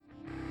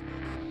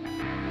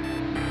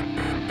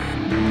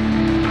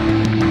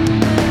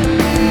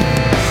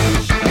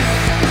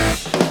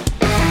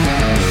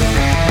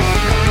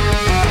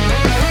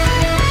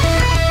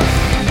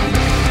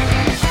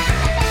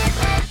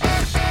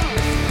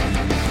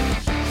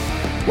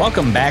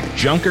Welcome back,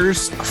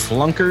 junkers,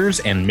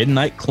 flunkers, and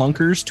midnight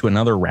clunkers, to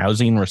another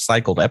rousing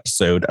recycled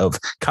episode of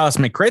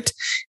Cosmic Crit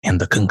and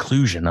the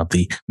conclusion of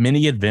the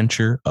mini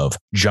adventure of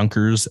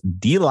Junker's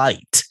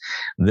Delight.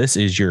 This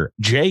is your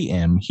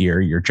JM here,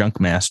 your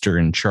junk master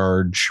in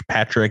charge,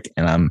 Patrick,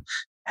 and I'm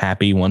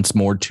happy once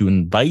more to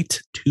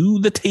invite to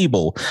the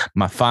table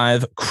my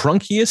 5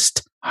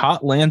 crunkiest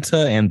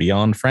Hotlanta and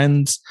beyond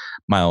friends,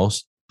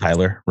 Miles,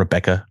 Tyler,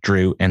 Rebecca,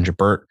 Drew, and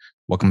Jabert.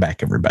 Welcome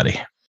back, everybody.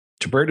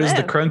 Jabert is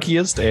the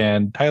crunkiest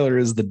and Tyler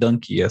is the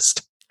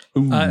dunkiest.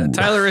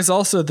 Tyler is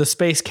also the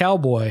space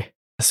cowboy.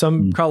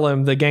 Some call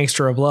him the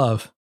gangster of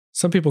love.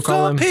 Some people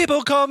call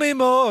me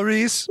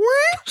Maurice.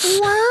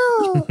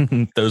 Wow.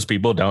 Those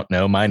people don't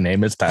know my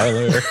name is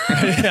Tyler.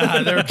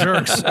 Yeah, they're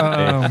jerks.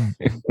 I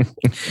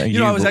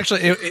was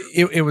actually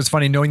it was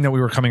funny knowing that we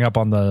were coming up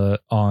on the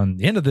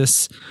end of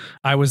this.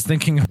 I was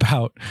thinking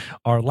about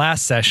our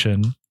last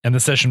session and the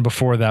session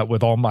before that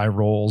with all my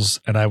rolls,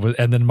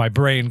 and then my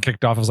brain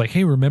kicked off. I was like,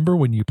 "Hey, remember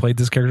when you played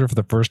this character for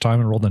the first time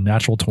and rolled a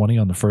natural 20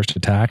 on the first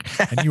attack?"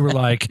 And you were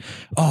like,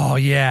 "Oh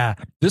yeah,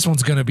 this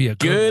one's gonna be a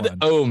good one."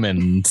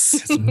 Omens.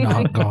 It's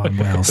not gone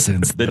well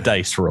since the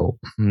dice roll.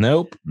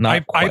 Nope,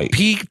 not quite. I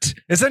peaked.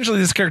 Essentially,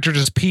 this character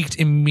just peaked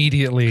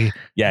immediately.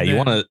 Yeah, you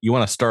want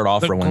to start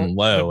off rolling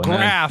low. The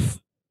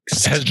graph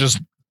has just.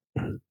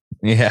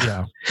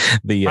 Yeah.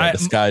 The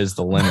sky's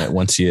the limit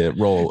once you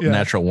roll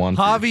natural one.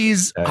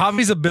 Javi's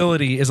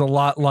ability is a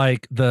lot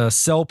like the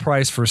sell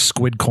price for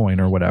Squid Coin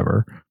or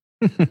whatever.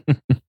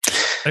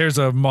 There's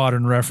a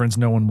modern reference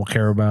no one will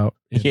care about.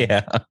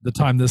 The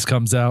time this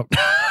comes out.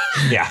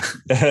 Yeah.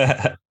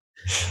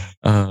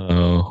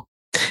 Oh.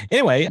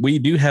 Anyway, we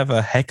do have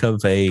a heck of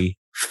a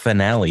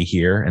finale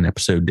here, an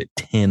episode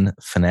 10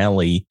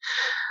 finale.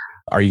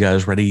 Are you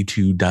guys ready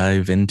to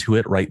dive into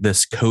it? Write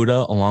this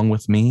coda along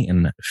with me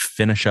and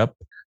finish up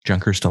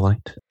Junker's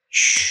Delight?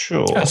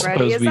 Sure. I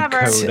suppose we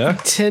coda.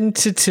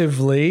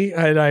 Tentatively,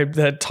 I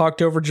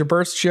talked over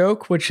Jabert's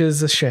joke, which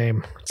is a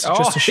shame. It's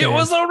just a shame. It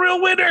was a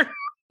real winner.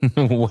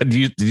 What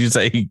did you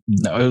say?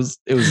 No,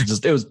 it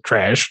was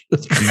trash.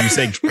 Did you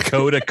say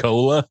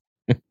Coca-Cola?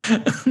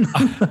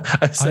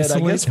 I said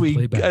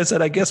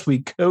I guess we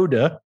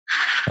coda.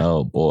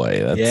 Oh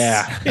boy,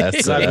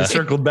 that's I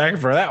circled back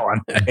for that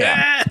one.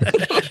 Yeah.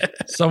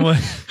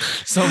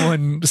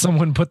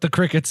 someone put the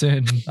crickets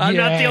in. I'm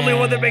not the only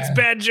one that makes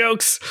bad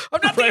jokes. I'm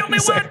not the only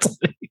one.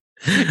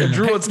 And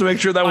Drew wants to make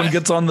sure that one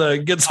gets on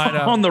the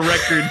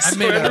record.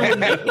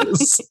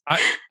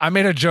 I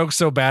made a joke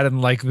so bad in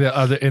one of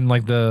the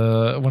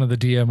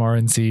DM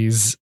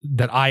RNCs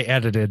that I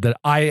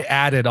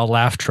added a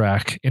laugh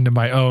track into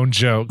my own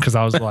joke because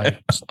I was like,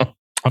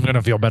 I'm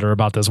gonna feel better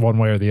about this one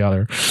way or the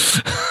other.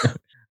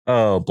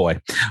 Oh boy.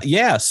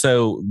 Yeah,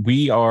 so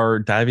we are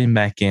diving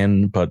back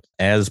in, but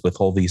as with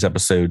all these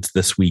episodes,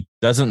 this week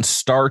doesn't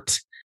start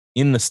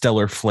in the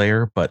stellar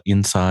flare, but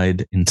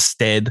instead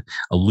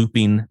a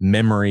looping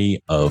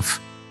memory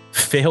of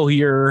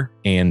failure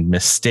and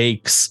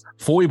mistakes,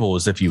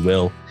 foibles, if you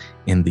will,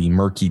 in the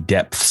murky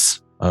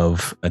depths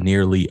of a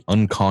nearly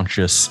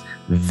unconscious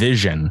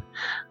vision.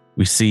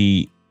 We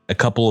see a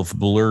couple of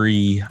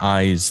blurry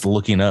eyes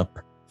looking up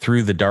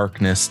through the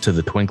darkness to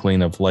the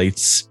twinkling of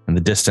lights in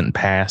the distant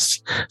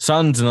past,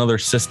 suns and other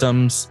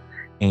systems,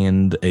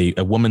 and a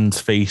woman's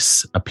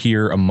face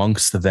appear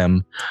amongst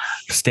them,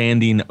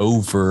 standing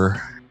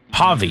over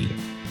Javi,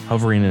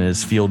 hovering in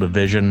his field of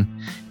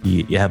vision.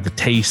 You have the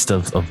taste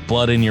of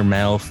blood in your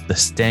mouth, the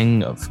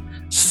sting of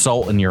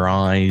salt in your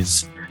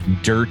eyes,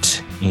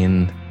 dirt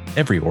in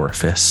every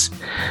orifice.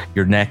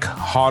 Your neck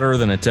hotter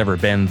than it's ever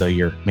been, though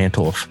your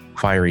mantle of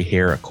fiery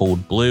hair a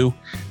cold blue.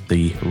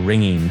 The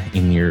ringing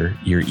in your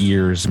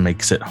ears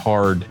makes it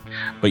hard,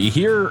 but you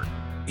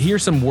hear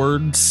some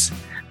words.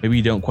 Maybe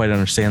you don't quite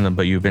understand them,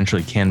 but you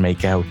eventually can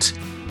make out,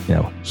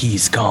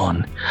 he's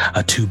gone.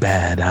 Too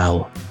bad.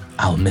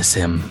 I'll miss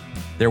him.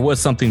 There was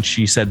something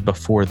she said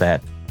before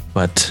that,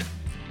 but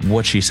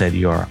what she said,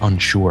 you are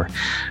unsure.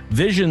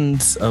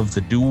 Visions of the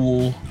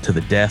duel to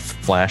the death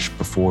flash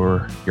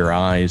before your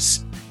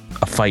eyes.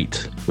 A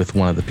fight with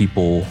one of the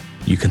people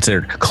you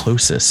considered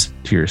closest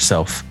to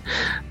yourself,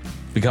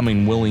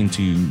 becoming willing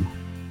to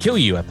kill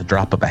you at the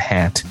drop of a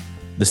hat.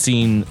 The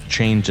scene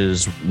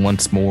changes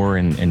once more,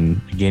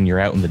 and again, you're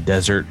out in the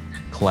desert,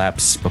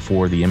 collapse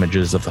before the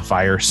images of the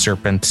fire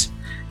serpent,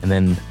 and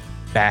then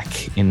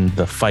back in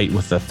the fight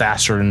with the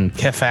Thassaran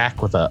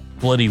Kefak with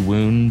bloody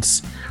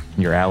wounds,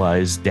 your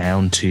allies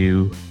down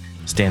to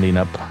standing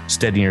up,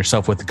 steadying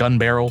yourself with the gun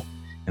barrel,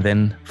 and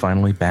then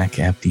finally back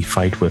at the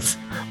fight with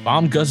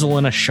Bomb Guzzle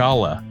and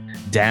Ashala,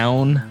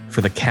 down for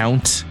the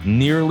count,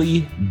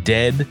 nearly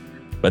dead,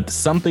 but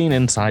something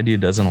inside you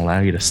doesn't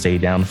allow you to stay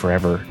down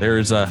forever.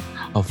 There's a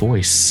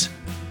voice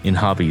in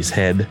Javi's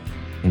head,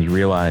 and you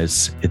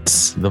realize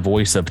it's the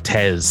voice of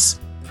Tez,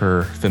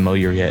 her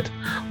familiar yet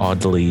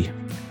oddly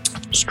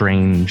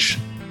strange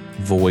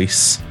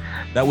voice.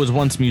 That was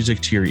once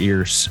music to your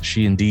ears.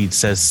 She indeed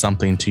says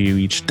something to you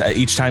each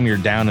time you're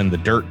down in the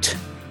dirt,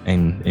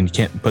 and you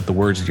can't put the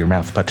words in your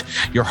mouth, but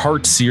your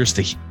heart seems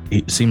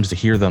to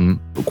hear them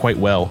quite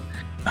well.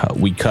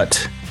 We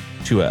cut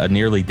to a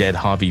nearly dead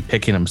Javi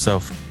picking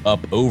himself up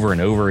over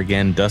and over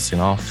again, dusting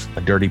off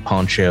a dirty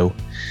poncho,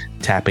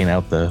 tapping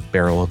out the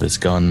barrel of his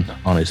gun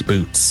on his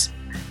boots,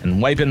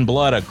 and wiping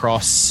blood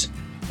across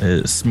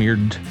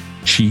smeared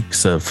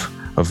cheeks of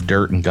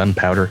dirt and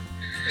gunpowder,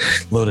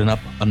 loading up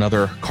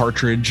another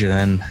cartridge, and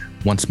then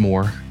once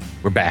more,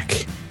 we're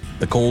back.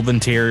 The cold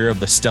interior of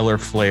the Stellar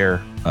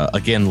Flare,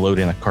 again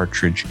loading a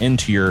cartridge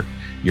into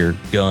your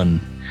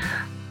gun.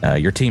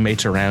 Your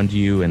teammates around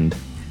you, and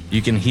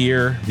you can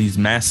hear these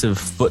massive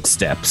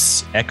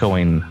footsteps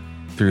echoing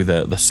through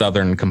the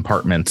southern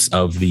compartments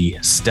of the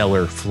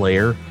Stellar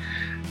Flare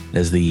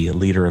as the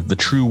leader of the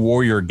True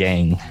Warrior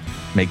Gang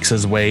makes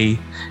his way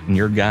in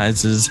your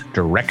guys'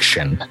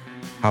 direction.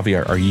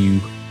 Javier,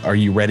 are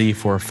you ready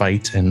for a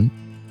fight and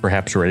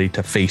perhaps ready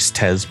to face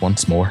Tez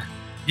once more?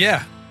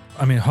 Yeah.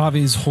 I mean,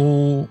 Javi's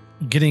whole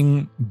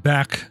getting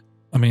back,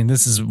 I mean,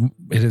 it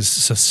has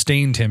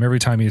sustained him every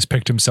time he has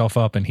picked himself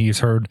up and he's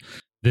heard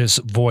this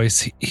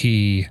voice.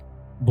 He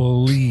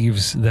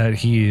believes that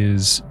he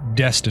is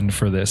destined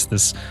for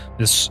this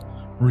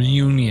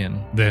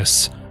reunion,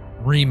 this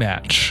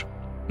rematch,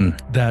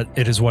 that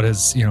it is what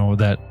is,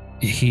 that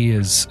he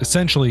is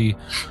essentially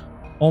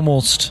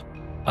almost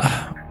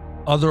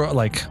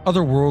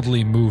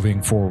otherworldly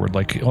moving forward,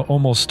 like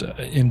almost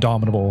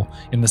indomitable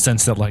in the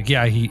sense that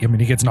he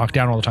gets knocked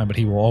down all the time, but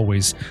he will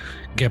always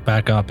get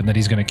back up, and that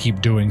he's going to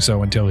keep doing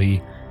so until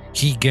he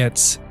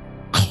gets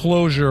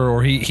closure,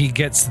 or he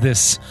gets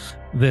this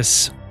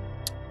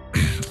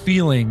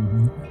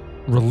feeling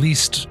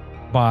released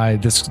by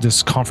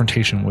this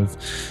confrontation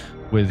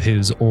with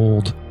his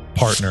old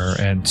partner.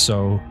 And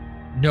so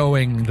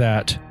knowing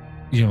that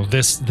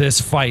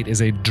this fight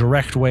is a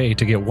direct way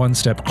to get one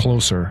step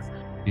closer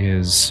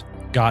is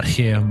got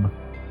him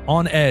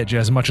on edge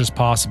as much as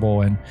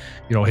possible. And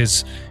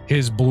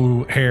his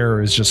blue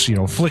hair is just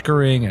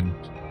flickering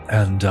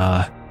and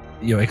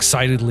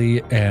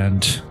excitedly,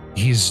 and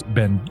he's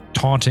been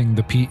taunting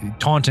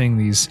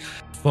these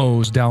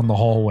foes down the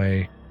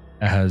hallway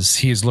as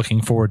he is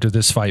looking forward to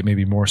this fight,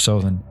 maybe more so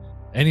than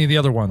any of the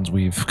other ones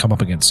we've come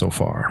up against so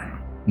far.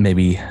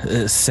 Maybe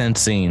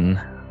sensing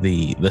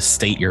the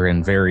state you're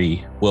in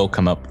very will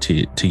come up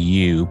to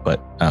you,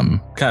 but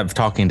kind of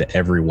talking to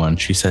everyone,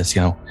 she says,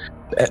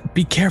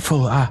 be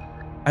careful.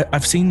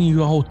 I've seen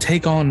you all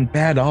take on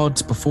bad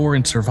odds before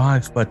and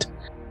survive, but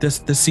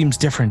this seems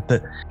different.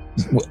 That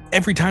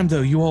every time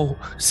though, you all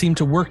seem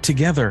to work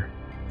together,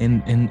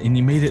 and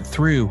you made it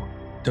through.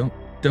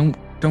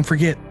 Don't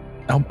forget.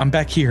 I'm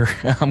back here.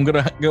 I'm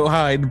gonna go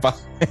hide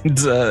behind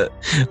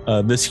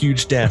this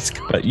huge desk,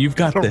 but you've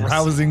got this.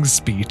 Rousing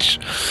speech.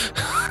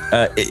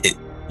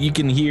 You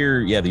can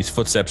hear, these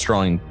footsteps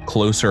drawing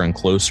closer and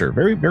closer,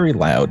 very, very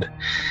loud.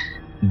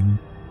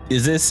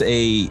 Is this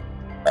a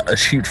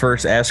shoot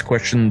first, ask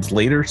questions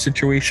later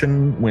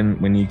situation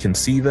when you can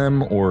see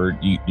them, or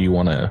do you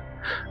want to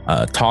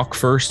talk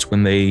first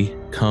when they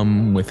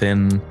come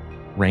within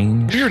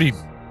range?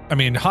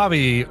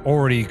 Javi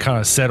already kind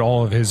of said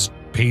all of his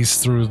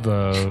piece through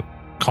the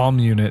comm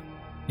unit.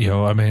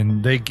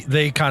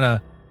 They kind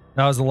of,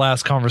 that was the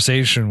last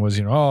conversation was,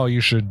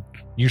 you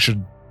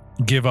should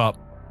give up.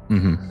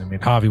 Mm-hmm.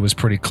 Javi was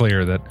pretty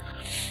clear that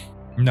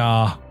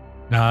nah,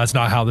 that's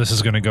not how this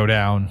is going to go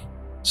down.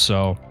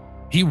 So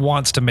he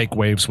wants to make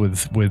waves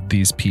with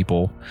these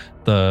people,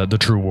 the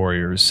True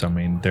Warriors.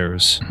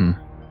 There's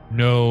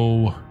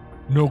no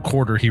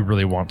quarter he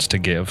really wants to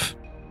give.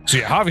 So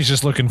Javi's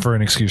just looking for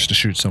an excuse to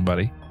shoot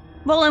somebody.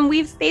 Well, and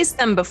we've faced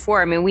them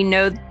before. We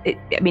know,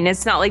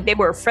 it's not like they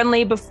were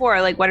friendly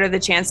before. Like, what are the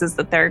chances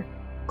that they're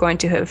going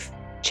to have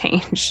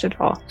changed at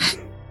all?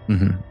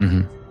 Mm-hmm,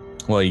 mm-hmm.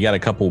 Well, you got a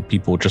couple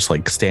people just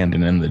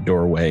standing in the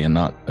doorway and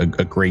not a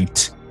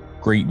great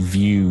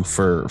view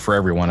for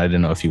everyone. I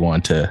didn't know if you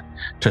wanted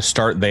to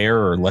start there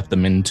or let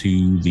them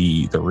into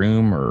the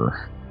room,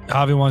 or...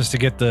 Javi wants to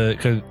get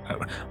because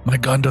my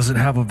gun doesn't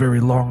have a very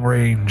long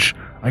range.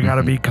 I got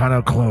to be kind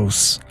of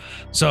close.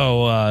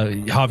 So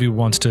Javi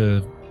wants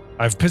to...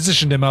 I've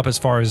positioned him up as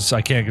far as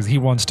I can because he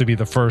wants to be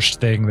the first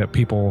thing that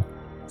people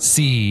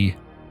see,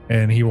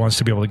 and he wants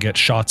to be able to get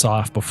shots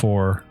off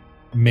before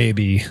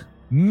maybe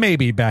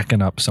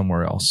backing up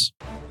somewhere else.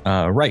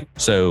 Right.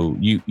 So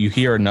you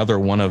hear another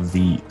one of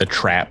the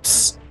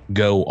traps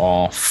go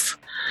off,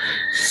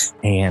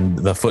 and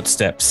the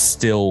footsteps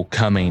still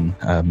coming.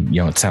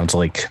 It sounds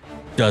like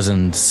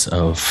dozens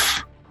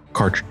of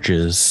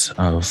cartridges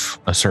of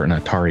a certain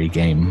Atari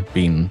game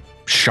being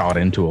shot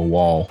into a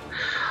wall.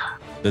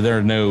 There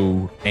are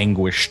no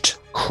anguished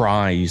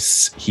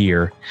cries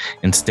here.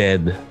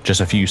 Instead,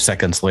 just a few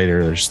seconds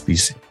later, there's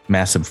these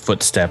massive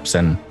footsteps,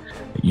 and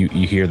you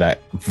hear that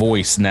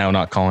voice now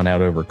not calling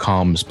out over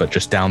comms, but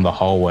just down the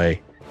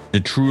hallway.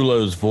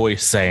 DeTrullo's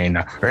voice saying,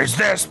 "Is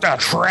this the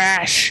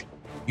trash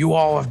you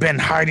all have been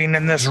hiding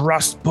in this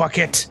rust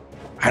bucket?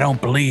 I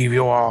don't believe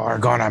you all are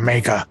gonna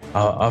make a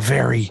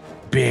very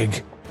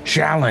big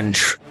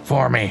challenge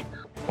for me.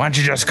 Why don't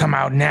you just come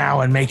out now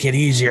and make it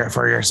easier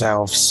for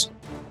yourselves?"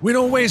 We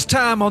don't waste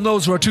time on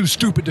those who are too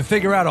stupid to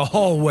figure out a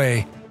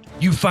hallway.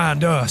 You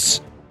find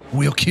us.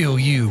 we'll kill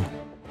you.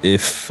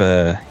 If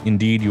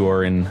indeed you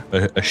are in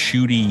a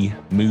shooty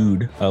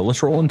mood,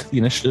 let's roll into the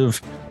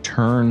initiative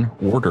turn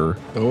order.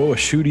 Oh, a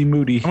shooty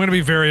moody. I'm going to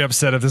be very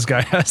upset if this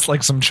guy has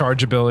like some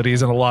charge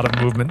abilities and a lot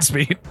of movement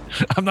speed.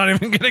 I'm not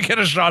even going to get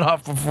a shot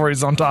off before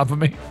he's on top of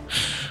me.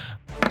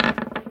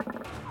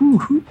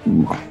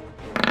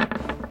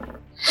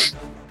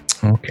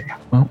 Okay,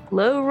 well,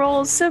 Low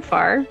rolls so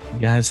far. you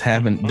guys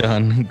haven't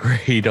done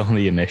great on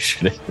the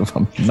initiative.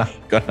 I'm not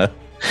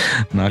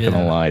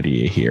gonna lie to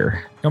you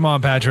here. Come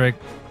on, Patrick.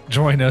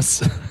 Join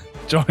us.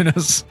 Join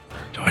us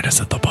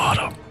at the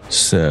bottom.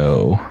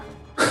 So,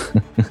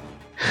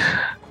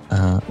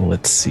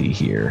 let's see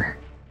here.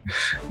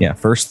 Yeah,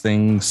 first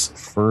things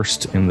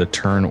first in the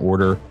turn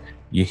order,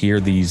 you hear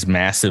these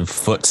massive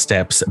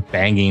footsteps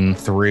banging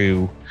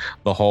through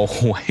the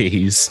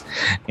hallways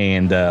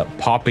and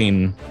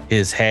popping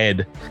his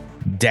head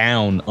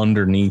down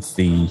underneath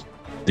the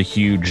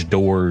huge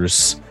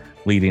doors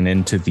leading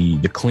into the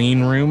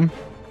clean room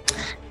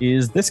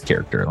is this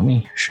character. Let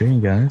me show you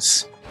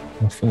guys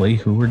hopefully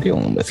who we're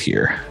dealing with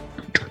here.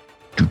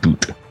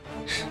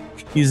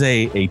 He's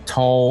a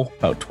tall,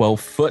 about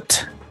 12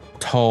 foot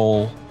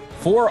tall,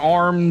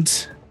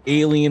 4-armed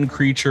alien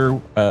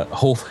creature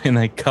holding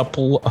a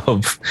couple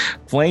of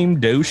flame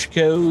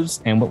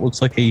doshkos and what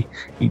looks like a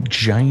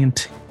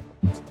giant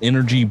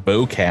energy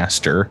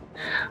bowcaster.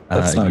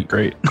 That's not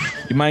great.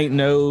 You might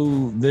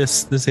know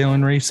this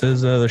alien race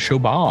as the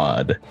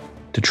Shobad.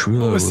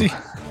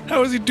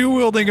 How is he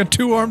dual-wielding a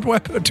two-armed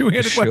weapon, a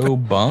two-handed weapon?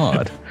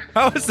 Shobad.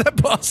 How is that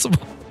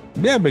possible?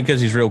 Yeah, because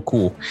he's real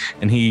cool.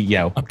 And he,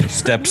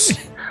 steps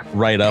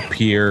right up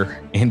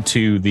here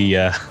into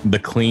the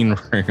clean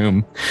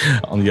room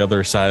on the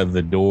other side of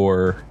the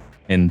door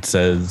and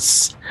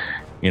says,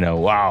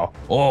 wow,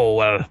 oh,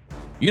 well,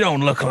 you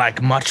don't look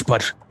like much,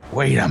 but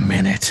wait a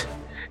minute.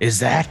 Is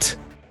that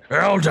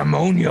El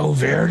Demonio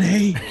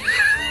Verde?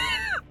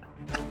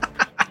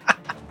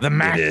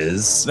 It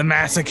is. The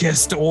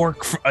masochist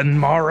orc in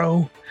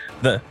Morrow?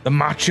 The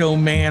macho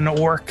man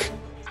orc?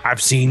 I've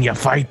seen you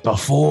fight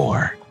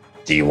before.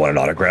 Do you want an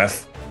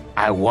autograph?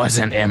 I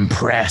wasn't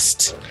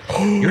impressed.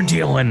 You're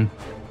dealing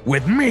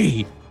with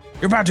me.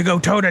 You're about to go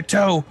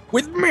toe-to-toe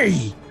with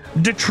me,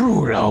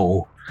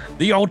 Detrulo,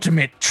 the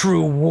ultimate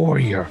true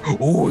warrior.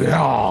 Ooh,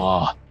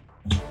 yeah.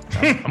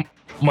 I'm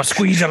gonna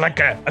squeeze it like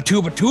a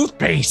tube of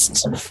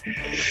toothpaste.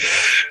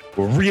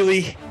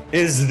 Really?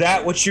 Is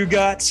that what you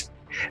got?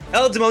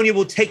 El Demonio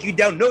will take you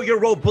down Know Your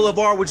Role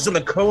Boulevard, which is on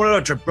the corner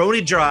of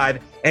Jabroni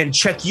Drive, and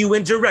check you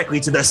in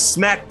directly to the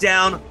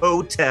Smackdown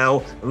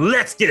Hotel.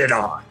 Let's get it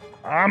on.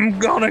 I'm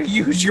gonna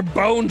use your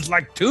bones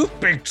like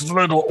toothpicks,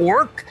 little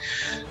orc.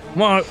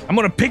 Well, I'm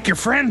gonna pick your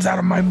friends out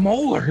of my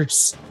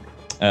molars.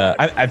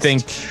 I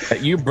think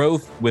that you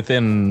both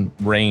within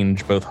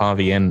range, both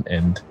Javi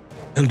and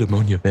El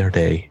Demonio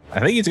Verde. I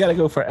think he's got to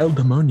go for El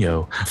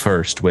Demonio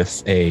first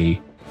with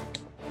a.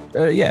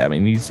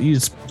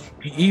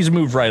 He's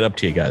moved right up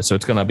to you guys, so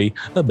it's gonna be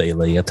a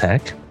melee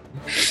attack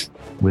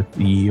with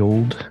the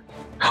old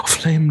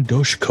Flame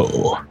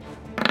Doshko.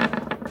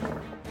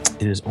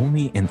 It is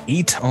only an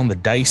 8 on the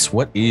dice.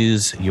 What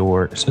is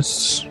your...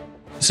 This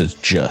is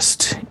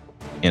just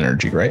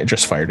energy, right?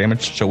 Just fire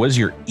damage. So what is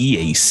your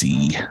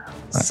EAC?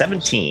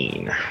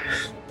 17.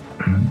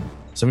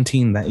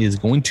 17, that is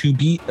going to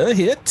be a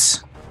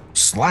hit.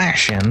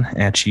 Slashing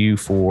at you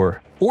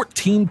for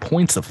 14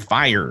 points of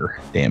fire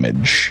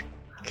damage.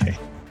 Okay.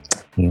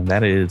 And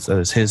that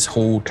is his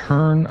whole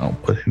turn. I'll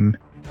put him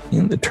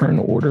in the turn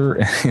order.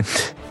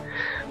 And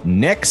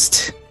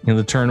next in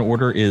the turn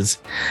order is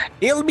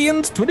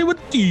Albions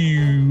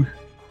 22.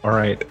 All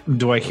right.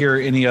 Do I hear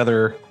any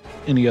other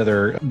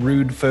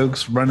rude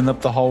folks running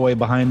up the hallway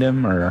behind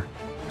him, or?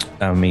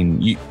 I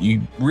mean,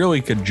 you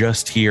really could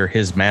just hear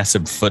his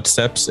massive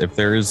footsteps. If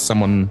there is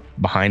someone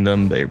behind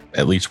them, they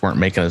at least weren't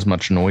making as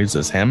much noise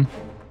as him.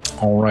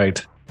 All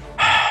right.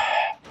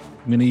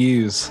 I'm going to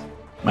use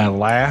my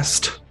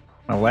last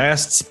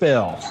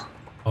spell.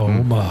 Oh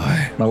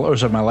my. My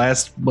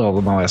last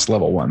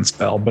level 1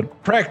 spell,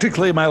 but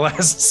practically my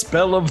last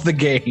spell of the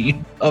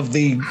game, of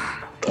the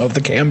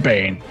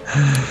campaign.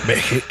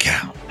 Make it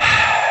count.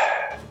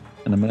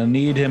 And I'm going to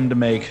need him to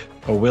make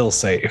a will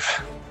save.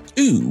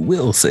 Ooh,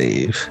 will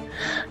save.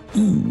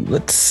 Ooh,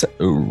 let's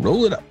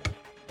roll it up.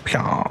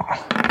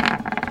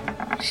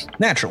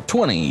 Natural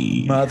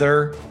 20.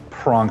 Mother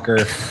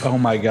pronker. Oh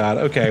my god.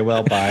 Okay,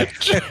 well, bye.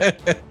 All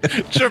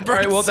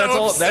right, well,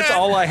 that's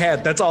all I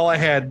had. That's all I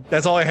had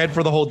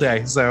for the whole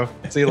day. So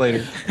see you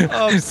later.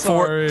 I'm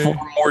sorry. Four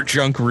more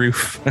junk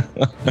roof.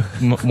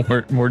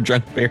 more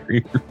junk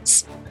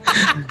barriers.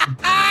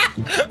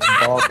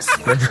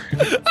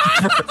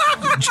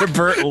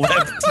 Jabert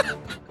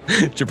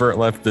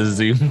left the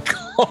Zoom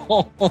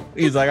call.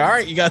 He's like, all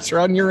right, you guys are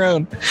on your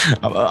own.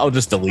 I'll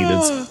just delete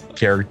his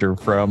character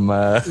from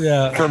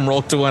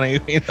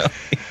Roll20. You know?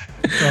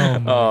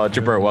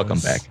 Jabert, welcome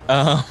back.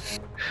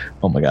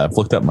 Oh my god, I've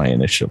looked up my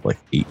initiative like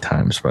 8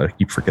 times, but I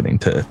keep forgetting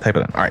to type it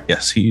in. All right,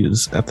 yes, he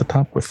is at the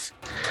top with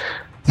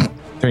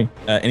 3.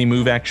 Any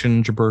move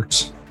action,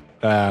 Jabert?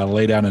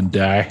 Lay down and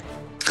die.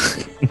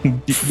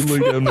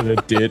 Look down in a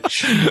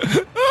ditch.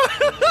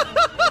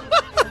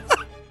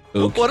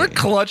 Okay. What a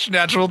clutch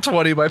natural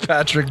 20 by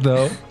Patrick,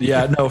 though.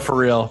 Yeah, no, for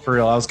real.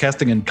 I was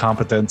casting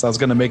incompetence. I was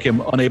going to make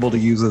him unable to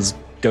use his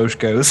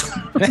Doshkos.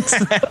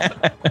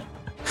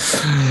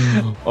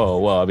 Oh,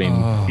 well, I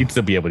mean, he'd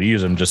still be able to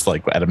use them just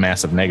like at a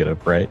massive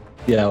negative, right?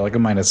 Yeah, like a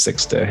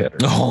 -6 to hit.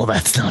 Oh,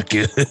 that's not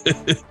good.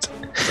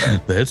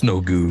 That's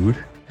no good.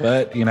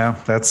 But,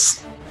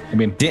 that's... I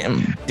mean,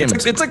 damn.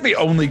 It's like the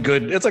only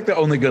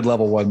good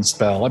level 1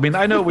 spell. I mean,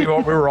 I know we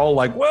were all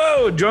like,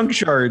 "Whoa, junk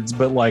shards,"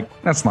 but like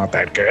that's not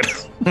that good.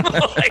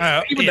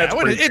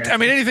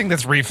 Anything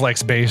that's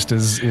reflex based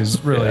is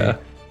really. Yeah.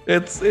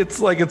 It's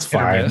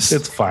fine.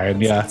 It's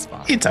fine. Yeah,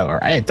 it's all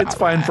right. It's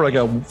fine for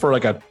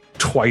like a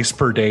twice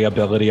per day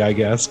ability, I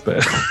guess.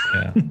 But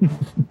yeah.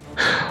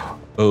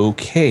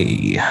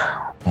 Okay.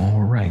 All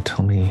right.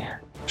 Let me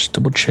just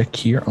double check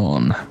here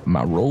on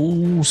my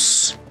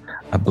rolls.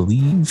 I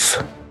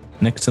believe.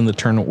 Next in the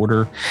turn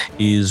order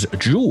is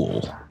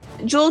Jewel.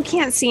 Jewel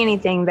can't see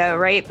anything though,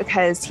 right?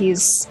 Because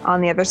he's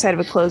on the other side of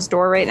a closed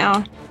door right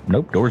now.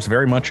 Nope, door's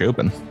very much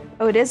open.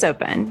 Oh, it is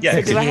open. Yeah.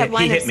 So do I have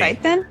line of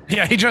sight then?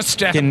 Yeah, he just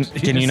stabbed.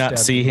 Can you not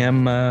see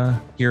him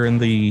here in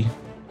the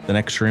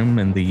next room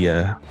in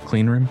the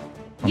clean room?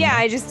 Yeah,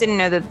 I just didn't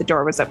know that the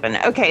door was open.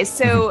 Okay,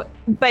 so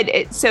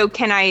so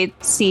can I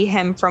see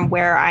him from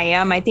where I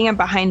am? I think I'm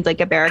behind like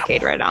a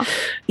barricade right now.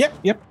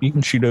 Yep. You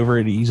can shoot over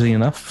it easy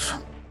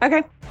enough.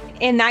 Okay.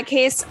 In that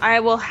case, I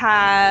will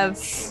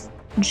have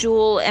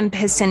Jewel and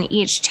Piston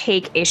each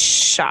take a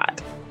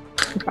shot.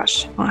 Oh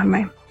gosh, I don't have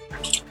my...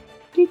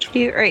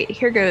 All right,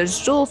 here goes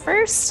Jewel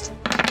first.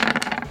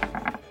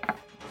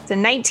 It's a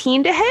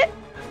 19 to hit.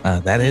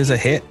 That is a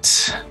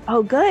hit.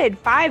 Oh, good.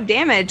 5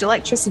 damage,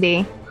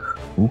 electricity.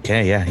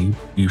 Okay, yeah.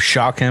 You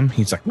shock him.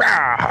 He's like,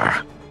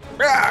 "Rah!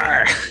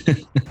 Rah!"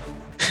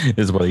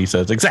 is what he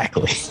says.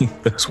 Exactly.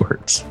 Those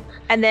words.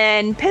 And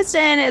then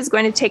Piston is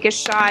going to take a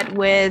shot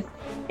with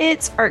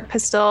its arc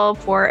pistol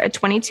for a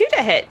 22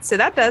 to hit. So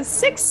that does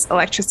 6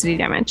 electricity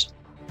damage.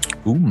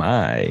 Oh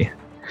my.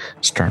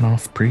 Starting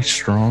off pretty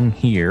strong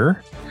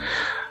here.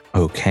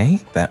 Okay,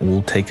 that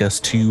will take us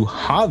to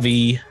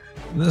Javi.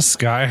 This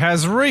guy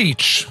has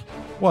reach.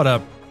 What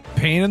a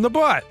pain in the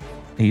butt.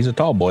 He's a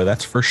tall boy,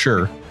 that's for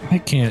sure. I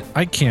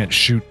can't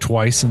shoot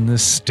twice in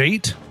this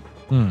state.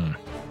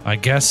 I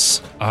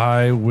guess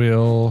I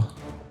will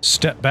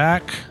step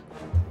back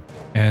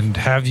and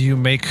have you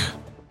make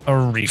a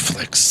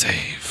reflex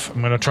save. I'm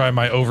going to try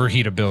my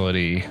overheat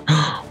ability.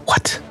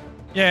 What?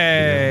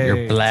 Yay.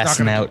 You're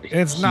blasting out.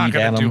 It's not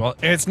going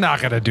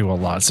to do a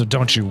lot, so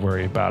don't you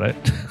worry about it.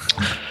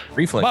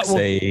 Reflex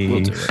save.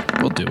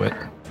 We'll do it.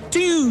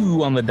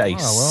 2 on the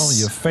dice. Oh, well,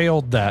 you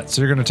failed that.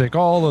 So you're going to take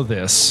all of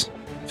this.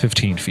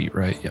 15 feet,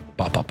 right? Yep.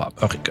 Bop, bop,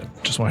 bop. Okay, good.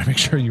 Just want to make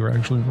sure you were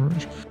actually in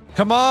range.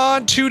 Come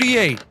on,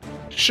 2d8.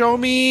 Show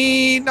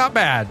me not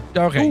bad.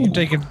 Okay, you're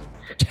taking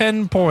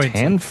 10 points.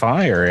 10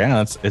 fire.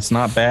 Yeah, it's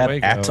not bad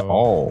at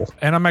all.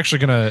 And I'm actually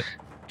going to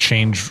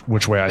change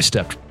which way I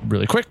stepped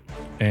really quick.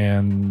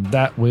 And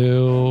that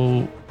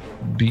will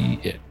be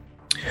it.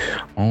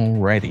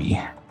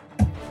 Alrighty.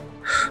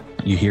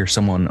 You hear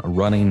someone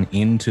running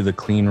into the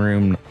clean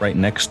room right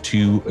next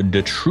to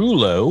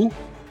Detrullo.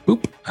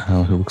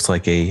 Who looks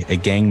like a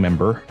gang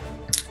member,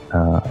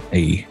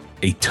 a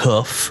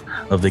tough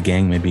of the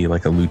gang, maybe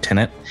like a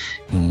lieutenant,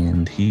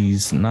 and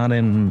he's not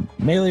in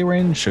melee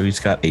range, so he's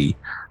got a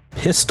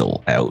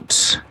pistol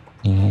out,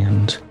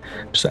 and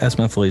just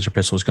azimuth laser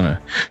pistol is going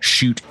to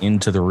shoot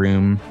into the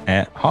room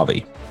at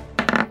Javi.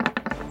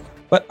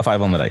 But a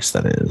 5 on the dice,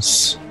 that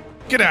is.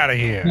 Get out of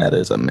here. That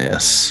is a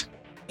miss.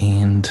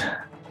 And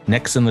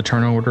next in the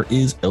turn order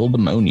is El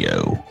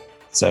Demonio.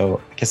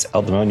 So I guess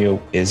El Demonio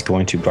is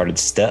going to guarded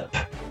step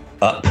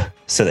up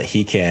so that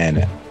he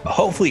can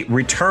hopefully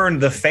return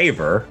the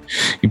favor.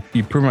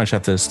 You pretty much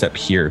have to step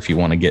here if you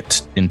want to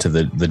get into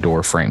the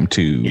door frame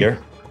to... Here?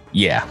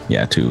 Yeah,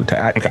 to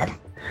attack. Okay.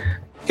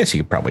 I guess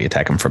you could probably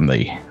attack him from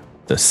the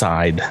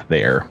side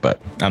there, but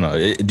I don't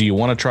know. Do you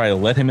want to try to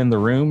let him in the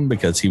room?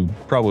 Because he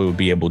probably would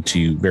be able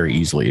to very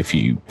easily if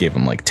you gave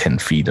him like 10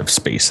 feet of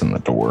space in the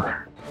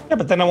door. Yeah,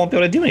 but then I won't be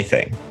able to do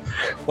anything.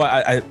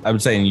 Well, I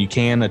was saying you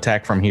can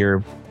attack from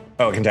here.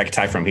 Oh, I can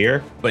attack from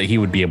here? But he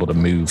would be able to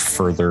move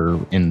further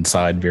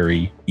inside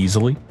very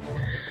easily.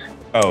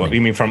 Oh,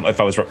 you mean from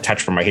if I was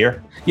attached from right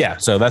here? Yeah,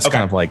 so that's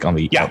kind of like on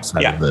the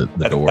outside of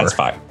the door.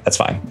 That's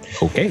fine.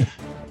 Okay.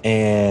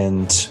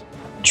 And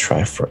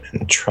try for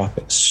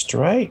Entropic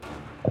Strike.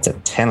 That's a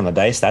 10 on the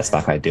dice. That's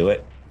not going to do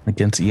it.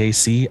 Against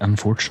EAC,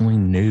 unfortunately,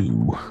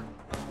 no.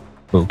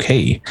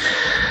 Okay.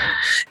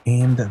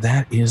 And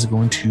that is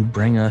going to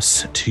bring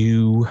us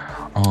to...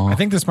 I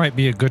think this might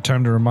be a good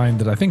time to remind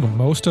that I think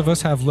most of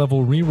us have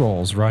level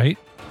rerolls, right?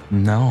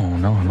 No,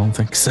 I don't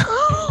think so.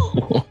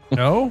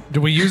 No?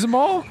 Do we use them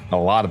all? A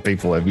lot of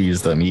people have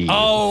used them. Yes.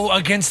 Oh,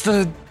 against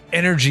the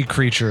energy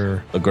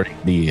creature. A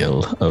great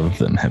deal of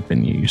them have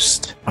been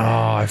used.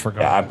 Oh, I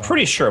forgot. Yeah, I'm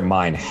pretty sure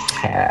mine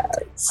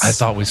has. I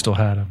thought we still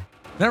had them.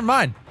 Never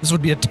mind. This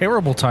would be a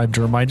terrible time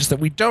to remind us that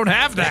we don't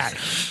have that.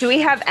 Do we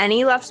have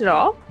any left at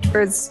all?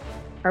 Or is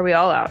Are we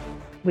all out?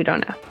 We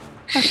don't know.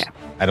 Okay.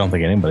 I don't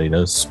think anybody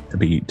does, to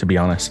be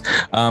honest.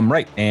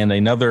 Right, and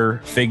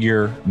another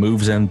figure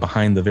moves in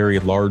behind the very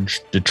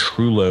large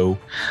Detrullo.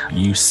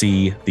 You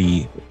see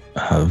the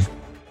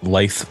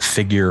lithe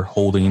figure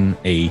holding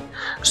a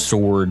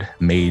sword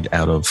made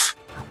out of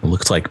what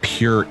looks like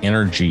pure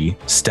energy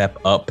step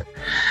up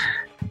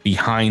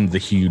behind the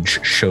huge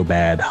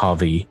Shobad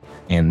Javi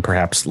and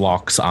perhaps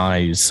locks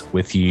eyes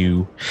with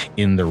you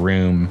in the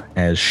room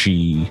as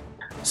she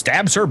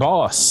stabs her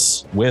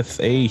boss with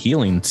a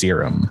healing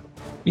serum.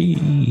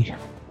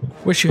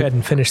 Wish you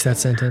hadn't finished that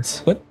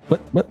sentence. What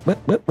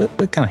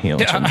kind of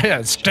healing?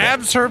 Yeah,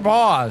 stabs her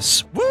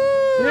boss. Woo!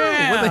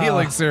 Yeah. With a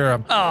healing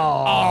serum.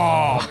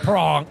 Oh,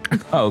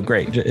 pronk. Oh,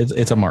 great.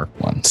 It's a Mark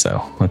one,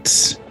 so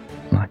let's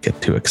not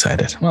get too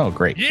excited. Oh,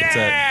 great.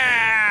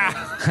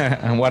 Yeah!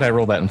 And why'd I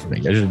roll that in for me?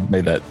 I should have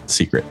made that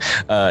secret.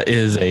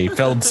 Is a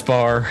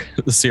Feldspar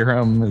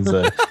serum, is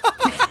a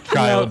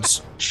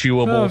child's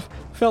chewable.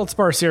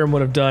 Feldspar serum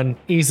would have done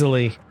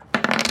easily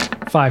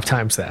 5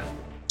 times that.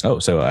 Oh,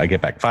 so I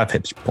get back 5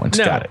 hit points.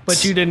 No, Got it.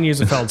 but you didn't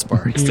use a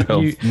Feldspar.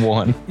 So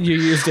 1. You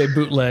used a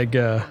bootleg.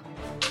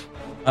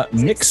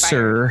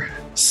 Mixer.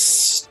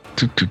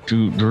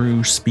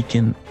 Drew,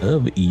 speaking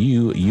of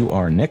you, you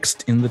are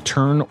next in the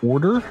turn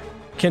order.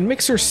 Can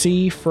Mixer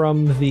see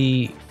from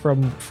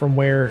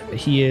where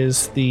he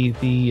is the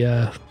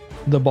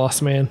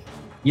boss man?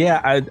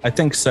 Yeah, I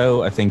think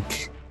so. I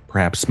think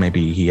perhaps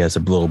maybe he has a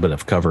little bit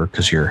of cover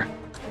because you're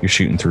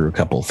shooting through a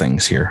couple of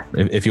things here.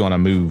 If you want to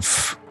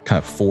move kind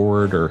of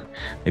forward or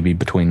maybe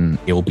between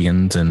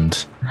Albions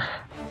and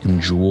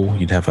Jewel,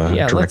 you'd have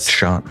a direct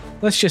shot.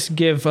 Let's just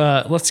give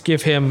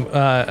him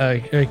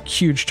a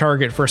huge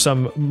target for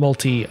some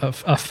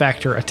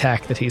multi-factor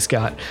attack that he's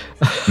got.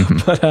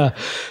 but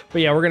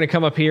yeah, we're gonna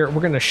come up here.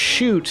 We're gonna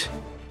shoot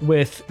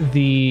with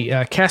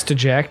the cast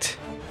eject,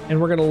 and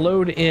we're gonna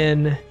load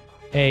in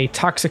a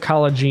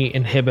toxicology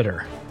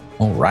inhibitor.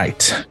 All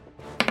right.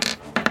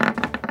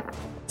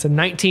 It's a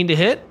 19 to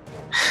hit.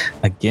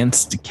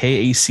 Against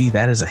KAC,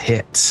 that is a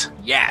hit.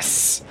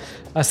 Yes.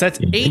 So that's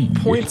 8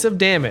 points of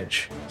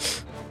damage.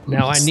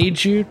 Now I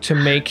need you to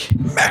make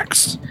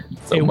Max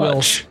a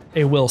will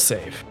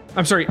save.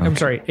 I'm sorry,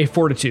 a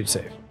fortitude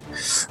save.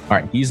 All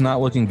right, he's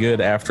not looking good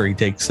after he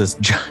takes this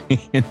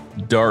giant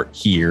dart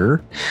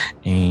here.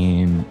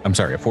 And I'm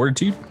sorry, a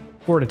fortitude?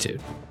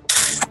 Fortitude.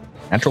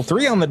 Natural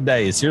 3 on the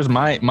dice. Here's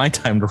my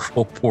time to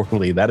roll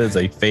poorly. That is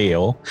a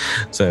fail.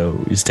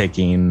 So he's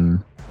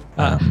taking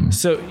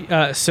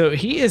so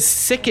he is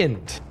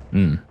sickened.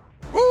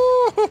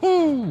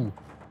 Ooh,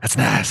 that's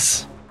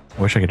nice.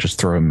 I wish I could just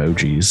throw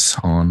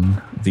emojis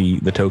on the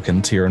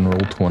tokens here in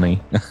Roll20.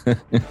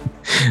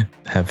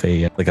 Have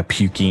a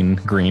puking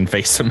green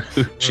face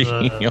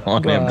emoji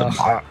on him.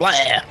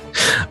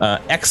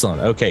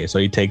 Excellent. Okay, so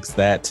he takes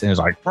that and is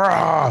like,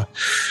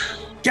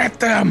 get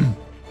them.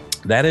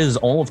 That is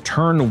all of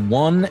turn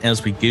 1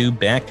 as we go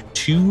back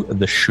to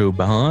the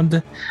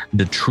Shobad.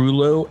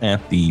 Detrullo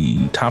at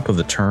the top of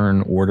the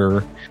turn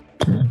order.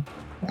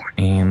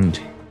 And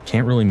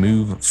can't really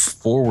move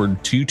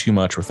forward too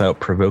much without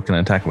provoking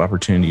an attack of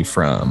opportunity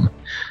from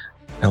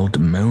El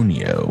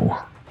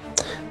Demonio.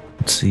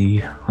 Let's see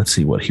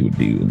what he would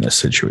do in this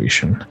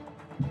situation.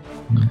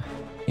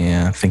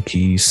 Yeah, I think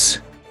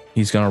he's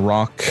gonna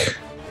rock.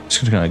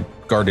 He's gonna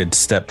guarded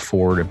step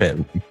forward a bit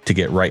to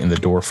get right in the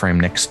door frame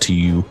next to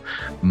you,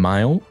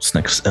 Miles,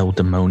 next El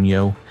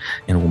Demonio,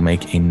 and we'll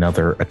make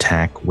another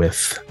attack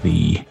with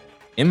the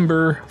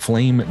Ember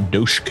Flame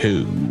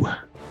Doshko.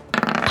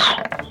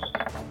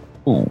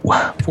 Ooh,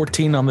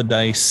 14 on the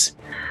dice.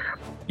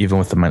 Even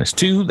with the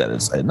 -2, that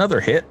is another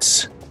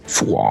hit.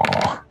 For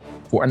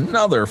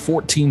another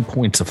 14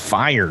 points of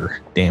fire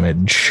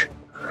damage.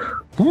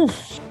 Ooh.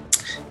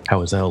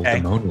 How is El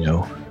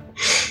Demonio?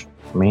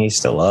 I mean, he's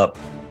still up.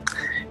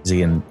 Is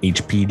he in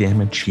HP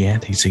damage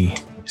yet? Is he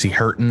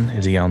hurting?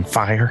 Is he on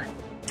fire?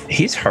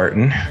 He's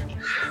hurting.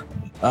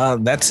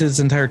 That's his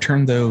entire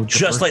turn, though.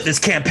 Just like this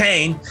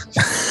campaign.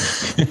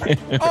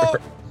 Oh.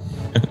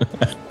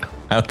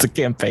 How's the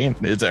campaign?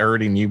 Is it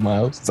hurting you,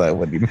 Miles? Is that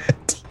what you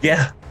meant?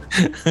 Yeah.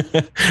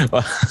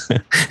 Well,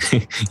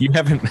 you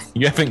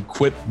haven't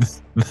quit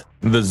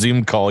the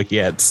Zoom call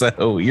yet,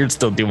 so you're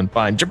still doing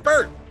fine.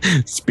 Jabert,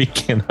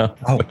 speaking of,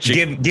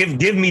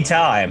 give me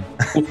time.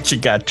 What you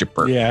got,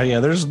 Jabert? Yeah.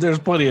 There's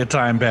plenty of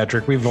time,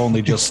 Patrick. We've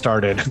only just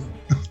started.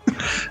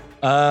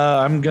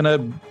 I'm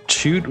gonna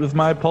shoot with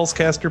my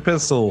pulsecaster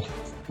pistol.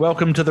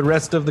 Welcome to the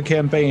rest of the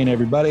campaign,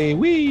 everybody.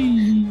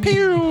 Whee!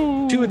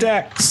 Pew! 2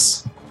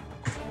 attacks.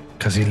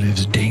 Because he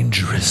lives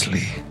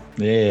dangerously.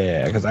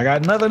 Yeah, because I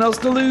got nothing else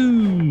to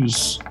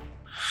lose.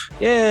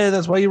 Yeah,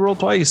 that's why you roll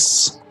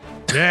twice.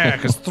 Yeah,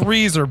 because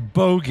 3s are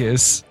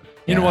bogus.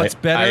 You know what's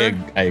better?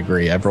 I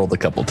agree. I've rolled a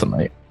couple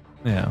tonight.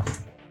 Yeah.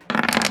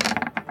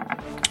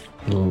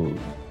 Ooh.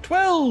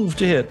 12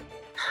 to hit.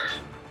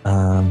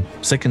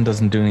 Sicken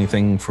doesn't do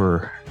anything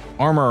for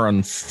armor,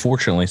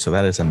 unfortunately, so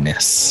that is a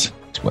miss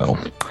as well.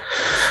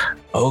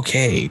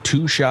 Okay,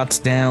 2 shots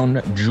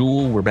down.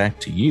 Jewel, we're back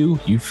to you.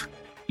 You've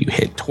You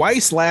hit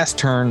twice last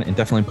turn and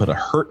definitely put a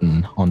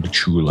hurtin' on the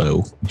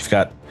Chulo. You've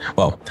got,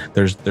 well,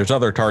 there's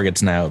other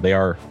targets now. They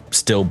are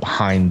still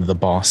behind the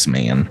boss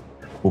man.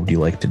 What would you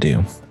like to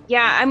do?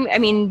 Yeah, I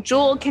mean,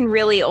 Jewel can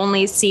really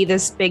only see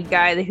this big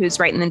guy who's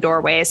right in the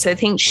doorway. So I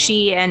think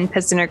she and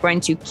Piston are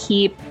going to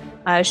keep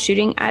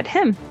shooting at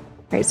him.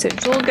 All right, so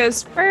Jewel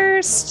goes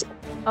first.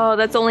 Oh,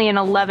 that's only an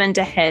 11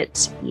 to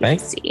hit.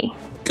 EAC.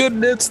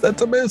 Goodness,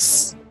 that's a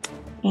miss.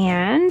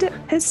 And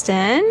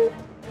Piston.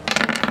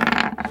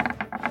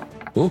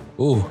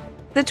 Ooh.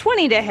 The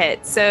 20 to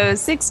hit, so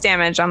 6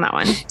 damage on that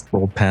one.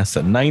 Rolled past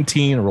a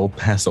 19, rolled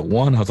past a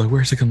 1. I was like,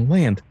 where's it going to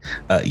land?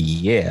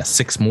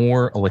 6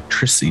 more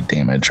electricity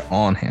damage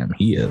on him.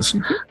 He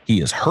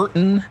is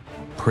hurting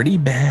pretty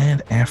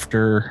bad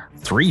after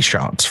 3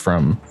 shots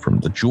from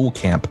the Jewel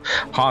camp.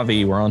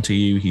 Javi, we're on to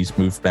you. He's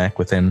moved back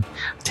within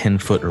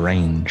 10-foot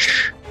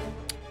range.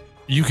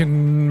 You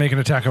can make an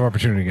attack of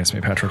opportunity against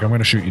me, Patrick. I'm going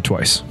to shoot you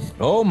twice.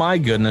 Oh my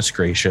goodness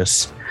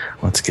gracious.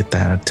 Let's get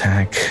that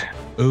attack.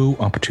 Oh,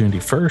 opportunity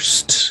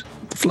first.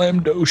 The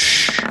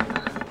Flamdosh.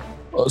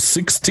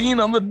 16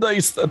 on the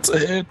dice. That's a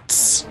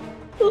hit.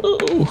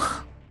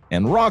 Oh.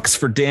 And rocks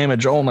for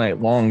damage all night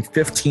long.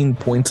 15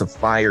 points of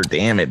fire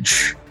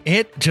damage.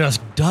 It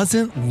just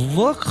doesn't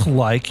look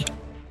like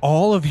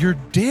all of your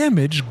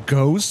damage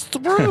goes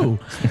through.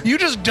 You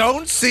just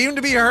don't seem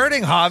to be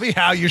hurting, Javi,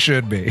 how you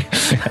should be.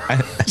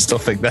 I still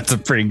think that's a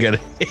pretty good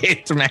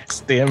hit. Max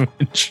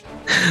damage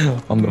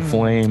on the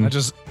flame.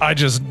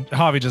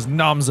 Javi just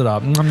numbs it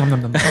up.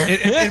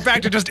 In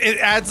fact,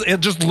 it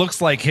just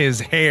looks like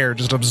his hair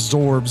just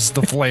absorbs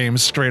the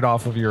flames straight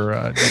off of your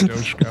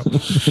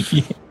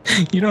Doshko.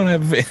 You don't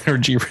have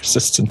energy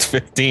resistance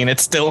 15.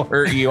 It still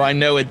hurt you. I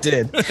know it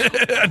did.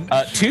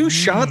 2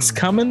 shots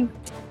coming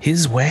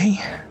his way.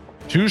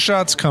 2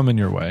 shots coming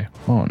your way.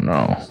 Oh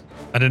no.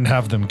 I didn't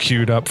have them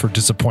queued up for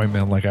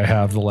disappointment like I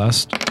have the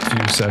last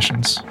few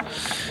sessions.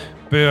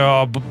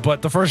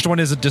 But the first one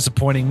is a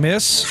disappointing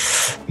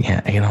miss.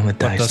 Yeah, 8 on the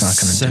dice.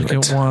 Not going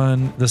to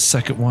do it. The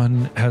second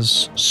one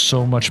has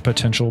so much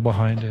potential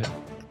behind it.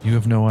 You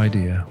have no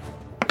idea.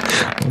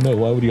 Oh no,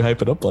 why would you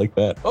hype it up like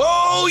that?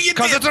 Oh, you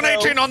because it's an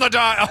 18 on the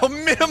die. Oh,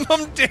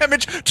 minimum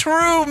damage.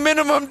 True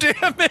minimum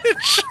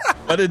damage.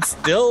 But it's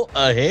still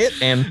a hit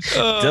and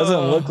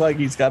doesn't look like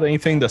he's got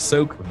anything to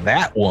soak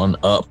that one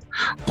up.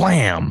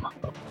 Blam.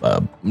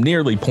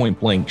 Nearly point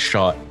blank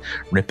shot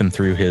ripping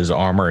through his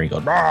armor. He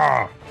goes,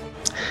 ah.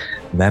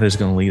 That is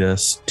going to lead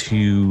us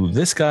to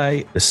this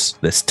guy,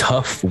 this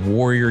tough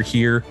warrior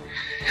here.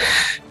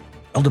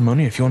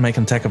 Eldemonia, if you want to make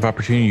an attack of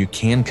opportunity, you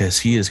can, because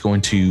he is going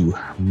to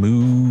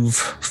move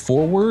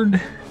forward.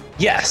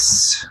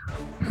 Yes.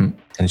 And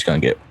he's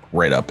going to get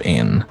right up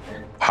in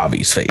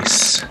Javi's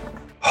face.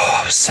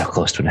 Oh, so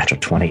close to a natural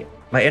 20.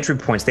 My entry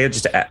points, they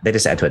just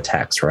add to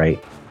attacks, right?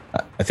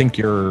 I think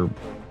your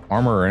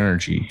armor or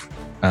energy.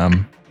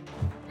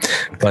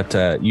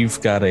 But you've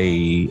got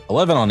a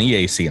 11 on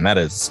EAC, and that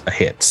is a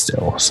hit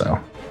still. So,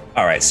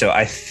 all right. So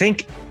I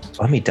think,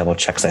 let me double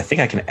check, because I think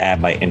I can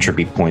add my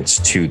entropy points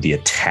to the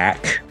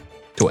attack.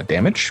 To what,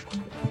 damage?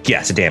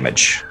 Yes,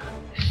 damage.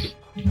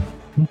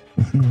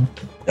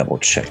 Double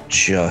check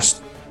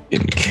just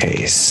in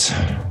case.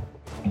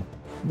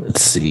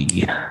 Let's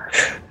see.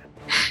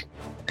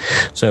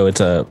 So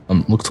it's a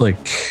looks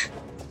like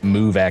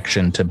move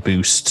action to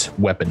boost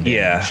weapon damage.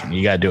 Yeah.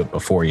 You got to do it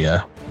before you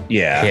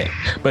hit.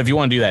 But if you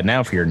want to do that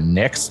now for your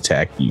next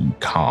attack, you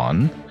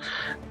can.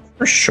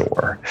 For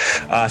sure.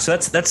 So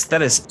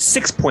that is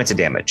 6 points of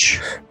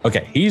damage.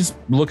 Okay, he's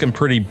looking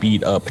pretty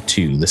beat up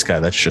too, this guy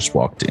that's just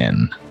walked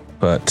in.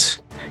 But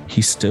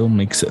he still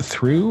makes it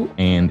through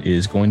and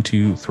is going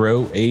to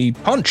throw a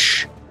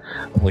punch,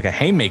 like a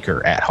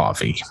haymaker at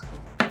Javi.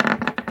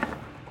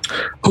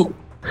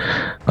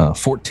 Oh,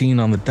 14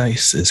 on the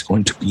dice is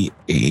going to be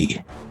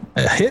a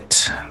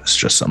hit. It's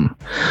just some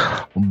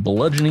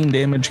bludgeoning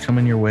damage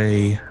coming your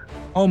way.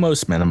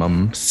 Almost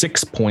minimum,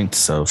 6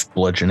 points of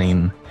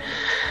bludgeoning.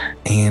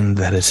 And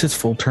that is his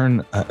full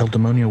turn.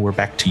 Eldemonia, we're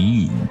back to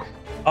you.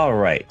 All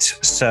right.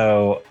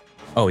 So,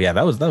 oh yeah,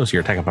 that was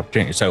your attack of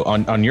opportunity. So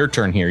on your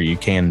turn here, you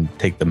can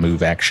take the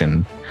move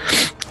action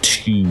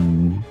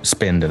to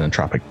spend an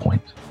entropic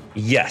point.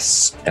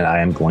 Yes, and I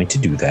am going to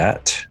do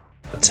that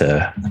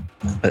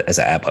as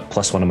I add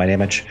 +1 to my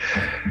damage.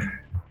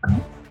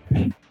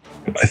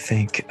 I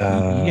think.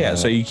 Yeah.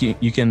 So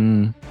you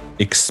can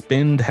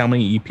expend how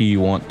many EP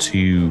you want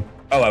to.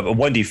 Oh,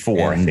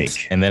 1d4, I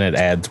think. And then it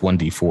adds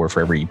 1d4 for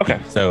every EP. Okay.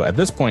 So at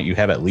this point, you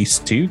have at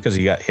least 2 because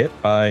you got hit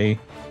by.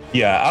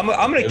 Yeah,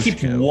 I'm going to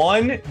keep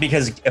 1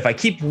 because if I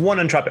keep 1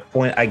 entropic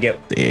point, I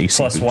get the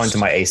AC +1 boost to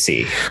my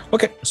AC.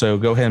 Okay, so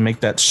go ahead and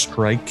make that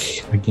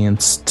strike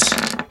against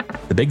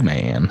the big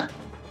man.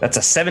 That's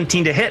a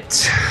 17 to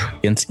hit.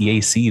 Against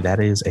EAC, that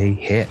is a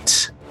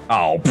hit.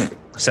 Oh,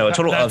 so a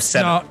total of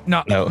 7.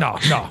 No.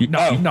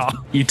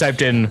 You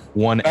typed in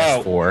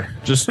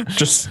 1s4.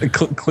 Just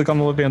click on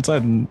the left-hand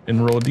side and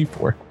roll a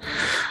d4.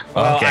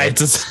 Well, okay, it's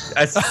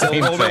the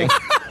same thing.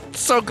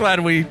 So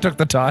glad we took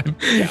the time.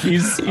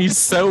 He's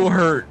so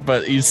hurt,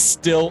 but he's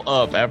still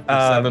up after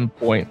 7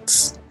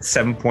 points.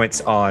 7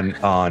 points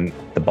on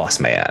the boss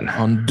man.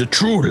 On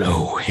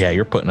Detrulo. Yeah,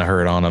 you're putting a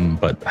hurt on him,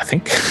 but I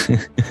think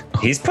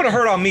he's put a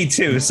hurt on me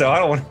too, so I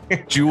don't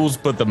want Jules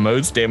put the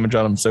most damage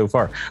on him so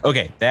far.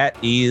 Okay, that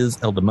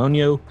is El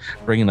Demonio,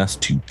 bringing us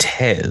to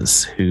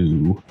Tez,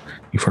 who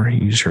you've already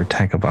used her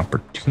attack of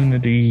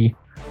opportunity.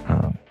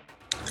 I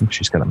think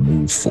she's got to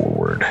move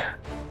forward.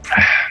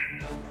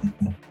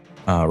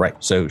 Right,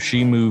 so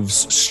she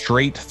moves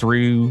straight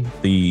through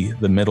the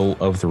middle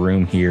of the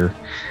room here,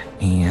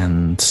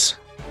 and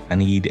I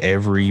need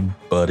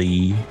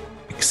everybody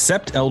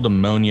except El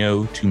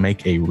Demonio to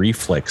make a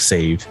reflex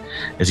save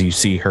as you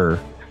see her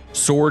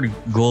sword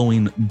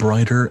glowing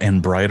brighter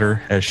and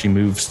brighter as she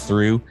moves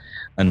through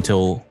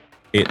until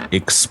it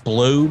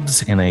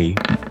explodes in a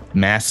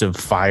massive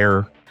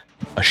fire,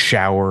 a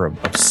shower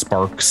of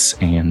sparks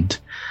and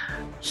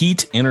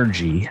heat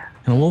energy,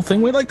 and a little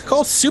thing we like to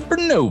call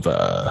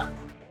supernova.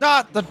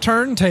 Not the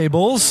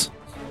turntables.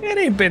 It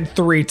ain't been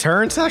 3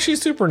 turns. How's she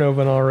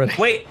supernovaing already?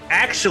 Wait,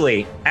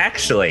 actually,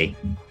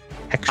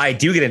 I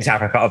do get an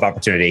attack of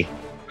opportunity.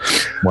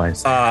 Why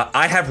is that?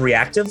 I have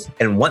reactive,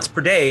 and once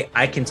per day,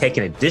 I can take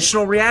an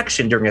additional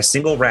reaction during a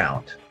single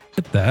round.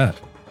 Look at that.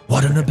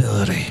 What an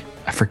ability.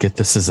 I forget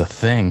this is a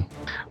thing.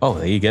 Oh,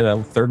 there you get a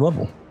 3rd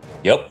level.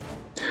 Yep.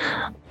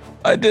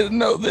 I didn't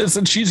know this,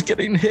 and she's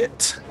getting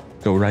hit.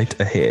 Go right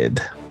ahead.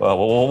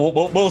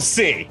 Well, we'll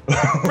see.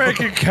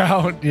 Make it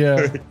count.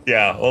 Yeah.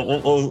 Yeah,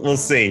 we'll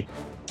see.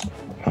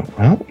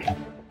 Well.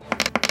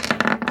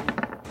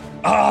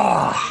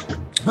 Ah.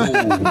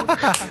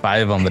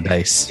 5 on the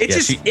dice.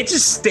 It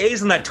just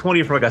stays on that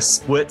 20 for like a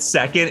split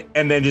second,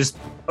 and then just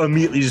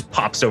immediately just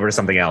pops over to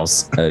something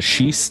else.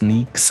 She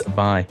sneaks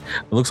by. It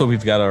looks like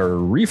we've got our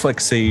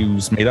reflex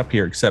saves made up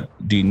here, except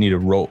do you need to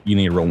roll? You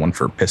need to roll one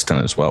for Piston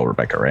as well,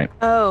 Rebecca, right?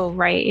 Oh,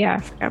 right. Yeah, I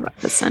forgot about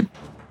Piston.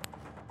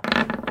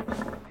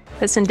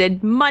 Piston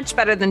did much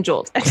better than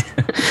Joel did.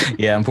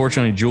 Yeah,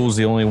 unfortunately, Jules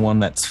the only one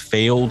that's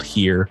failed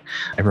here.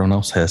 Everyone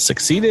else has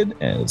succeeded,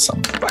 and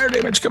some fire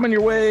damage coming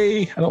your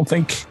way. I don't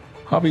think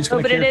Hobby's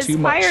going to care too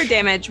much. But it is fire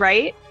damage,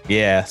 right?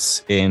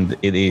 Yes, and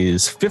it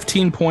is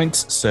 15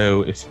 points.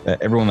 So if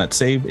everyone that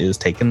saved is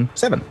taken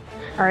 7.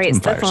 All right, so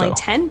that's only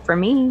 10 for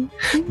me.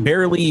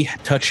 Barely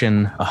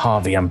touching a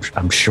Javi,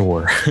 I'm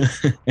sure.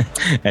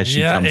 As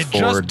she comes it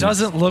forward. just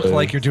doesn't look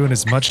like you're doing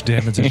as much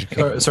damage as you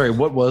could. Sorry,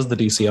 what was the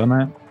DC on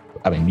that?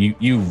 I mean,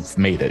 you've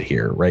made it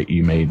here, right?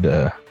 You made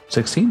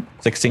 16?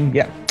 16,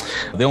 yeah.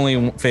 The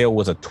only fail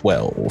was a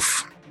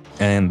 12.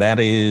 And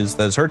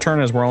that's her turn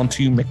as we're on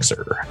to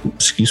Mixer.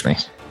 Excuse me.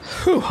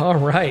 Whew, all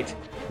right.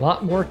 A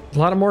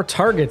lot of more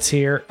targets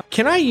here.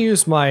 Can I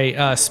use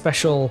my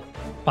special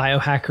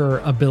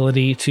biohacker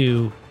ability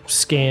to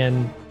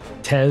scan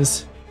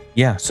Tez?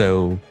 Yeah,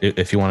 so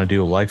if you want to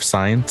do a life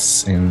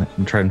science and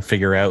try and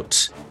figure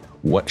out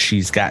what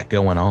she's got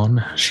going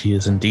on, she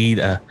is indeed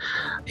a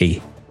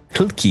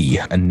Tilki,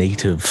 a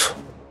native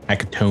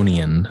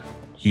Akatonian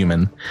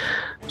human.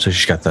 So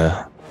she's got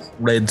the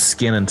red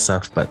skin and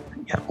stuff, but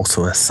yeah,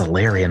 also a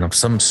Solarian of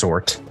some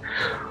sort.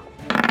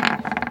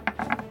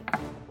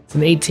 It's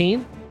an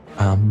 18.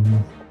 I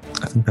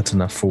think that's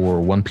enough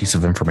for one piece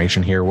of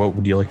information here. What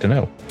would you like to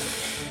know?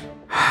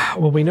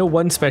 Well, we know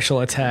one special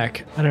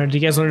attack. I don't know. Do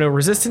you guys want to know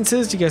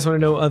resistances? Do you guys want to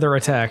know other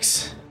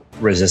attacks?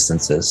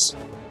 Resistances.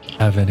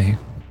 Have any,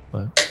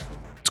 but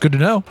it's good to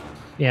know.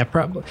 Yeah,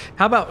 probably.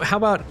 How about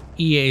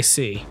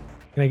EAC?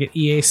 Can I get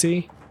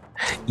EAC?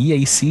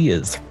 EAC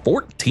is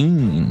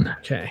 14.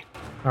 Okay.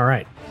 All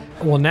right.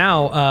 Well,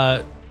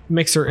 now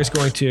Mixer is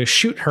going to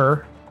shoot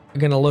her. I'm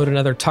going to load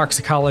another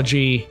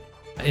toxicology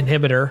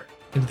inhibitor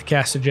into the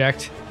cast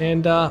eject.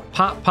 And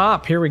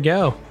pop. Here we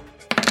go.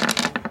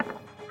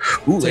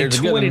 Ooh, It's a there's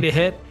a good 20 one. to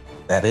hit.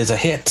 That is a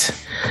hit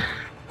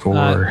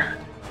for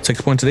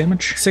 6 points of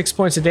damage. 6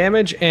 points of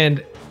damage.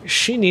 And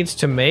she needs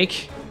to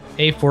make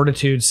a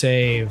fortitude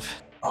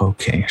save.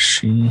 Okay,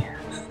 she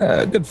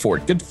good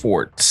fort.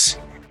 Let's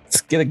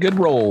get a good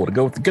roll to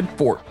go with the good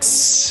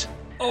forts.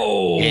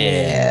 Oh,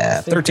 Yeah,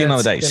 I think 13 on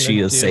the that's dice. gonna She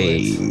is do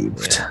it.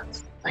 saved. Yeah.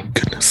 Thank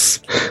goodness.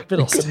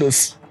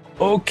 Fiddlesticks.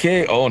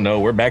 Okay. Oh no,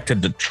 we're back to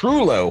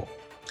Detrulo.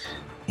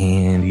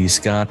 And he's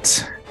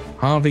got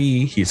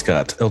Javi, he's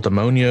got El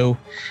Demonio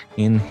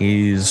in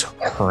his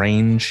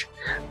range.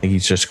 I think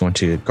he's just going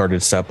to guard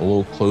his step a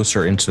little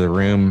closer into the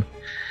room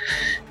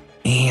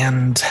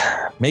and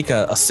make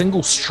a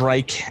single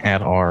strike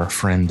at our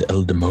friend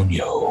El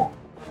Demonio.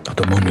 El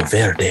Demonio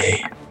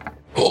Verde.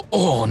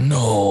 Oh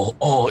no.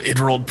 Oh, it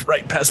rolled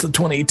right past the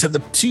 20 to the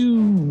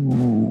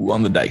 2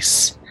 on the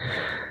dice.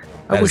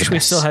 I That is wish a we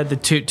miss. still had the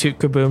toot toot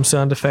kaboom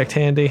sound effect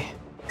handy.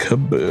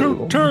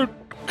 Kaboom. Toot,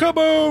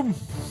 kaboom!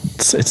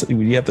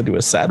 You have to do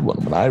a sad one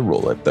when I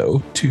roll it,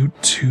 though. Toot,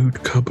 toot,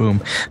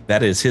 kaboom.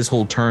 That is his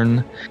whole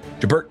turn.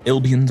 Jabert,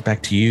 Ilbians,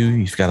 back to you.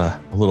 You've got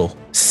a little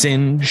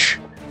singe,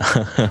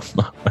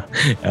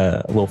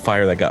 a little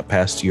fire that got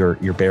past your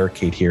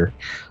barricade here.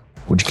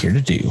 What'd you care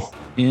to do?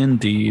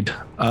 Indeed.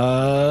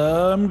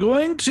 I'm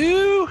going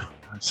to...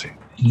 Let's see.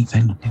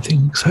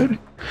 Anything exciting?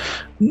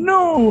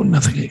 No,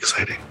 nothing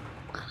exciting.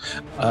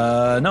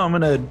 No, I'm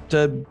going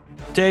to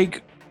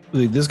take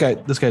This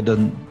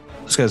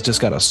guy's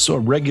just got a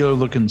regular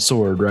looking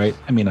sword, right?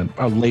 I mean,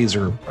 a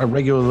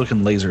regular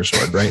looking laser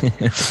sword,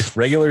 right?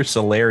 Regular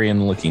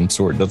Solarian looking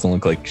sword. Doesn't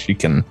look like she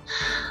can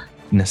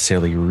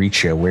necessarily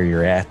reach you where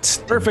you're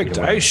at. Perfect.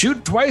 I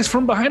shoot twice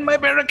from behind my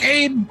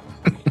barricade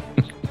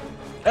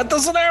at the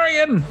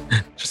Solarian.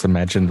 Just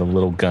imagine the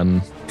little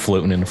gun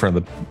floating in front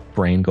of the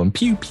brain going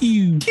pew,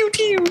 pew, pew,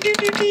 pew, pew,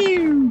 pew,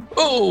 pew.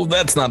 Oh,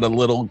 that's not a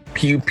little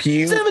pew,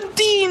 pew.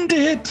 17 to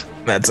hit.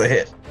 That's a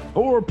hit.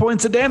 4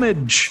 points of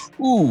damage.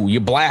 Ooh, you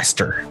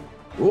blaster.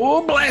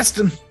 Oh,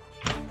 blasting.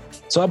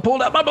 So I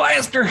pulled out my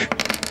blaster.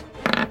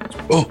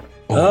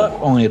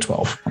 Only a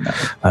 12 on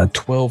that.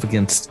 12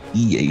 against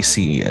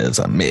EAC as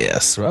a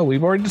miss. Well,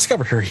 we've already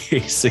discovered her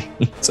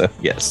EAC. So,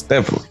 yes,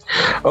 definitely.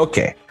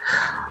 Okay.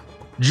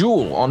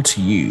 Jewel, on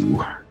to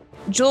you.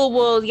 Jewel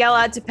will yell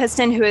out to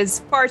Piston, who is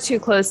far too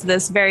close to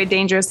this very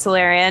dangerous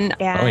Solarian.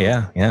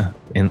 And,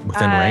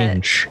 Within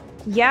range.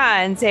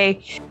 Yeah, and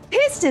say,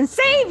 Piston,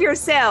 save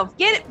yourself.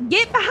 Get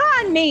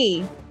behind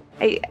me.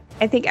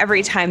 I think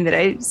every time that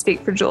I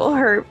speak for Jewel,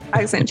 her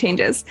accent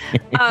changes.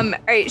 All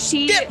right,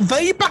 get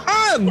thee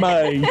behind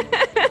me.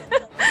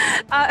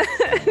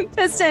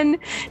 Piston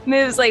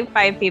moves like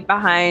 5 feet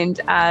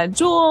behind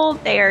Jewel.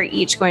 They are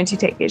each going to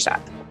take a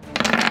shot.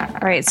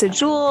 All right, so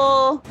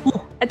Jewel,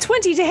 a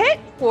 20 to hit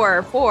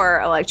for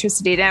 4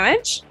 electricity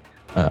damage.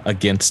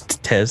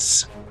 Against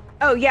Tez.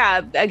 Oh,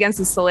 yeah, against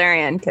the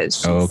Solarian,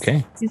 because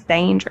she's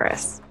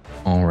dangerous.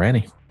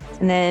 Alrighty.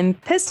 And then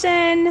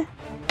Piston.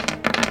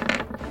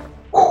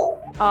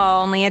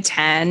 Oh, only a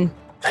 10.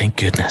 Thank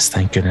goodness.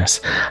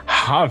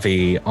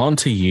 Javi, on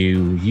to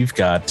you. You've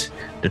got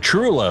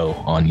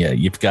DeTrullo on you.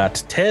 You've got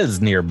Tez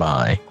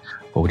nearby.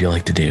 What would you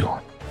like to do?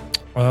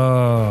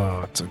 Oh,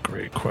 that's a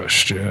great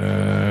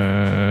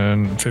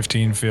question.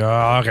 15 feet.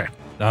 Okay.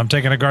 I'm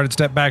taking a guarded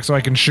step back so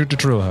I can shoot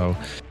DeTrullo.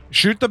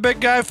 Shoot the big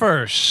guy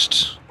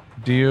first.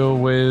 Deal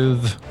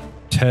with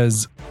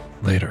Tez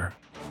later.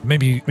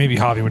 Maybe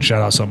Javi would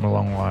shout out something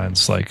along the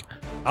lines like,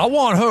 I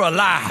want her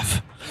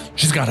alive.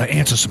 She's got to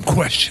answer some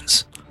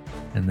questions.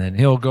 And then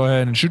he'll go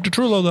ahead and shoot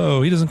DeTrullo,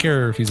 though. He doesn't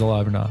care if he's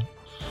alive or not.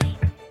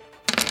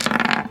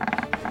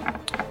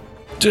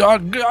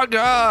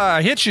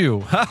 I hit you.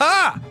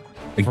 Ha-ha!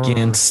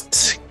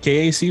 Against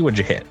KAC, what'd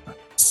you hit?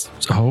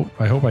 So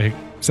I hope I hit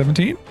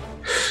 17.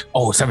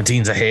 Oh,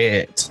 17's a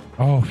hit.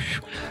 Oh,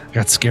 I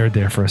got scared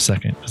there for a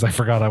second because I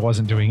forgot I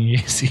wasn't doing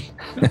EAC.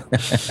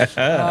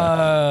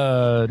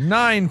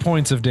 9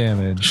 points of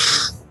damage.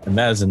 And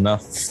that is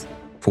enough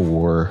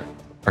for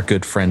our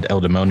good friend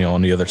El Demonio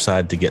on the other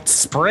side to get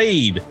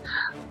sprayed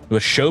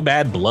with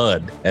Shobad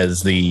blood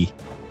as the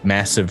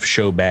massive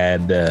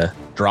Shobad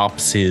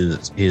drops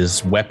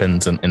his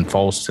weapons and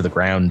falls to the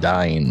ground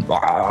dying.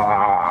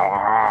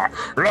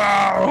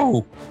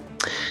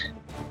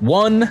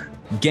 One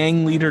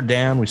gang leader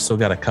down. We still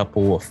got a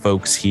couple of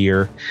folks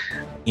here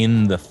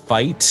in the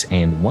fight,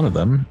 and one of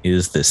them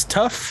is this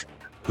Tough,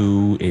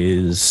 who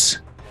is,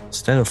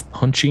 instead of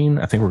punching,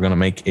 I think we're going to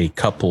make a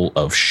couple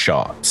of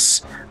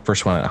shots.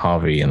 First one at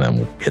Javi, and then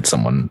we'll hit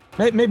someone.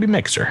 Maybe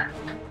Mixer.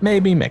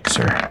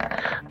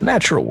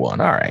 Natural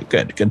one. All right,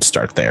 good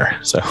start there.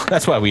 So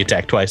that's why we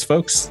attack twice,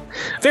 folks.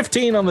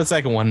 15 on the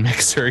second one,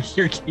 Mixer.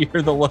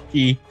 You're the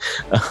lucky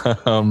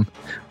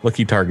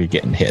target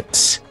getting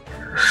hit.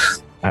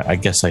 I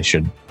guess I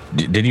should.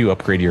 Did you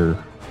upgrade your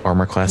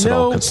armor class at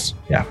all?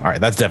 Yeah. All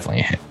right, that's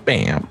definitely a hit.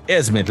 Bam.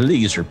 Esmond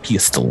laser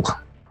pistol.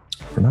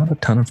 For not a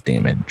ton of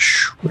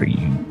damage. What are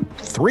you?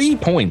 3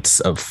 points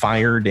of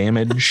fire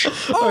damage.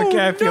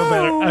 Okay, I feel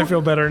better. I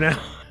feel better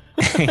now.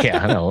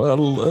 Yeah, I know. A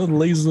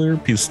laser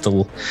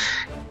pistol.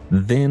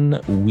 Then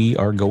we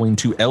are going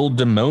to El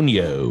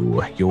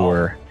Demonio.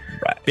 Your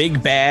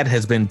big bad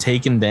has been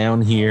taken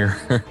down here.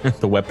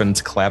 The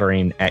weapons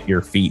clattering at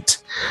your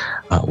feet.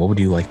 What would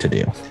you like to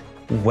do?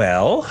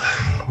 Well,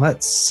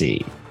 let's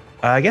see.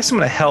 I guess I'm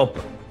going to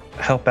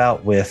help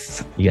out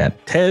with. You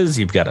got Tez.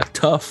 You've got a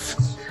Tough.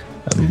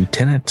 A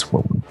lieutenant.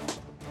 What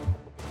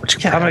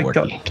you got? I'm going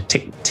to go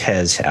take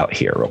Tez out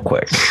here real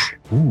quick.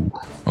 Ooh.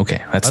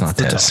 Okay, that's not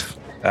Tez.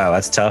 Oh,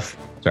 that's tough.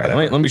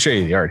 Sorry, let me show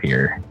you the art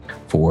here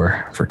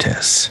for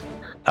Tez.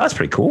 Oh, that's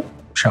pretty cool.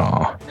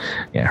 Shaw.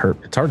 Yeah,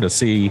 it's hard to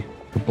see.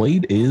 Her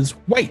blade is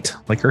white,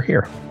 like her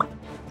hair.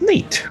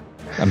 Neat.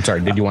 I'm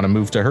sorry, did you want to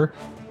move to her?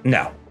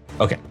 No.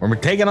 Okay, we're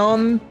taking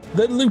on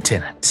the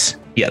lieutenant.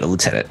 Yeah, the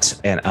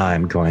lieutenant. And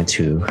I'm going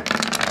to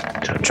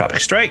Tropic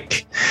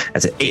Strike.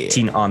 That's an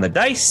 18 on the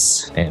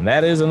dice. And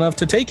that is enough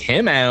to take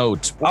him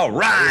out. All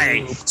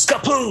right.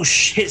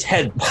 Skapoosh. His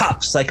head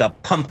pops like a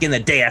pumpkin the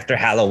day after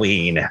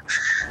Halloween.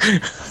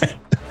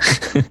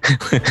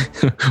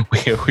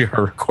 we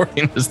are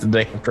recording this the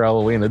day after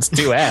Halloween. It's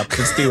too apt.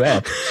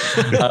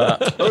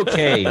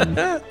 Okay.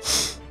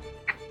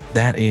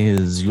 That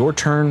is your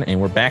turn,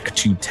 and we're back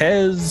to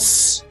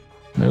Tez.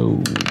 No,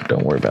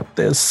 don't worry about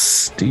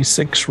this.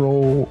 D6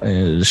 roll,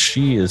 as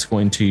she is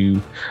going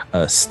to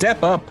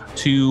step up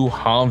to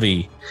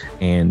Javi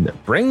and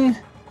bring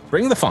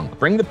the funk,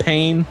 bring the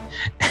pain,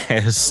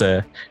 as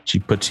she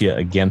puts you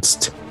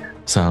against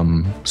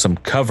some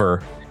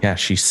cover Yeah,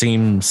 she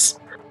seems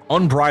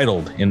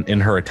unbridled in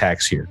her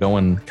attacks here,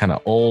 going kind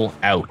of all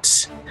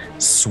out,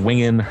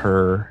 swinging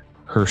her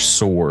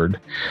sword,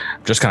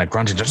 just kind of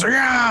grunting, just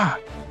yeah.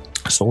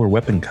 Solar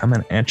weapon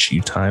coming at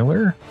you,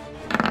 Tyler.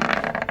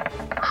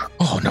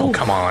 Oh no,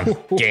 come on,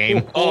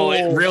 game. Oh,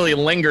 it really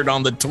lingered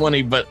on the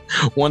 20, but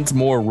once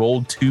more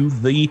rolled to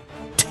the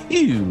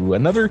 2.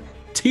 Another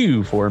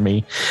 2 for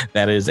me.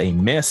 That is a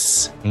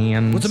miss.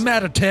 And what's the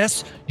matter,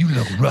 Tess? You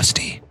look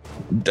rusty.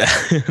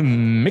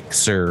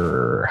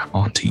 Mixer,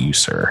 onto you,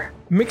 sir.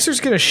 Mixer's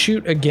gonna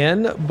shoot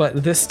again,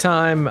 but this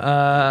time,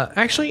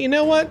 actually, you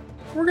know what?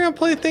 We're gonna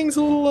play things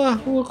a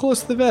little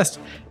close to the vest.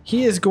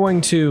 He is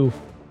going to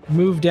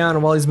move down,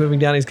 and while he's moving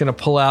down, he's gonna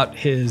pull out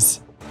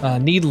his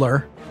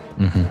needler.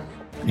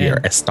 Mm-hmm. Your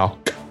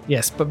stock.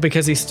 Yes, but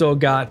because he's still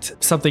got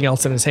something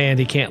else in his hand,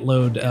 he can't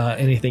load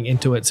anything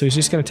into it. So he's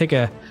just gonna take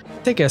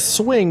a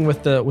swing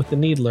with the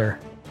needler.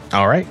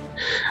 All right.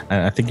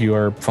 I think you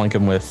are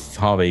flanking with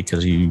Javi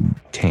because you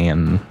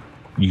can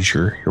use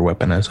your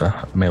weapon as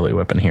a melee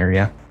weapon here,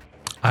 yeah?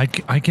 I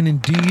can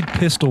indeed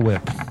pistol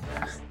whip.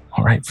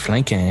 All right,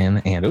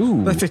 flanking, and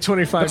ooh. That's a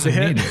 25 to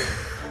hit.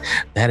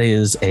 That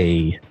is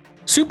a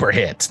super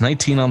hit.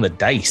 19 on the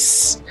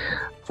dice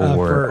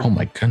for oh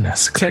my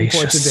goodness 10 gracious.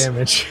 points of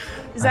damage.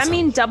 Does that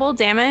mean double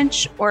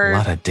damage or a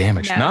lot of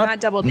damage? No, not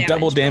double damage.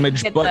 Double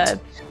damage,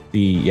 but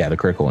the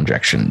critical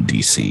injection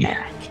DC.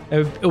 Yeah.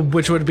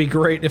 Which would be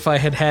great if I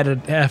had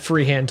a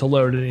free hand to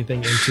load anything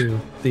into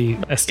the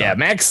Eston. Yeah,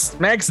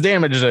 max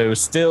damage though,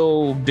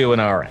 still doing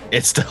all right.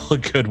 It's still a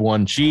good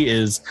one. She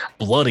is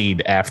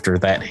bloodied after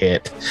that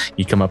hit.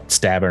 You come up,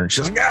 stab her, and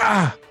she's like,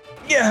 ah,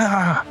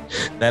 yeah.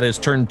 That is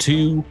turn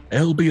 2.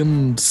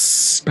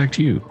 Albion's back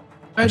to you.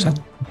 Is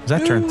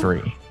that turn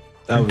 3?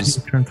 That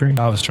was turn 3.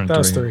 That was turn 3. That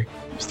was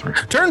 3.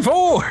 Turn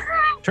 4.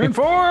 turn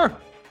 4.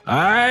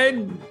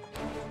 I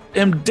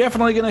am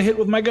definitely going to hit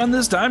with my gun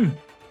this time.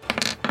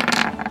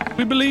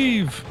 We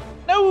believe.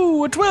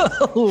 No, a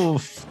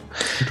 12.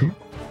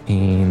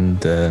 And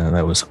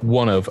that was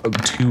one of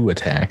 2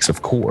 attacks,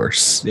 of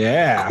course.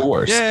 Yeah. Of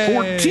course. Yay.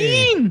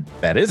 14.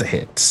 That is a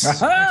hit.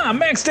 Aha,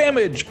 max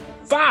damage.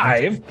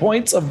 5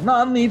 points of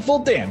non-lethal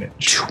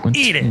damage. 20.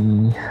 Eat it.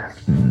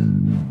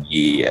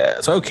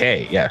 Yes.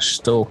 Okay. Yeah. She's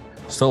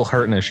still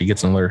hurting as she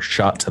gets another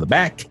shot to the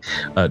back.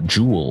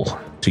 Jewel,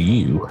 to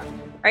you.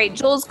 All right,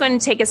 Joel's going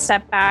to take a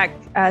step back,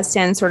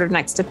 stand sort of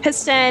next to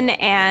Piston,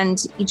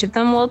 and each of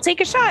them will take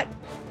a shot.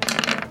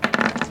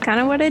 That's kind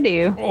of what I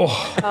do.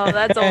 Oh,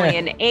 that's only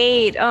an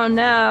 8. Oh,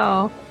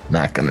 no.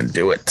 Not going to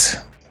do it.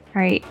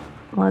 All right,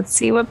 let's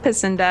see what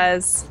Piston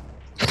does.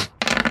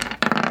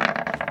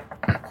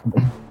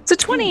 It's a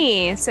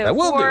 20, so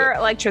 4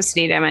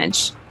 electricity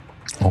damage.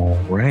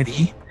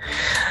 Alrighty.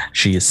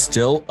 She is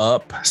still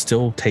up,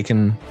 still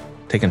taking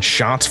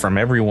shots from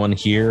everyone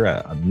here.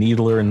 A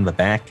needler in the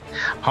back.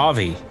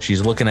 Javi,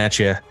 she's looking at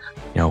you,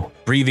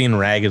 breathing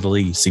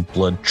raggedly. You see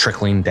blood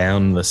trickling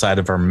down the side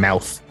of her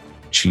mouth.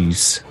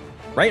 She's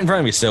right in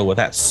front of you still with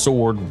that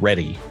sword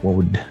ready.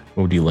 What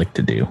would you like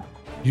to do?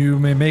 You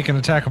may make an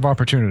attack of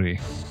opportunity.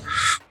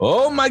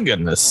 Oh my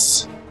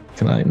goodness.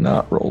 Can I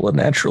not roll a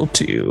natural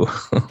 2?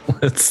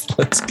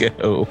 Let's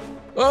go.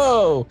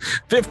 Oh,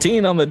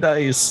 15 on the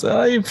dice.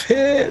 I've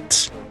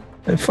hit.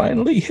 I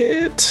finally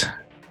hit.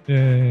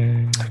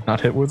 Yay.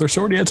 Not hit with her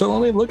sword yet, so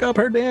let me look up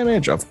her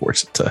damage. Of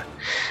course, it's a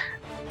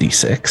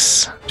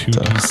D6.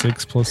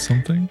 2d6 plus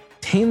something.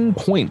 10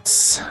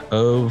 points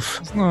of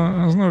That's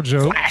no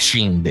joke.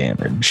 slashing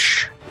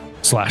damage.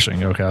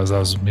 Slashing. Okay, that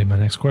was my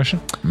next question.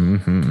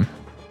 Mm-hmm.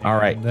 All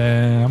right. And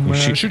then I'm gonna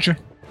shoot you.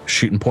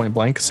 Shooting point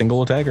blank,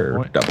 single attack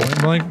or double?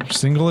 Point blank,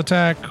 single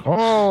attack.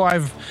 Oh,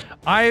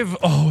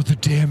 the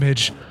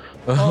damage.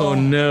 Oh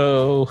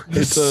no!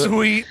 It's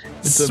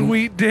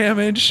sweet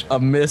damage. A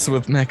miss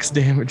with max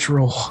damage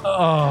roll.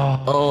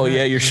 Oh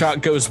yeah, your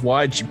shot goes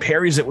wide. She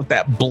parries it with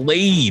that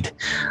blade,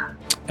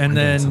 and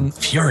then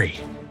fury.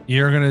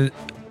 You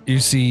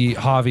see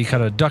Javi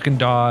kind of duck and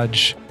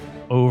dodge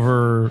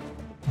over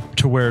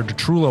to where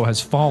Detrullo has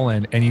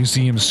fallen, and you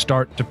see him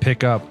start to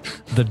pick up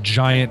the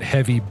giant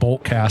heavy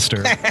bolt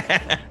caster.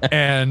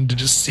 And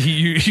just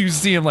you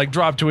see him like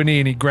drop to a knee,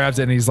 and he grabs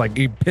it, and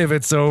he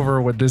pivots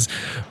over with this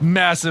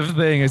massive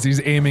thing as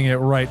he's aiming it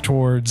right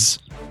towards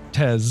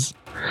Tez.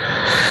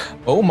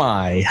 Oh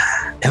my,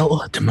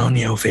 El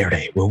Demonio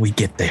Verde, will we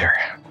get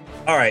there?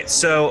 All right,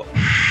 so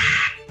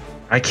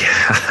I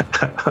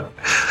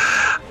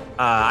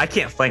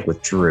can't flank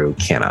with Drew,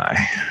 can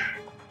I?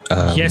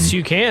 Yes,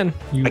 you can.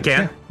 I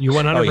can. You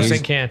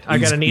 100% can. I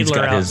got a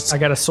needler out. I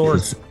got a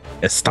sword.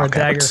 A stock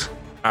dagger. out.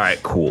 All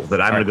right, cool.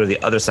 Then I'm going to go to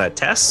the other side of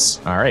Tess.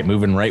 All right,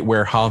 moving right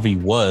where Javi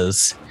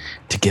was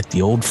to get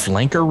the old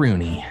flanker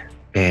Rooney.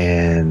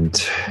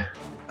 And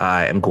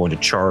I am going to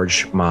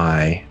charge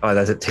my... Oh,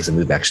 that takes a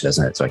move action,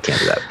 doesn't it? So I can't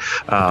do that.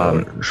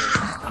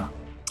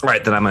 All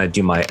right, then I'm going to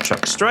do my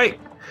Chuck Strike.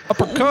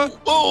 Uppercut.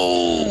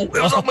 Oh,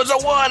 it was almost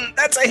a 1.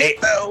 That's a hit,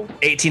 though.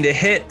 18 to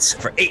hit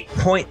for 8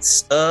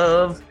 points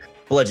of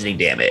bludgeoning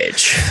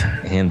damage.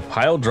 And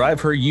pile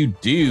drive her you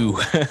do.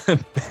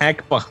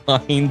 Back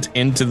behind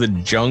into the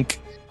junk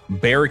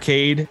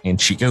barricade,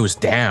 and she goes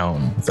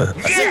down with a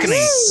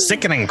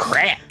sickening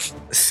crack.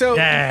 So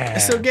gang,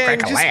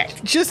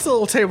 just a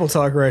little table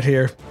talk right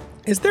here.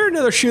 Is there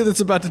another shoe that's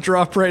about to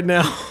drop right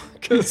now?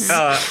 Because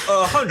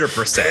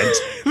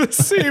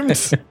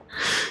 100%.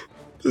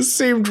 This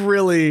seemed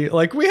really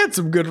like we had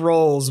some good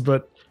rolls,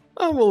 but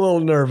I'm a little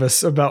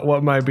nervous about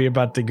what might be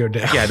about to go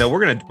down. Yeah, no,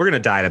 we're gonna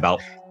die in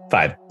about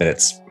 5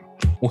 minutes.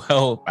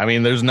 Well, I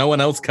mean, there's no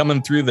one else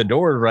coming through the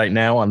door right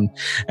now, and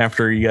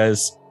after you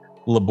guys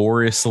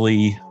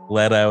laboriously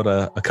let out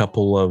a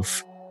couple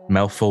of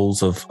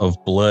mouthfuls of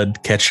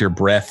blood, catch your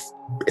breath,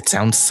 it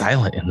sounds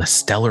silent in the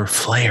stellar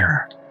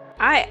flare.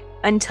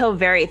 Until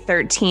very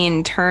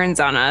 13 turns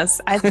on us,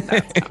 I think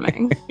that's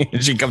coming.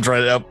 She comes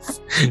right up.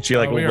 She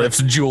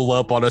lifts Jewel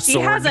up on a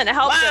sword. He hasn't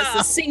helped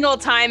us a single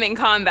time in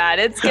combat.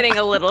 It's getting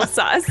a little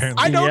sus.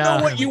 I don't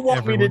know what you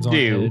want me to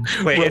do.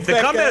 Wait, if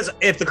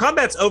the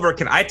combat's over,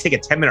 can I take a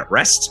 10-minute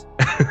rest?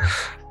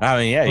 I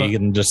mean, yeah, you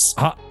can just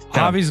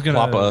Javi's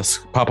gonna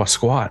pop a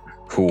squat.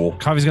 Cool.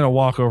 Javi's gonna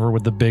walk over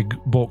with the big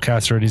bolt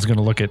caster, and he's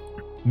gonna look at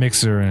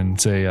Mixer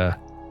and say,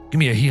 "Give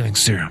me a healing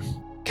serum."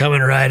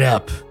 Coming right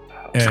up.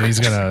 And he's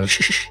gonna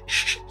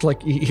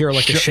like you hear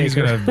like a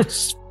shaker.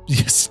 He's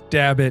gonna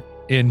stab it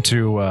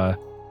into.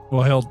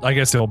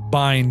 He'll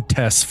bind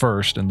Tess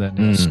first, and then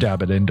he'll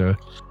stab it into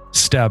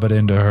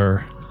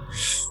her.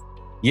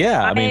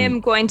 Yeah, I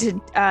am going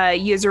to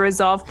use a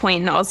resolve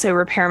point and also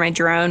repair my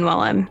drone while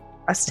I'm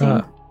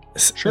resting.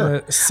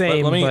 Sure,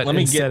 same. Let me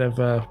instead get of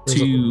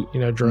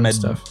to drone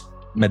stuff.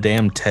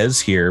 Madame Tez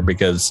here,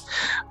 because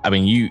I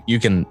mean you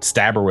can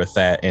stab her with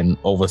that, and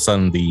all of a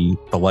sudden the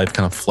life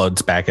kind of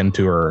floods back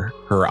into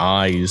her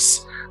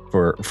eyes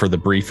for the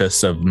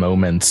briefest of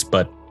moments.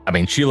 But I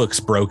mean, she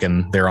looks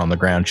broken there on the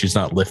ground. She's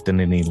not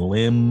lifting any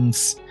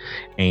limbs,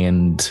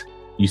 and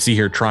you see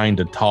her trying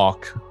to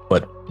talk,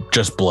 but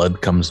just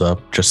blood comes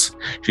up.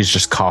 She's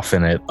just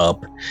coughing it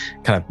up,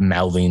 kind of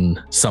mouthing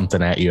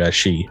something at you as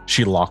she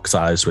locks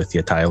eyes with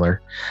you,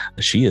 Tyler.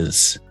 She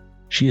is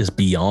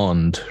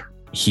beyond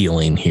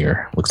healing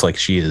here. Looks like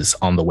she is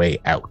on the way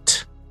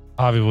out.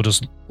 Avi will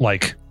just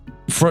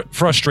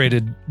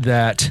frustrated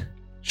that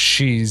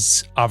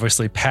she's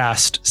obviously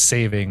past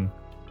saving,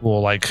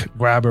 will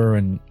grab her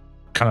and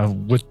kind of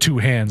with two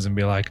hands and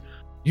be like,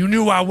 you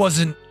knew I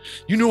wasn't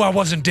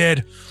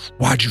dead.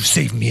 Why'd you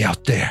save me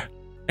out there?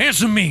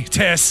 Answer me,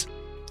 Tess.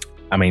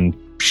 I mean,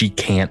 she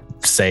can't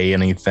say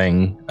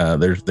anything.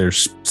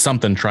 There's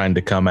something trying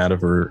to come out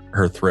of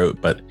her throat,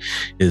 but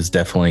is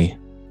definitely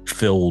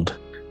filled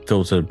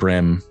to the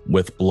brim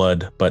with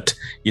blood. But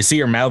you see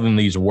her mouthing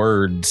these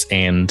words,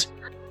 and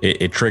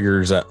it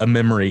triggers a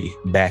memory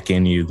back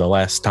in you. The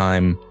last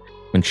time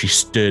when she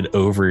stood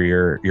over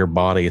your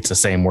body, it's the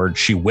same word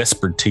she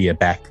whispered to you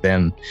back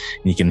then, and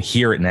you can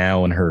hear it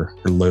now in her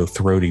low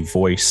throaty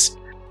voice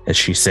as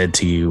she said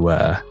to you,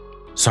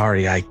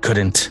 sorry I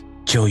couldn't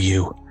kill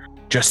you.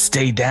 Just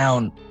stay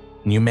down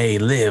and you may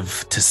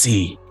live to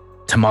see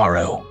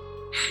tomorrow.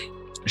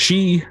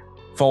 She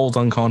falls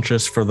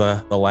unconscious for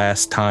the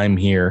last time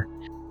here,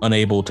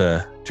 unable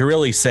to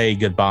really say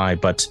goodbye,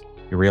 but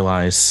you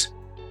realize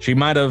she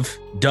might have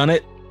done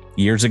it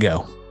years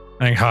ago.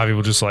 I think Javi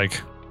will just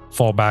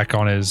fall back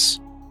on his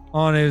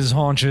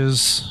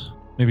haunches,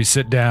 maybe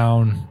sit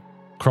down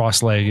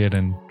cross-legged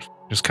and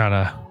just kind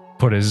of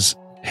put his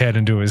head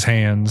into his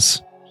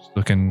hands,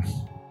 looking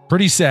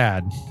pretty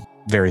sad.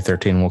 Very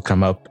 13 will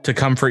come up to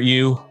comfort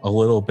you a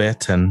little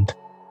bit and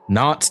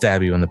not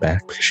stab you in the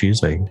back.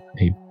 She's a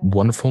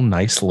wonderful,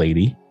 nice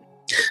lady.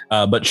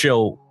 But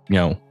she'll,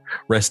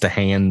 rest a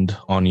hand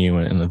on you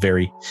in a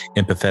very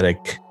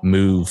empathetic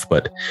move,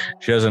 but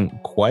she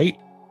doesn't quite,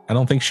 I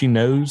don't think she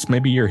knows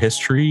maybe your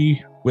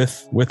history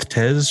with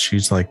Tez.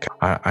 She's like,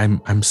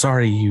 I'm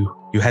sorry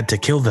you had to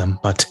kill them,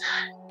 but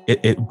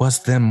it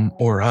was them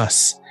or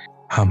us.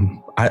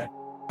 I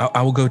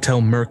will go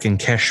tell Merc and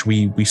Kesh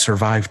we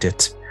survived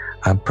it.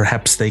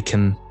 Perhaps they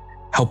can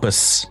help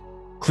us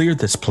clear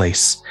this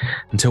place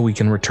until we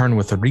can return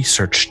with a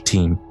research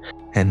team.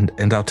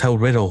 And I'll tell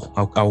Riddle,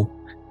 I'll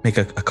make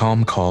a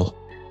calm call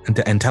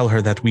and tell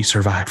her that we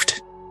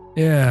survived.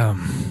 Yeah,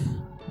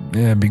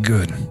 be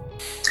good.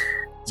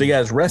 So you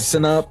guys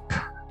resting up,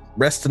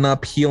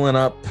 healing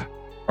up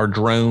our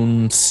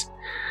drones,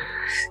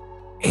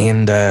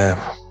 and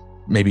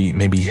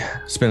maybe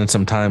spending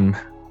some time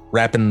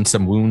wrapping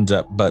some wounds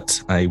up.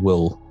 But I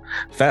will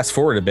fast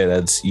forward a bit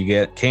as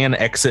you can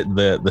exit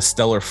the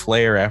stellar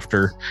flare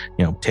after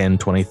 10,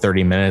 20,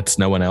 30 minutes.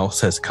 No one else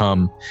has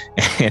come,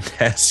 and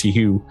as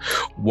you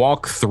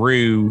walk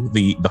through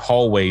the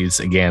hallways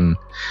again,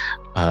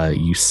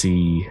 you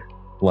see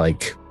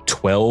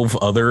 12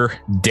 other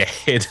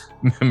dead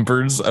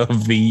members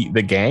of the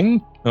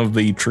gang of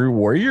the True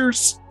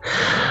Warriors.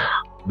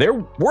 There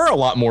were a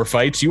lot more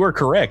fights. You are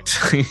correct.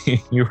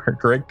 You are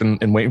correct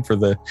in waiting for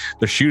the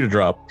shoe to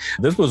drop.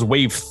 This was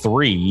wave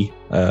 3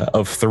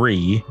 of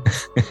 3.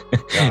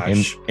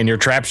 and your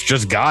traps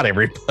just got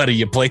everybody.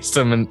 You placed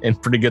them in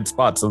pretty good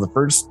spots. So the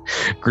first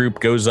group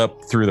goes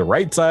up through the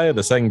right side.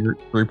 The second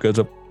group goes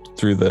up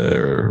through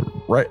the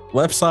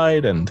left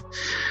side. And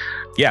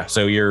yeah,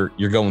 so you're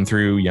going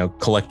through,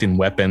 collecting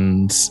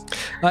weapons.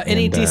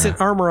 Any decent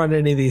armor on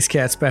any of these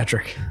cats,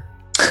 Patrick?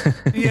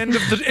 It's the end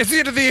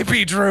of the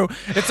EP, Drew.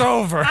 It's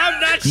over.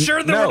 I'm not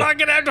sure that we're not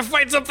going to have to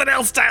fight something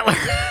else, Tyler.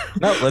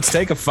 No, let's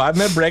take a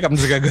 5-minute break. I'm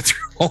just going to go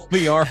through all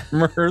the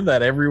armor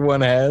that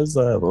everyone has.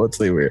 Let's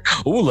see where.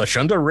 Ooh,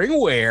 Lashunda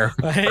Ringwear.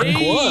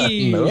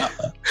 Hey.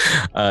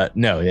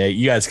 No,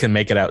 you guys can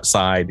make it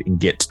outside and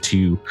get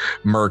to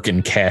Merc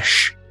and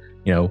Kesh.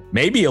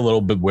 Maybe a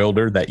little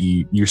bewildered that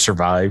you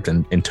survived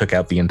and took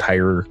out the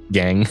entire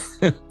gang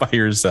by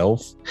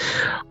yourself.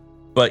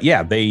 But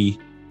yeah, they...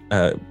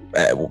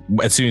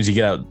 as soon as you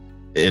get out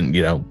and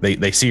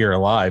they see you're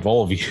alive,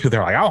 all of you,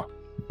 they're like,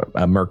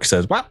 oh, Merc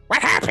says, what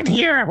happened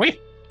here?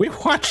 We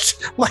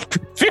watched like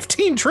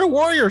 15 true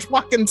warriors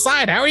walk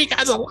inside. How are you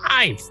guys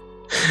alive?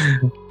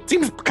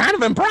 Seems kind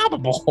of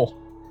improbable.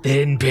 They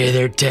didn't pay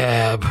their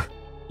tab.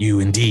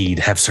 You indeed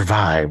have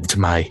survived.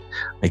 My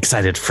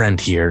excited friend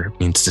here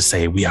means to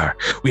say we are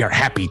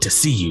happy to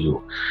see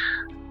you.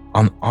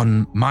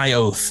 On my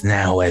oath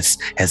now as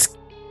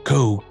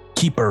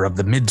co-keeper of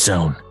the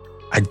mid-zone,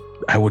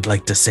 I would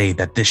like to say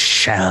that this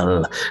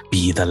shall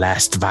be the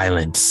last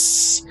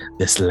violence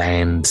this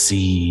land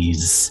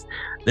sees.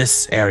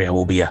 This area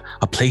will be a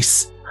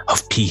place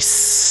of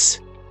peace.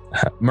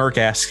 Merc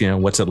asks,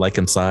 what's it like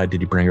inside? Did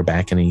you bring her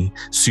back any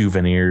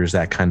souvenirs,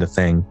 that kind of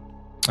thing?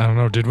 I don't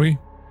know. Did we?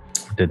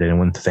 Did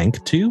anyone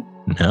think to?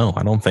 No,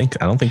 I don't think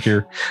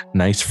you're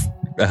nice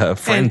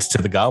friends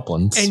to the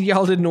goblins. And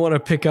y'all didn't want to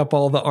pick up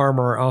all the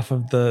armor off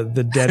of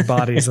the dead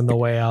bodies on the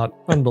way out.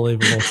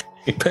 Unbelievable.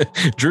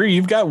 Drew,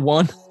 you've got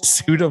one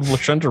suit of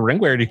Lashunda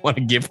Ringwear. Do you want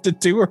to gift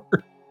it to her?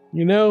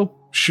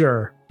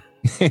 Sure.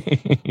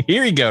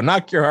 Here you go.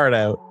 Knock your heart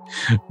out,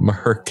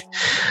 Merc.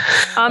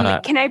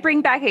 Can I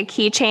bring back a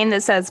keychain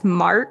that says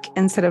Mark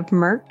instead of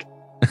Merc?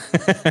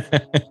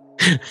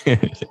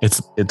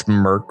 It's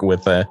Merc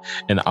with an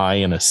I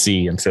and a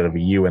C instead of a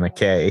U and a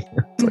K.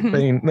 It's like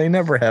they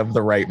never have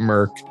the right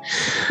Merc.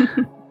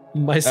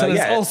 My son is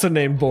also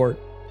named Bort.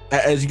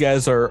 As you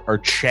guys are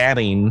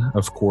chatting,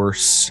 of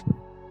course,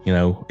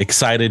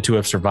 excited to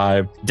have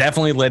survived,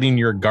 definitely letting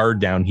your guard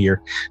down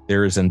here.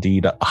 There is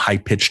indeed a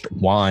high-pitched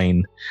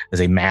whine as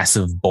a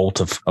massive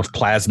bolt of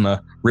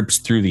plasma rips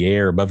through the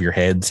air above your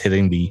heads,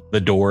 hitting the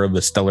door of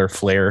the stellar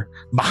flare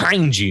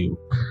behind you.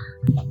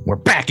 We're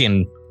back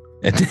in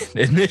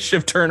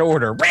initiative turn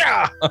order.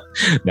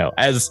 No,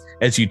 as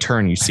you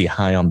turn, you see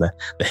high on the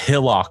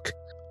hillock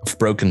of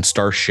broken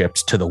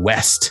starships to the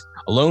west,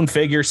 a lone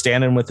figure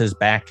standing with his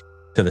back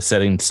to the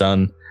setting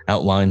sun,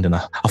 outlined in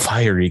a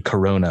fiery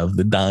corona of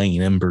the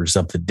dying embers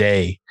of the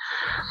day.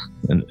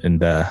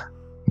 And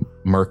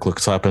Merc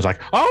looks up and is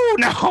like, oh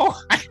no,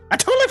 I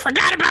totally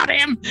forgot about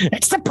him.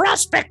 It's the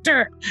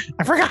prospector.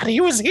 I forgot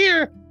he was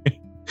here.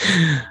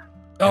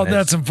 Oh,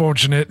 that's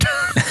unfortunate.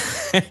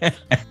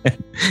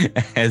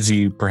 As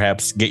you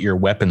perhaps get your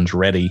weapons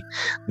ready,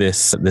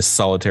 this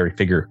solitary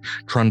figure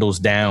trundles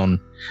down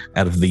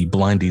out of the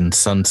blinding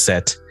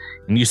sunset,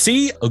 and you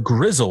see a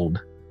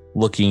grizzled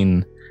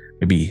looking,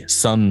 maybe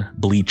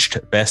sun-bleached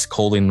vest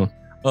holding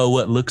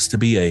what looks to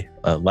be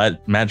a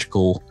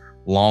magical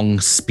long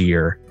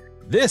spear.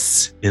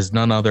 This is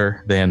none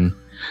other than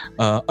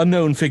a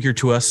known figure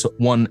to us,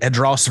 one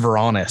Edros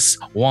Veronis,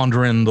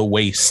 wandering the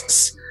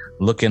wastes,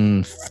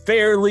 looking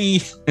fairly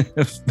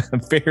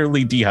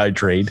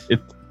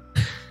dehydrated.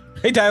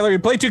 Hey, Tyler, you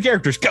play 2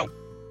 characters. Go.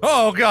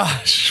 Oh,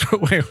 gosh.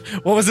 Wait,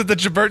 what was it that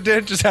Jabert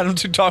did? Just had them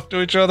 2 talk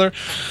to each other?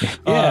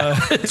 Yeah,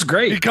 it's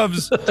great. He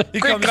comes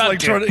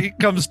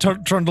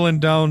trundling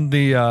down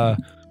the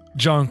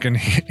junk, and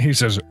he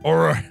says, all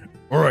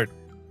right,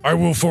 I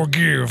will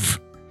forgive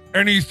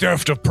any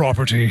theft of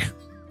property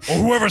or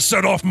whoever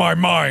set off my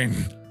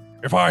mine.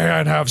 If I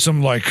have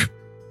some,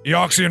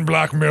 Eoxian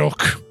black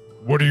milk,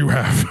 what do you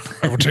have?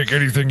 I will take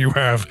anything you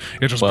have.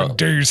 It has been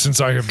days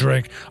since I have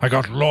drank. I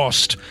got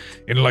lost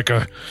in a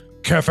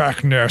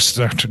Kefak nest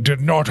that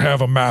did not have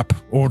a map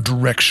or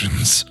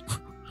directions.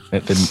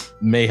 It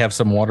may have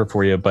some water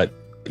for you, but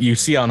you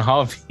see on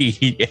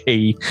Javi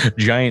a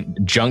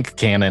giant junk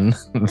cannon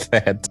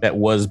that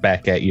was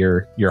back at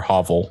your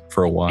hovel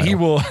for a while. He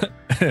will...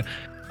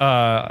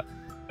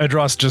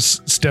 Edros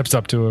just steps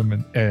up to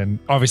him and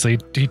obviously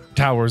he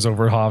towers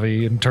over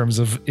Javi in terms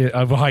of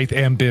height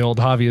and build.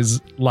 Javi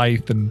is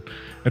lithe and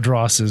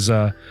Edros is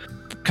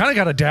kind of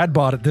got a dad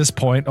bod at this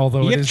point,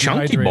 although it is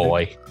chunky dehydrated.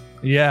 Boy.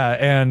 Yeah,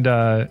 and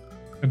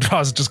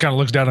Edros just kind of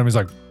looks down at him. He's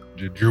like,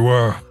 "Did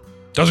you?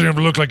 Doesn't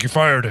even look like you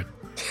fired it."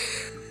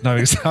 No,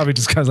 Javi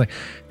just kind of like,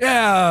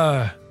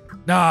 "Yeah,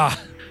 nah,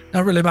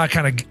 not really my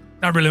kind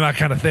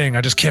of thing.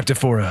 I just kept it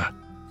for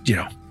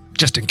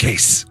just in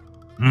case."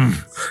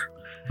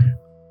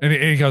 And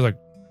he goes like,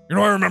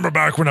 I remember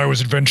back when I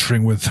was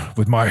adventuring with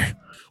my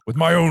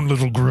own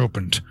little group,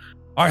 and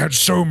I had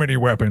so many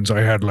weapons.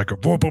 I had a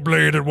vorpal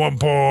blade at one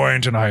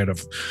point, and I had a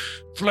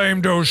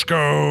flame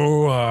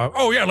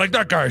doshko. Like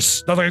that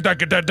guy's,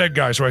 that dead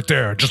guy's right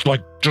there, just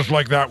like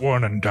that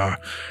one. And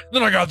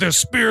then I got this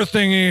spear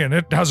thingy, and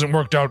it hasn't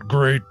worked out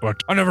great,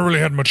 but I never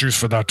really had much use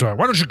for that.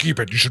 Why don't you keep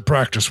it? You should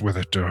practice with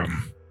it.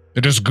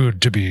 It is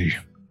good to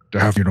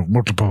have,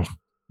 multiple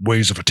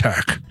ways of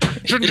attack.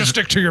 Shouldn't just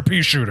stick to your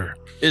pea shooter.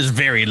 Is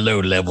very low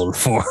level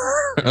for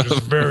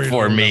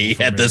me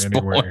at this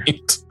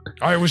point.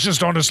 I was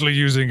just honestly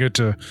using it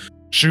to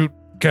shoot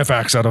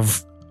Kefax out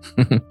of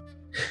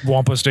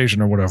Wampa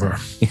Station or whatever.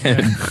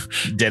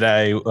 Did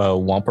I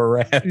Wampa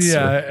rats?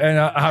 Yeah, and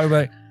I was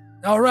like,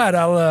 all right,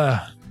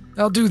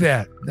 I'll do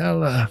that.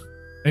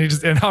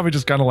 And Javi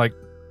just kind of like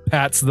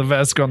pats the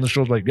Vesk on the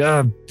shoulder, like,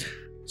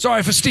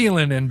 sorry for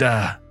stealing, and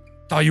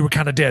thought you were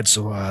kind of dead,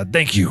 so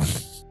thank you.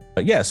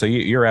 Yeah, so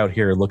you're out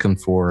here looking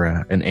for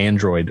an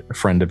android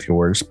friend of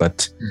yours,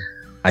 but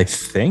I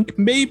think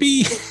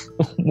maybe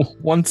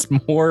once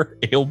more,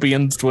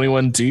 Albions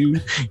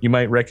 21-2, you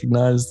might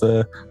recognize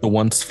the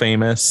once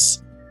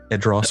famous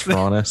Edros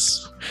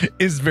Fraunus.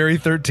 Is Very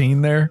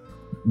 13 there?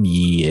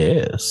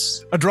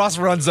 Yes. Adros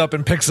runs up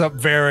and picks up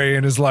Very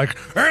and is like,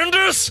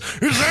 Andus,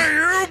 is that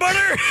you, buddy?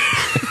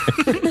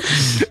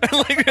 And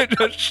like it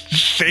just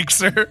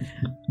shakes her.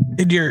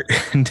 Did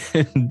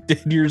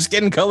your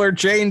skin color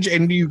change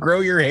and do you grow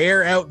your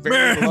hair out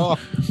very long?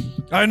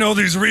 I know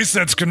these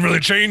resets can really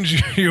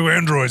change you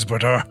androids,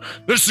 but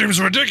this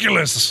seems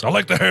ridiculous. I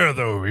like the hair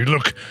though. You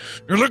look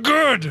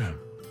good.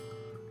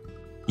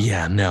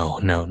 Yeah, no,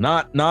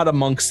 not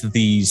amongst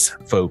these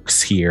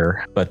folks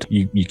here, but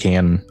you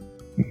can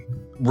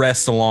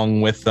rest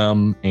along with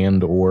them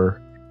and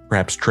or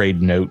perhaps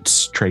trade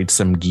notes, trade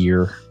some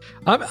gear.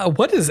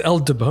 What does El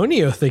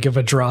Demonio think of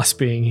Adros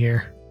being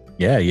here?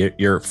 Yeah,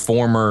 your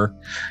former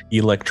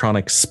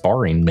electronic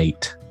sparring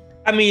mate.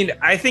 I mean,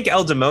 I think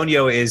El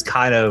Demonio is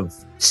kind of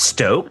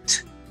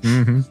stoked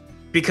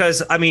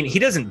because, I mean, he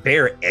doesn't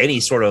bear any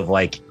sort of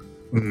like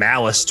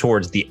malice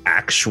towards the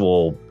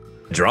actual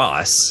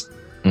Dross.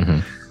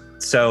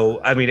 So,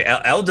 I mean,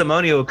 El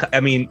Demonio, I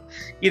mean,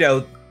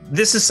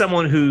 this is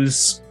someone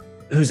whose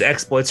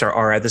exploits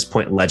are at this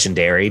point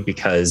legendary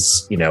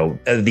because,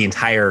 the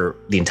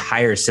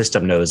entire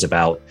system knows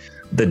about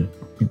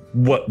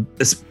what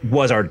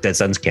was our Dead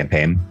Suns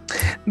campaign,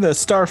 the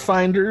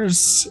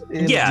Starfinders.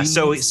 Yeah,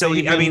 so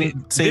I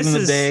mean, saving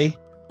the day,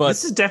 but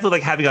this is definitely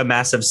like having a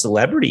massive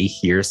celebrity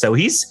here. So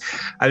he's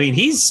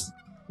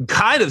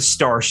kind of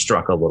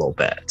starstruck a little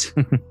bit.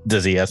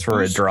 Does he ask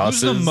for a draw?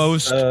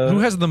 Who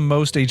has the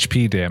most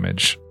HP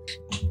damage?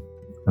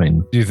 I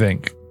mean, do you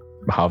think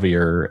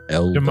Javier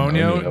El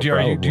Demonio?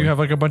 Do you have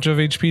like a bunch of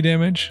HP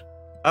damage?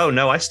 Oh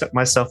no, I stuck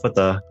myself with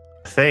the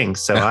thing,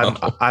 so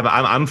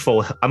I'm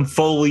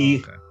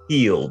fully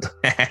healed.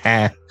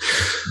 Okay.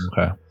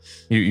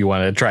 You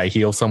want to try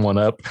heal someone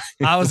up?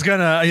 I was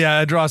gonna,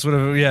 Dross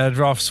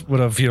would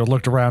have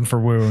looked around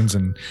for wounds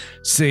and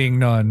seeing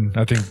none.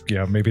 I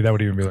think maybe that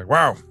would even be like,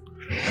 wow,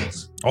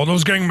 all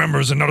those gang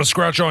members and not a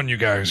scratch on you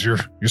guys. You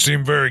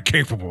seem very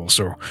capable.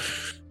 So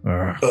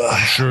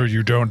I'm sure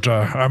you don't.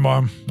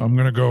 I'm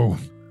gonna go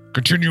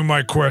continue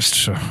my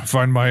quest to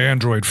find my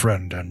android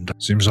friend, and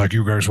seems like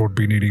you guys won't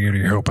be needing any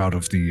help out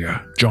of the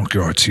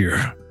junkyards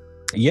here.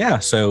 Yeah,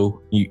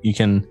 so you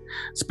can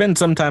spend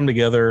some time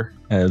together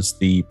as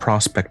the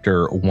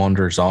prospector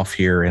wanders off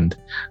here, and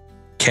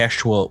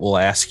Kesh will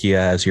ask you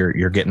as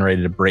you're getting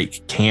ready to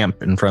break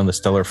camp in front of the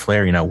Stellar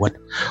Flare,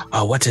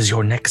 what is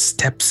your next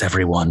steps,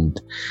 everyone?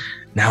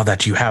 Now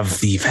that you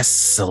have the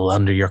vessel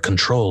under your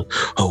control,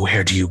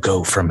 where do you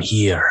go from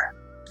here?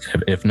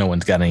 If no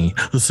one's got any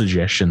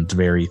suggestions,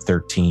 Very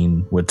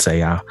 13 would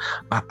say,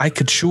 I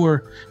could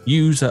sure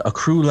use a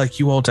crew like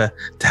you all to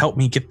help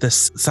me get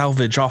this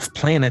salvage off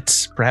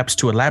planet, perhaps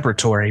to a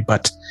laboratory.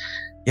 But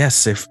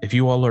yes, if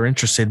you all are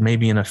interested,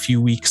 maybe in a few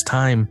weeks'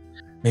 time,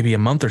 maybe a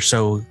month or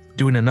so,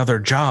 doing another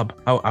job,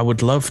 I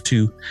would love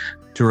to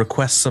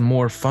request some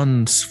more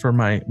funds for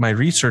my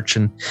research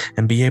and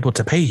be able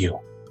to pay you.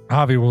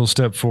 Javi will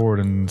step forward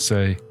and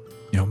say,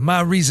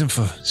 my reason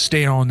for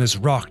staying on this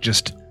rock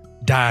just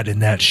died in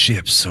that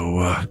ship,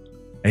 so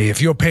hey,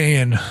 if you're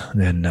paying,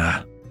 then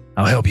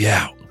I'll help you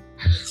out.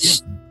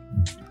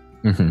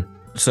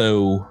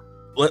 So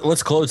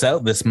let's close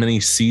out this mini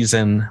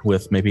season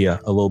with maybe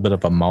a little bit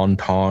of a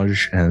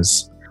montage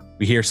as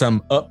we hear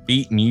some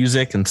upbeat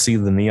music and see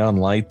the neon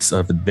lights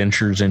of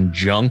Adventures in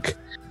Junk,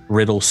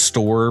 Riddle's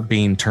store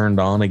being turned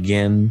on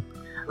again,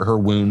 her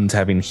wounds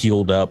having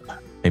healed up.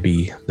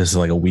 Maybe this is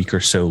like a week or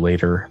so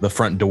later. The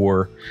front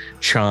door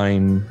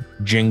chime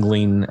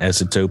jingling as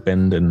it's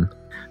opened, and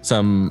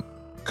some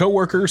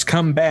coworkers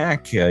come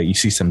back. You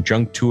see some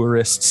junk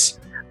tourists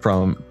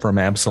from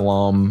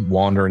Absalom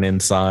wandering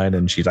inside,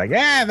 and she's like,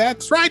 "Yeah,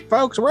 that's right,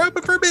 folks. We're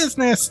open for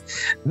business.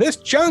 This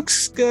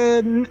junk's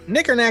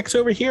knickknacks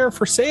over here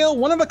for sale.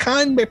 One of a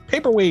kind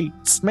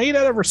paperweights made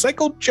out of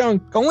recycled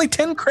junk. Only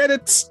 10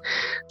 credits.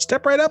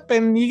 Step right up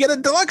and you get a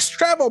deluxe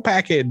travel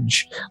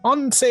package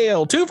on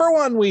sale. 2 for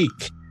 1 week.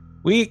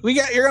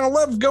 You're gonna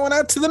love going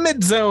out to the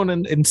mid zone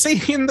and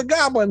seeing the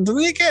goblins and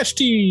the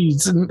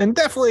Akashtis and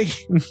definitely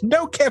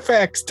no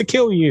Kefax to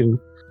kill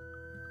you."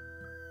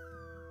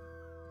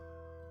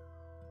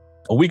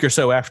 A week or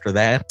so after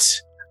that,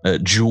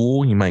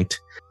 Jewel, you might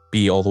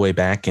be all the way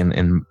back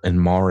in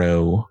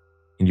Morrow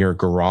in your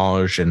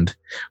garage, and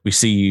we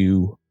see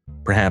you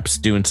perhaps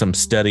doing some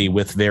study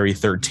with Very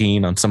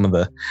 13 on some of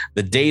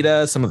the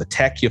data, some of the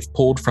tech you've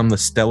pulled from the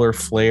stellar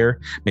flare,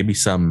 maybe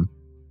some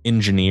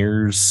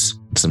engineers,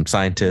 some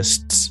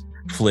scientists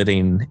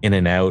flitting in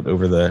and out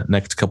over the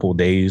next couple of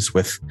days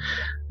with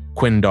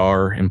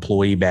Quindar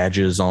employee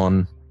badges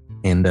on,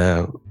 and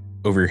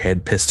over your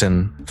head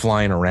piston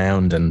flying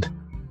around. And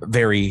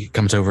Very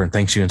comes over and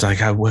thanks you and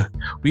it's like,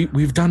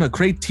 we've done a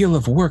great deal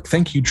of work.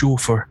 Thank you, Jewel,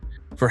 for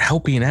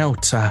helping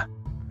out.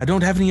 I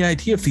don't have any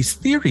idea if these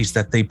theories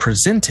that they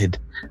presented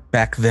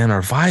back then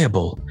are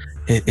viable.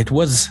 It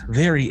was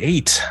Very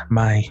 8,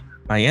 my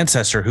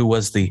ancestor, who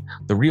was the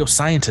real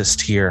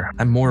scientist here.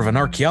 I'm more of an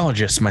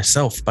archaeologist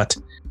myself, but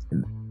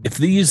if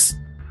these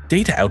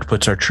data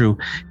outputs are true,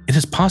 it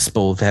is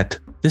possible that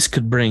this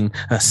could bring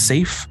a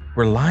safe,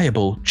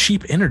 reliable,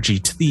 cheap energy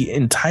to the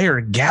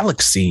entire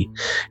galaxy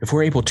if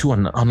we're able to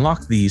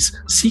unlock these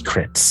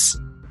secrets.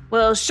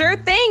 Well, sure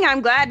thing.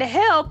 I'm glad to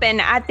help.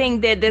 And I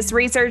think that this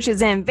research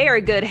is in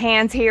very good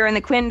hands here in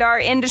the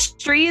Quindar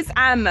Industries.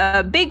 I'm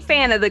a big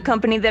fan of the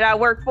company that I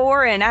work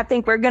for, and I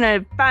think we're going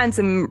to find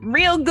some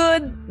real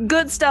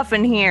good stuff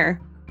in here.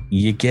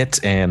 You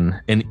get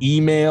an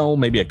email,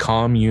 maybe a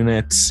comm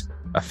unit,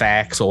 a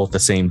fax all at the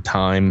same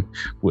time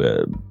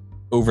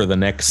over the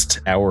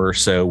next hour or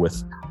so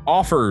with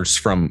offers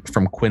from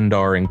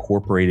Quindar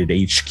Incorporated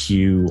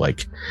HQ,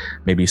 like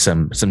maybe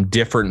some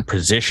different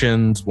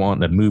positions,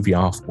 wanting to move you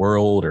off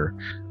world, or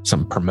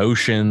some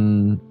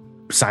promotion,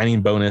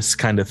 signing bonus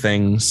kind of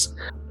things.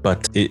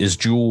 But is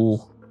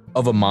Jewel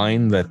of a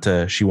mind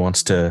that she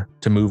wants to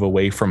move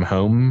away from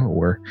home,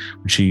 or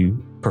would she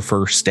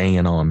prefer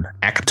staying on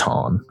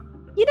Akaton?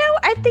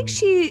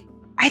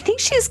 I think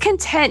she's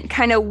content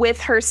kind of with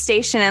her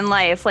station in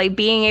life, like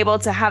being able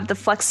to have the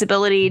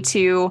flexibility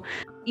to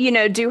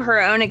do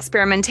her own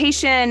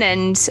experimentation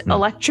and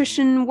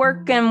electrician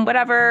work and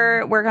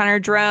whatever, work on her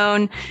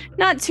drone.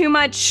 Not too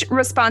much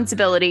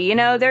responsibility.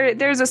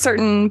 There's a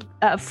certain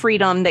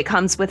freedom that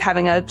comes with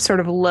having a sort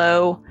of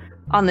low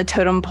on the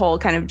totem pole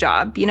kind of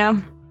job,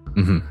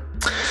 Mm-hmm.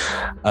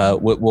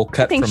 We'll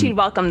cut. I think she'd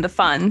welcome the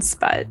funds,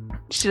 but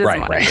she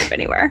doesn't want to move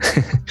anywhere.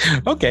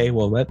 Okay,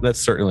 well that's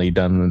certainly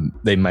done.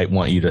 They might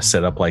want you to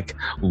set up like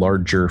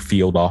larger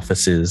field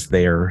offices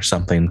there or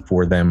something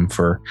for them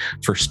for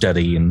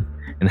study and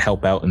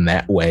help out in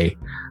that way.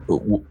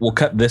 We'll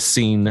cut this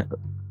scene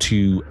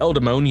to El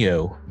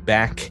Demonio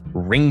back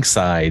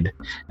ringside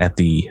at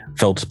the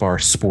Feldspar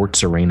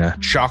Sports Arena,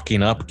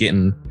 chalking up,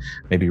 getting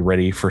maybe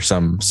ready for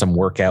some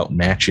workout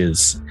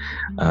matches.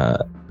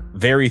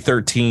 Very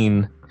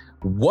 13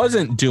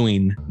 wasn't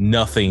doing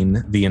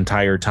nothing the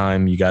entire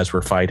time you guys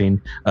were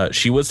fighting.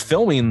 She was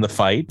filming the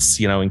fights,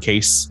 in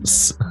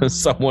case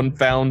someone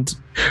found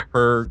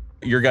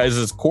your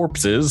guys'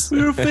 corpses.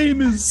 They're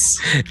famous.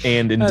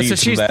 And indeed,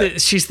 so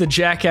she's the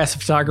jackass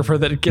photographer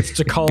that gets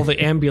to call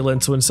the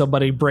ambulance when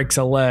somebody breaks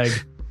a leg.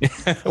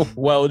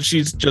 Well,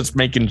 she's just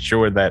making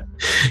sure that,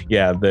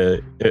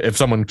 if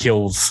someone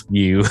kills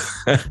you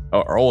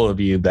or all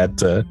of you,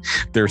 that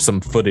there's some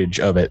footage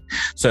of it.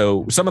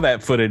 So some of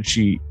that footage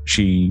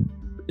she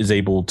is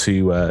able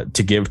to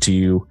give to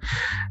you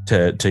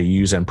to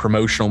use in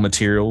promotional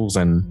materials,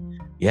 and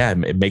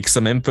it makes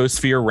some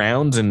infosphere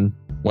rounds. And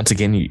once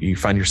again, you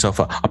find yourself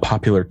a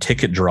popular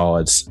ticket draw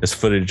as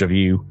footage of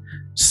you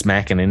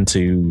smacking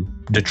into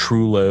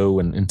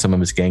DeTrullo and some of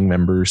his gang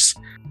members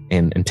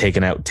and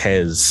taking out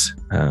Tez.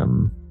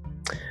 Kind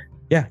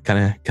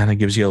of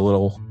gives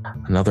you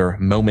another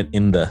moment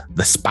in the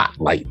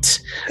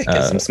spotlight. It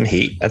gives him some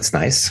heat. That's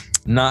nice.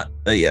 Not,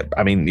 you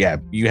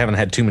haven't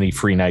had too many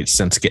free nights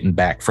since getting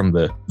back from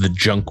the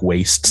junk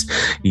wastes.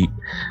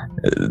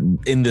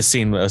 In this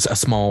scene, a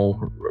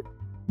small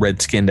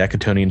red-skinned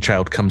Akatonian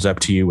child comes up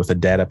to you with a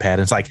data pad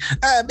and it's like,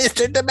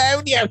 Mr.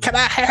 Demonio, can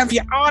I have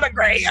your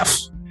autograph?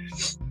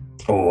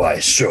 Oh, why,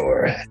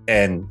 sure.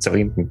 And so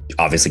he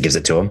obviously gives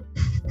it to him.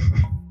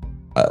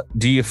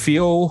 Do you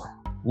feel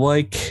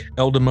like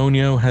El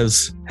Demonio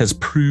has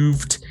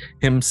proved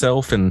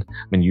himself? And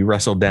you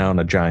wrestled down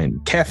a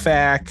giant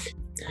Kefak,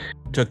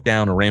 took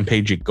down a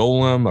rampaging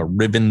golem, a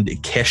ribboned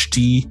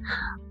Keshti.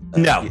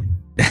 No.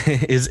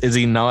 Is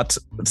he not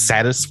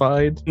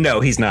satisfied? No,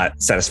 he's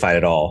not satisfied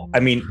at all.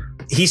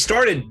 He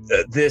started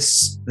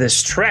this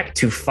trek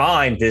to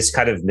find this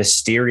kind of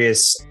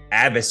mysterious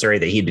adversary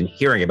that he'd been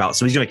hearing about.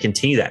 So he's going to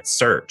continue that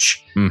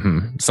search.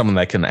 Mm-hmm. Someone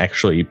that can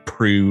actually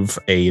prove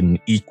an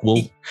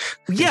equal.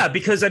 Yeah,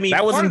 because that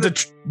wasn't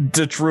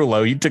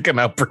DeTrullo. He took him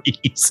out pretty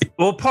easy.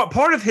 Well,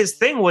 part of his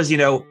thing was,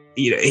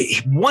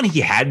 one, he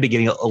had been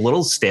getting a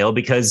little stale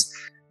because,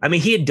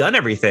 he had done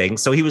everything.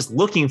 So he was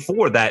looking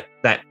for that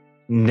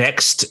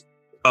next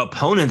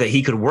opponent that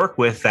he could work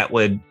with that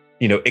would,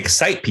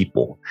 excite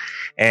people.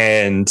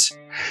 And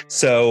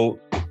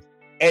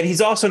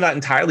he's also not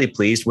entirely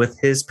pleased with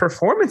his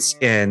performance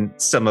in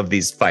some of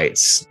these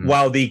fights. Mm.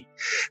 While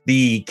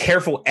the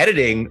careful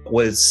editing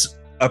was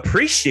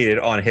appreciated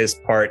on his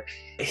part,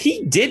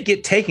 he did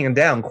get taken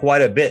down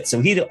quite a bit. So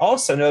he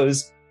also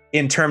knows,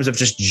 in terms of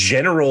just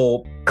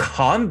general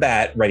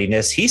combat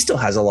readiness, he still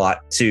has a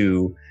lot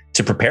to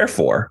prepare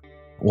for.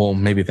 well,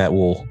 maybe that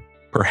will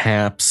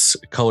perhaps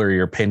color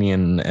your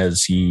opinion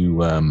as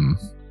you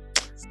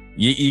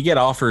you get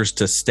offers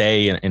to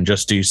stay and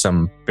just do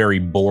some very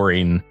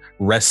boring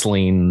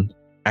wrestling,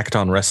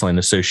 Acton Wrestling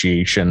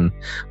Association,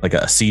 like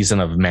a season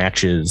of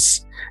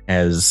matches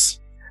as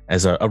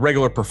a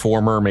regular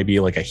performer, maybe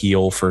like a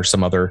heel for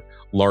some other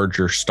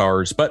larger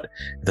stars. But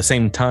at the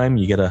same time,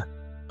 you get a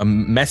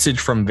message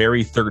from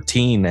Very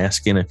 13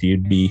 asking if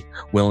you'd be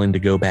willing to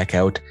go back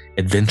out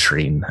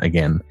adventuring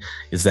again.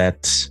 Is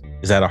that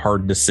a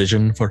hard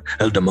decision for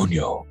El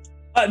Demonio?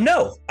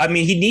 No. I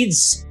mean, he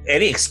needs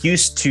any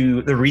excuse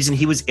to the reason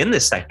he was in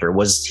this sector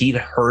was he'd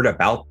heard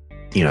about,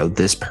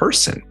 this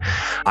person.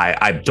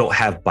 I don't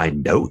have my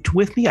note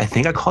with me. I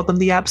think I called them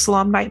the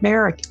Absalom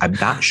Nightmare. I'm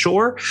not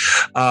sure.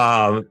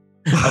 I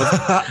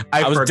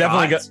was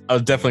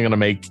definitely going to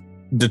make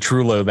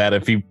DeTrullo that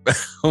if he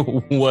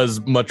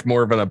was much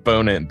more of an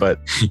opponent, but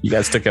you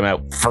guys took him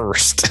out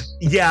first.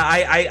 Yeah,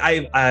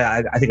 I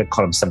think I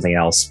called him something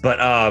else.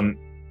 But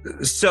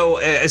so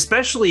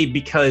especially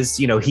because,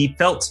 he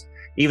felt,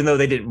 even though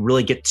they didn't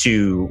really get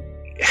to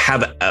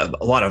have a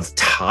lot of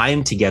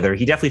time together,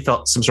 he definitely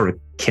felt some sort of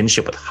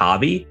kinship with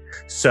Javi.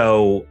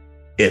 So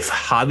if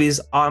Javi's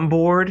on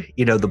board,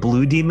 the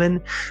blue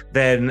demon,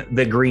 then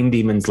the green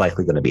demon's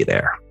likely going to be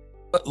there.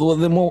 Well,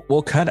 then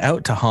we'll cut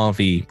out to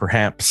Javi,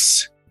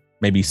 perhaps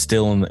maybe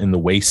still in the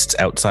wastes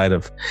outside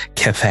of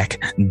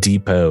Kefak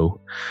Depot.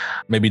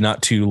 Maybe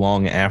not too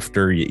long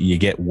after you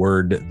get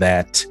word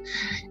that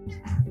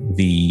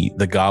the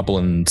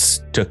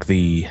goblins took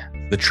the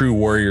true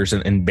warriors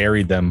and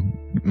buried them,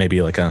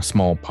 maybe like a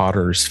small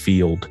potter's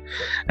field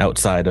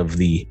outside of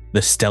the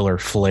stellar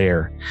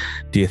flare.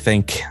 Do you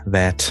think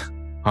that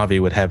Javi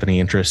would have any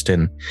interest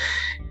in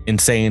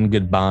saying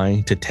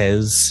goodbye to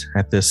Tez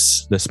at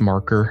this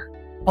marker?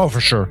 Oh,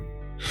 for sure.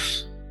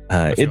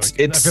 I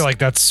feel like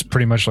that's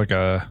pretty much like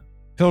a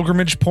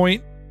pilgrimage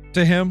point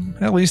to him,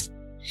 at least.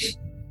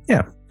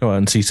 Yeah, go out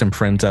and see some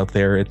friends out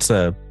there. It's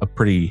a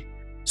pretty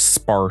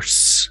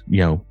sparse,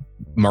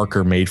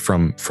 marker made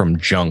from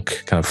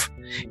junk, kind of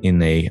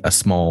in a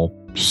small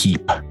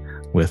heap,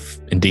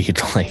 with indeed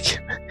like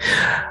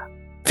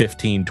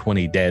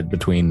 15-20 dead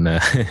between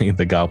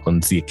the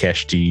goblins, the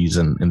Akeshtis,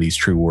 and these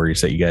true warriors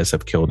that you guys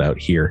have killed out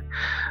here.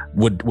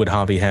 Would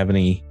Javi have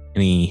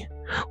any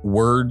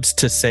words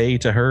to say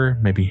to her?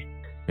 Maybe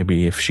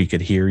if she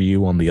could hear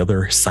you on the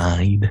other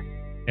side.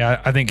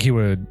 Yeah, I think he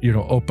would,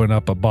 open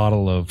up a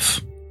bottle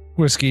of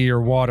whiskey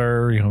or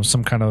water,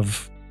 some kind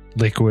of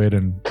liquid,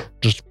 and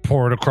just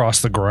pour it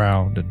across the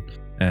ground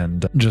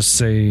and just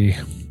say,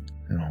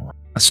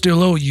 I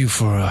still owe you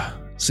for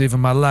saving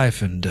my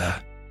life, and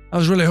I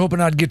was really hoping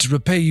I'd get to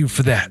repay you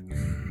for that.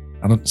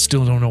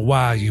 Still don't know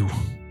why you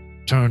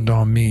turned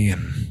on me,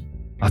 and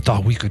I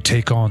thought we could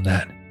take on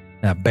that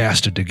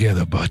bastard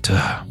together, but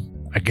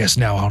I guess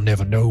now I'll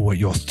never know what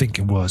your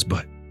thinking was,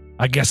 but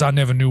I guess I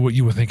never knew what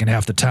you were thinking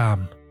half the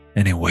time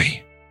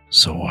anyway.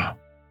 So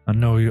I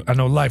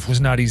know life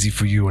was not easy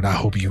for you, and I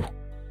hope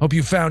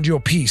you found your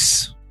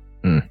peace.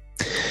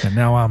 And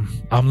now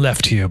I'm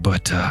left here,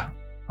 but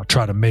I'll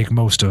try to make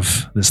most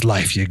of this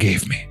life you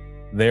gave me.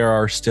 There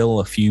are still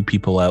a few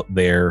people out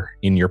there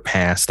in your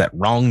past that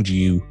wronged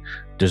you,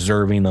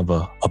 deserving of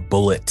a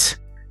bullet.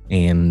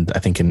 And I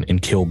think in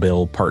Kill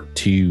Bill Part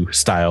 2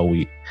 style,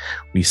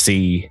 we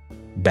see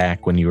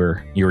back when you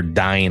were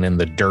dying in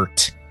the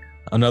dirt,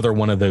 another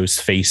one of those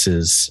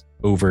faces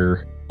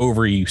over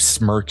you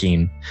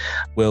smirking.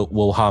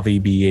 Will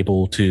Javi be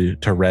able to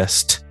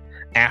rest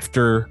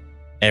after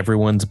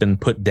everyone's been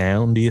put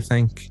down, do you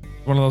think?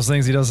 One of those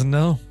things he doesn't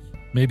know.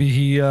 Maybe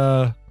he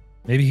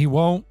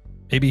won't.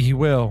 Maybe he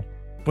will.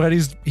 But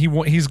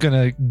he's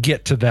gonna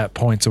get to that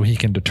point so he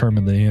can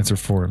determine the answer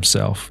for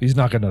himself. He's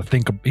not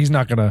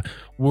gonna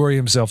worry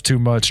himself too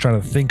much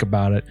trying to think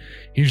about it.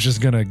 He's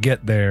just gonna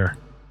get there,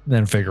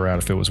 then figure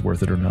out if it was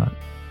worth it or not.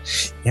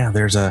 Yeah,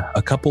 there's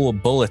a couple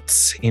of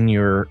bullets in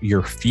your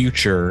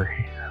future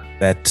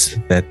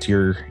that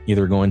you're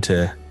either going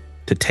to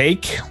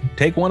take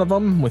one of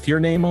them with your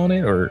name on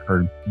it,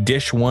 or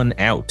dish one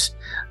out,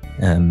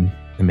 and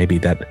maybe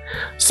that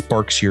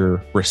sparks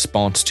your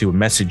response to a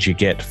message you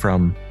get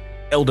from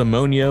El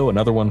Demonio,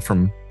 another one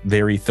from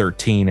Very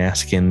 13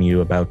 asking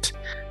you about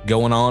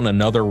going on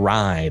another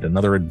ride,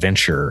 another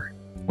adventure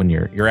when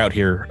you're out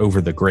here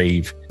over the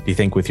grave. Do you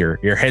think with your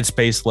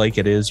headspace like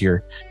it is,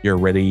 you're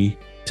ready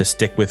to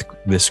stick with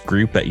this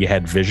group that you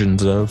had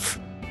visions of?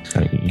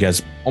 You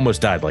guys almost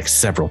died like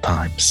several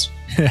times.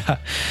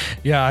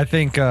 Yeah, I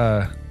think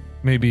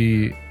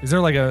maybe is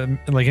there like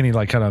any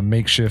kind of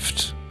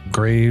makeshift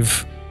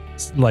grave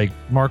like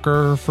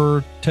marker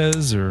for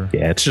Tez, or?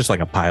 Yeah, it's just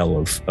like a pile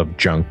of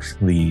junk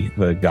the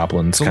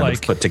goblins kind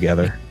of put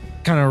together.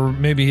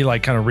 Maybe he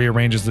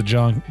rearranges the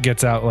junk,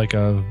 gets out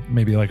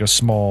maybe a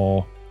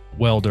small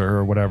welder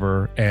or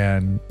whatever,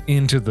 and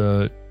into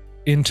the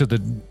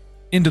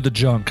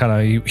junk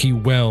he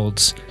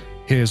welds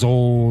his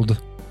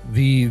old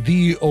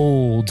the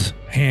old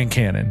hand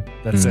cannon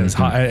that says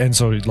high, and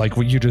so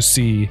what you just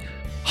see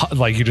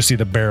like you just see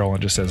the barrel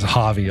and just says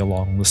Javi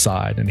along the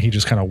side, and he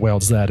just kind of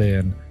welds that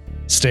in,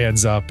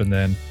 stands up, and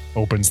then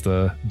opens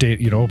the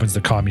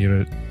comm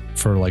unit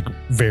for like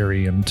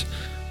Very and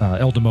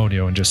El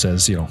Demonio, and just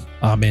says,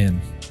 I'm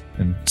in,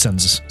 and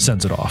sends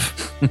it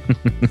off.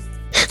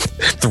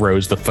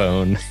 Throws the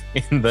phone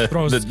in the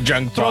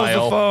junk pile. Throws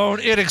the phone.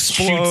 It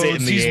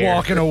explodes. He's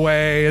walking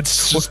away.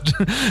 It's just.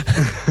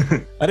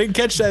 I didn't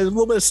catch that. A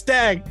little bit of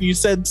stack. You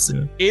said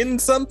in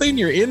something.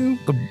 You're in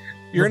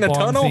a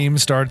tunnel. Theme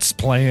starts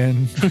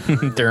playing.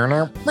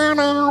 The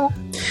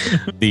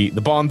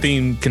Bond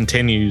theme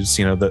continues.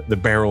 The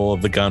barrel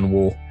of the gun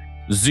will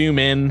zoom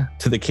in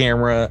to the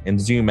camera and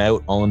zoom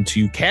out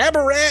onto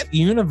Cabaret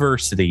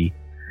University.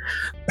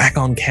 Back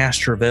on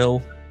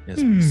Castroville,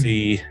 as we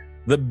see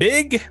the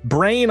big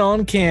brain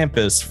on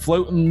campus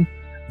floating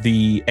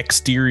the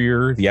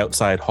exterior, the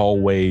outside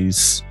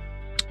hallways.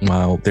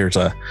 While there's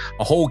a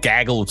whole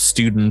gaggle of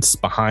students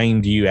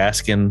behind you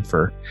asking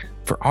for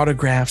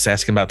autographs,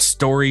 asking about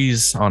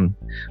stories on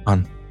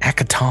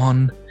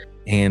Akaton,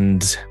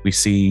 and we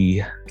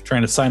see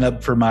trying to sign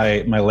up for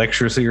my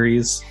lecture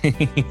series.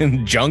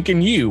 Junk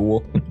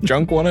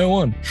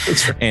 101.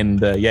 That's right.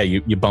 And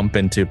you bump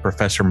into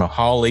Professor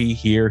Mahali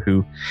here,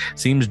 who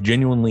seems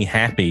genuinely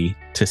happy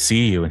to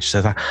see you, and she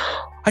says,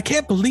 I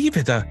can't believe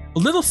it, a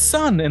little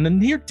son and a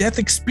near-death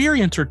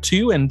experience or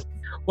two, and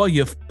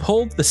you've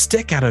pulled the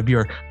stick out of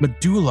your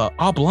medulla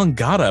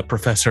oblongata,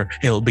 Professor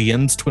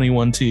Albions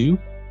 21-2.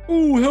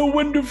 Oh, how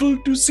wonderful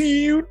to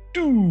see you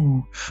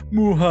too,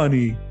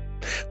 Muhani.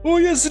 Oh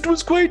yes, it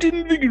was quite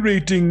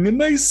invigorating. A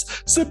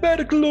nice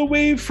sabbatical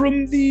away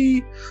from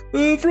the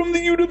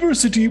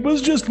university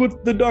was just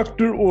what the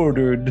doctor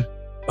ordered.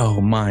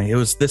 Oh my, it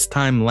was this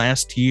time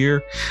last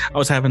year. I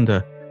was having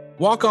to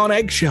walk on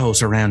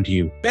eggshells around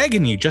you,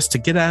 begging you just to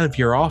get out of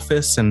your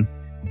office and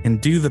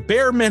do the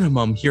bare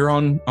minimum here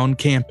on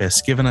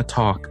campus, giving a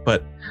talk.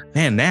 But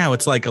man, now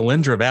it's like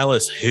Alindra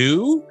Vallis,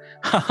 who?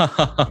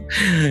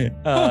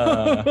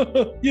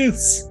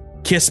 Yes.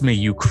 Kiss me,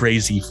 you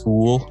crazy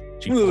fool.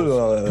 She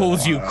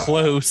pulls you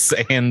close,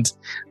 and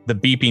the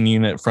beeping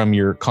unit from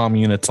your comm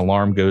unit's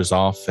alarm goes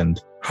off,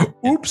 and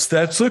oops,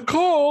 that's a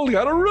call.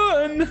 Gotta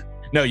run.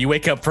 No, you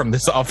wake up from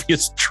this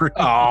obvious dream.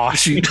 Oh,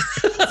 shoot.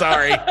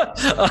 Sorry.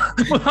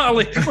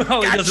 Molly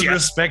doesn't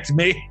respect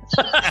me.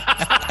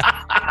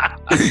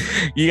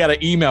 You got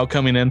an email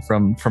coming in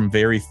from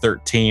Very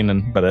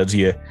 13, but as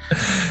you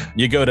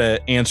go to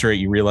answer it,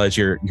 you realize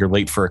you're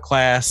late for a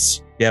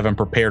class. You haven't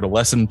prepared a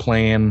lesson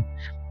plan,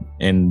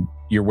 and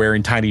you're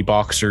wearing tiny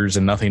boxers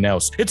and nothing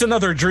else. It's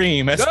another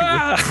dream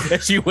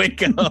as you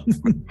wake up.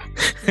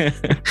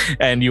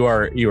 And you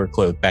are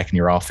clothed back in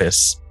your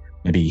office,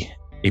 maybe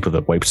able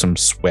to wipe some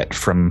sweat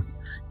from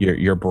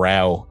your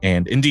brow.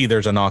 And indeed,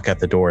 there's a knock at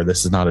the door.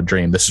 This is not a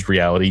dream. This is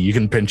reality. You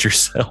can pinch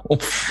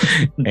yourself.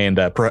 And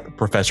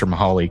Professor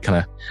Mahali kind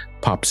of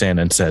pops in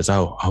and says,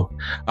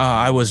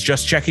 I was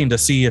just checking to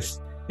see if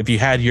you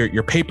had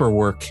your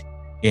paperwork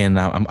in.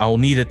 I'll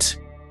need it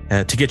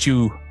to get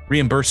you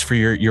reimbursed for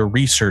your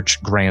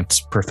research grants,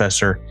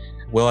 Professor.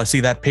 Will I see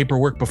that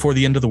paperwork before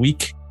the end of the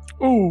week?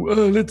 Oh,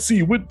 let's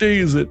see. What day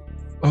is it?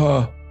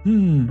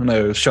 And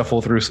I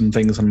shuffle through some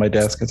things on my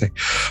desk. I say,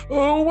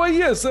 oh, why,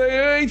 yes,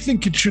 I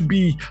think it should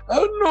be.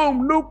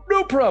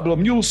 No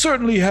problem. You'll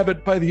certainly have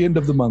it by the end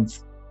of the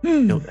month.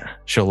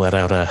 She'll let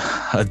out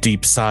a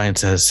deep sigh and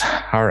says,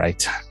 all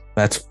right,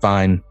 that's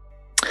fine.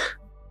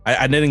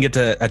 I didn't get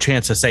a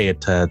chance to say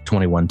it to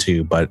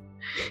 21-2, but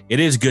it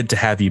is good to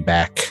have you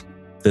back.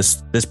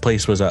 This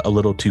place was a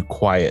little too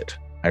quiet,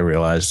 I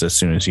realized as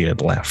soon as you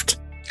had left.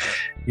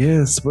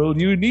 Yes, well,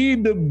 you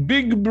need a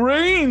big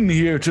brain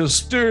here to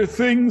stir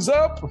things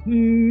up.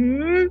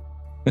 And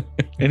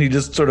he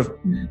just sort of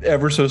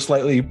ever so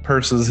slightly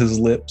purses his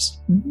lips.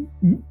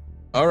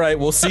 All right,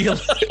 we'll see you.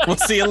 We'll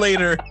see you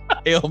later,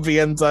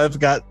 ALVNs.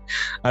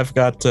 I've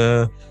got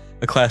a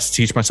class to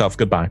teach myself.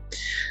 Goodbye.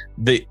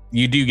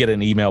 You do get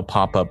an email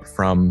pop up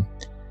from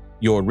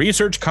your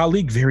research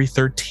colleague, Very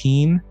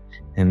 13,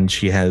 and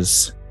she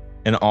has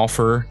an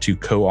offer to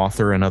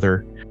co-author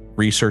another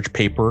research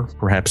paper,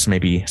 perhaps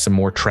maybe some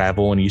more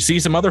travel, and you see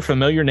some other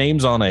familiar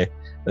names on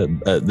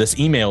this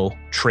email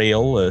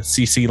trail, a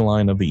CC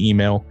line of the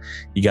email.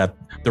 You got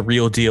the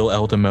real deal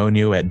El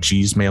Demonio at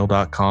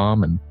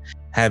gmail.com and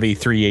Javi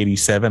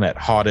 387 at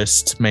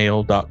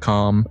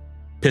hottestmail.com,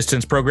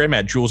 Pistons Program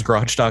at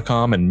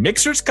julesgarage.com, and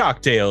Mixers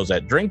Cocktails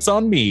at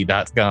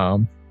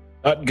drinksonme.com.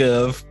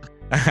 .gov.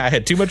 I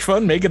had too much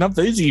fun making up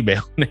these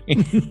email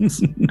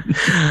names.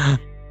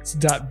 It's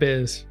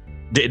 .biz.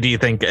 Do you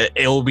think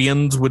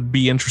Albions would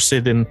be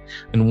interested in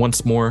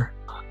once more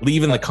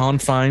leaving the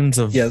confines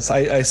of? Yes,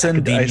 I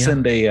send an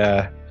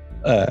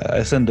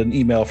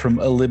email from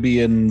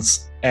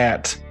Alibians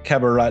at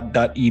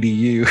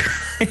cabaret.edu.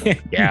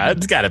 Yeah,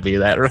 it's got to be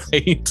that,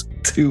 right?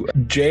 To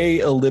J.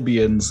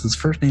 Alibians. His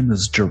first name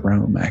is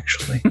Jerome,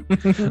 actually.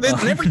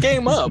 It never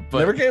came up.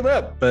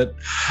 But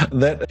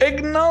that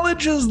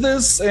acknowledges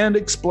this and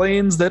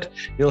explains that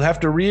he'll have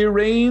to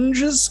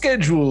rearrange his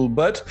schedule.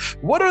 But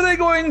what are they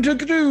going to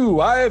do?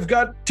 I've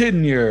got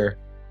tenure.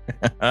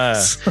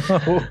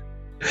 So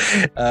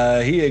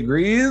he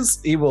agrees.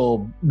 He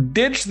will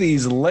ditch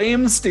these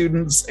lame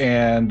students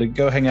and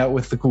go hang out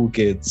with the cool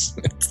kids.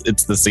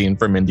 It's the scene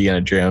from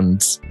Indiana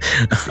Jones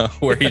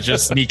where he's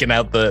just sneaking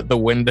out the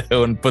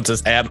window and puts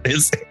his hat.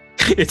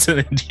 It's an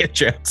Indiana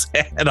Jones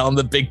hat on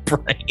the big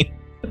brain.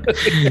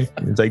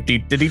 He's like,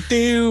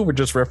 do. We're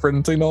just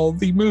referencing all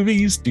the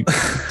movies.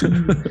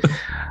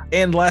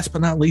 And last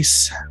but not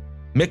least,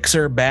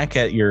 Mixer back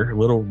at your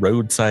little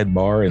roadside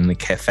bar in the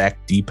Kefak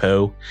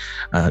Depot.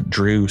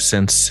 Drew,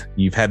 since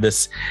you've had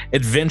this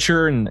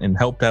adventure and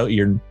helped out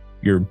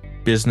your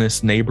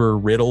business neighbor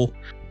Riddle,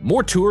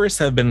 more tourists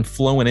have been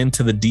flowing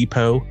into the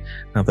depot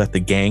now that the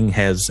gang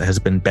has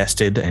been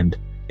bested, and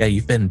yeah,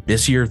 you've been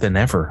busier than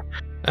ever.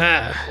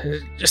 What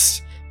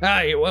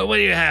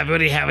do you have? What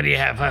do you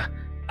have?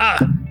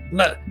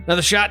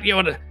 Another shot. You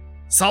want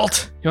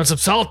salt? You want some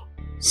salt?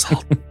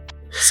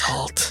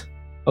 Salt.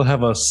 I'll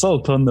have a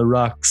salt on the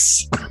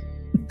rocks.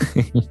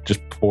 Just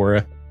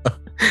pour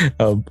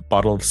a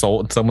bottle of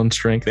salt in someone's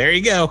drink. There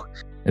you go.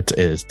 It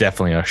is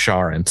definitely a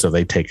Sharon, so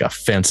they take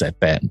offense at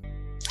that.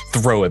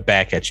 Throw it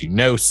back at you.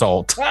 No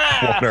salt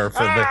water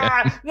for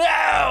them. No!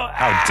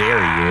 How dare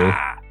you?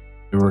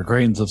 There were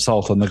grains of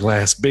salt on the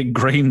glass. Big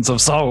grains of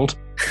salt.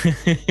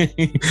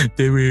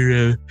 There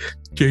were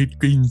great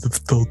grains of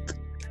salt.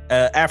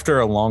 After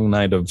a long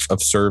night of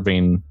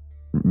serving,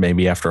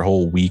 maybe after a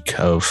whole week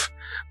of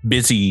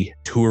busy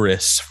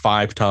tourists,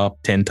 5 top,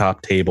 10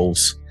 top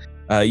tables,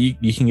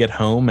 you can get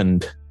home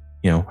and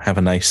have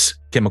a nice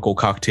chemical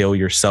cocktail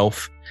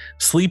yourself,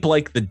 sleep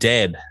like the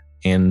dead.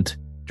 And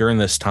during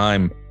this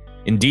time,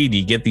 indeed,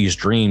 you get these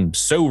dreams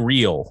so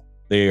real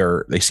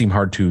they seem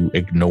hard to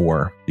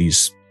ignore.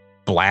 These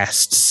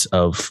blasts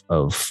of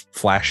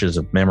flashes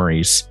of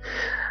memories.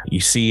 You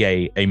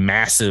see a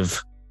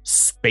massive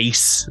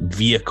space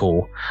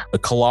vehicle, a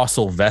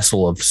colossal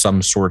vessel of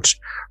some sort,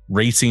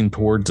 racing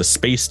towards a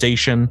space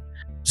station.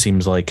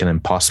 Seems like an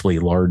impossibly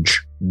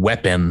large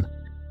weapon.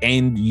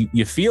 And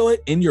you feel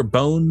it in your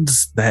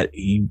bones that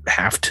you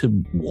have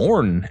to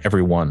warn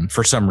everyone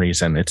for some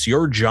reason. It's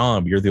your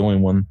job. You're the only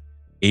one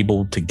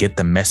able to get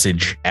the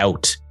message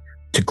out,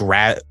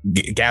 to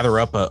gather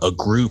up a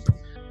group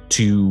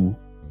to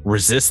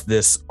resist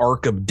this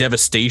arc of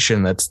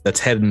devastation that's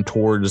heading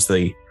towards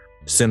the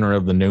center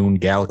of the known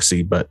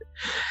galaxy. But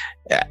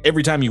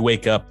every time you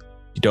wake up,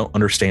 you don't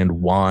understand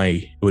why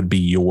it would be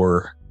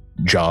your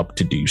job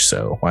to do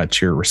so, why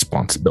it's your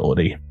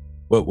responsibility.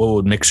 What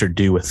would Mixer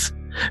do with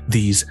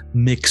these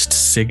mixed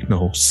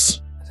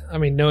signals? I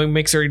mean, knowing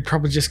Mixer, he'd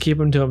probably just keep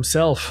them to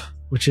himself,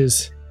 which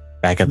is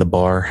back at the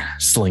bar,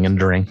 slinging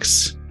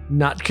drinks.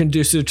 Not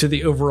conducive to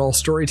the overall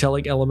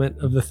storytelling element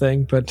of the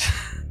thing, but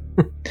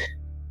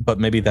but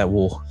maybe that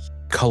will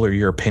color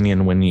your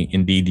opinion when you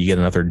get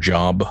another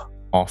job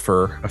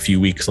offer a few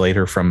weeks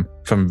later from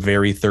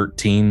Very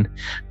 13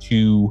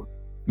 to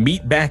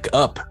meet back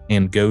up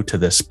and go to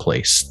this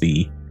place,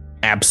 the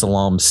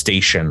Absalom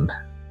Station,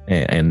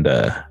 and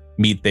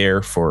meet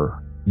there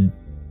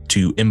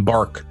to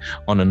embark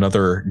on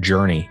another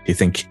journey. Do you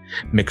think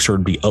Mixer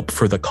would be up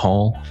for the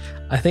call?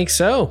 I think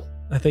so.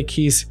 I think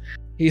he's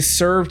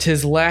served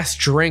his last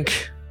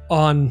drink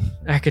on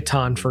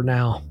Akaton for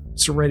now.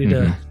 So ready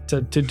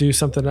to do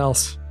something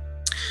else.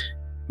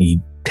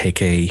 You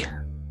take a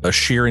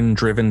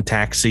Sheeran-driven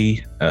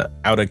taxi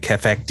out of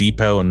Kefak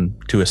Depot and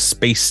to a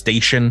space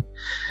station,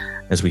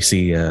 as we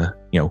see,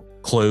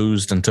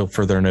 closed until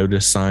further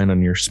notice sign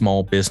on your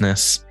small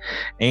business.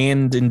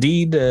 And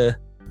indeed,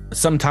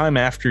 sometime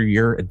after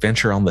your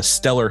adventure on the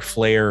Stellar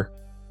Flare,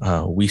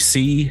 we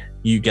see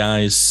you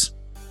guys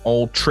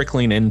all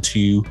trickling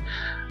into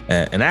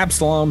an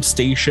Absalom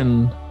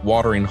Station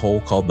watering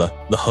hole called the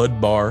Hood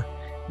Bar,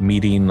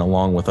 meeting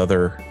along with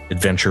other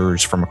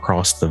adventurers from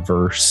across the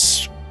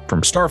verse,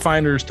 from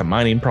starfinders to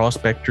mining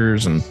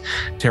prospectors and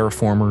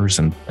terraformers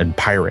and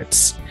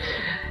pirates.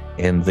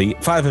 And the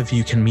 5 of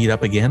you can meet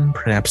up again,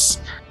 perhaps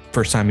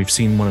first time you've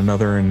seen one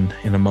another in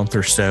a month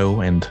or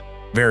so. And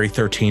Very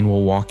 13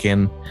 will walk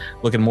in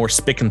looking more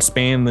spick and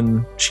span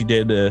than she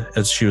did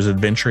as she was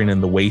adventuring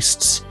in the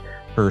wastes,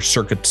 her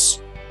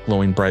circuits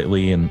glowing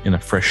brightly in a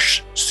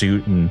fresh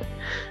suit. And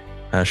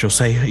she'll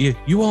say,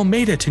 you all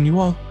made it, and you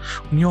all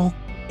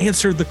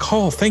answered the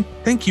call.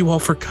 Thank you all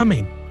for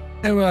coming.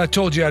 And I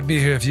told you I'd be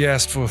here if you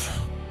asked for.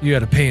 You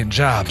had a paying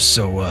job,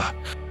 so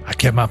I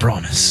kept my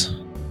promise.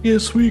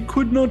 Yes, we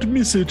could not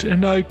miss it,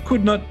 and I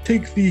could not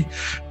take the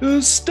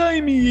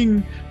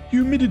stymieing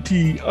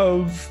humidity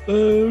of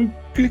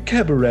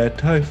cabaret.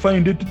 I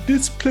find it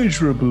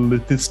displeasurable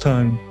at this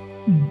time.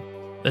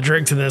 The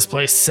drinks in this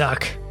place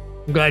suck.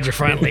 I'm glad you're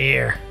finally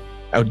here.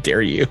 How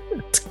dare you?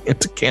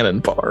 It's a cannon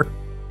bar.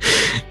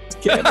 It's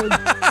cannon.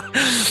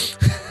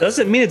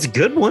 Doesn't mean it's a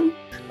good one.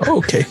 Oh,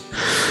 okay.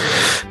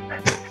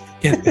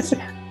 Yeah,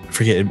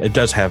 forget it. It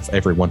does have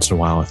every once in a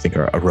while, I think,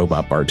 a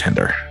robot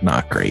bartender.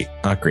 Not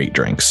great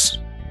drinks.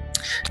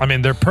 I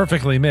mean, they're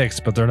perfectly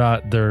mixed, but they're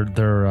not. They're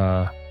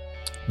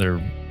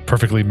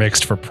perfectly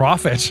mixed for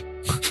profit.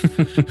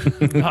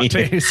 Not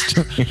taste.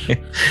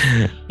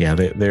 Yeah,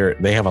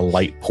 they have a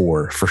light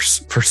pour for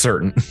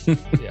certain.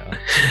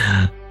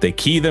 Yeah. They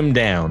key them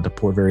down to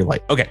pour very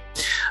light. Okay.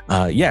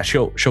 Yeah,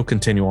 she'll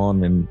continue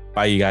on and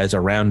buy you guys a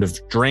round of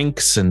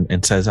drinks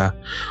and says,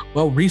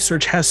 well,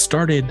 research has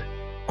started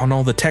on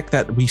all the tech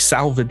that we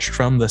salvaged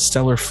from the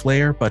stellar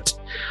flare, but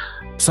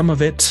some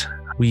of it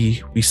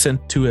we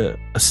sent to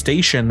a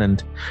station,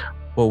 and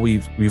well,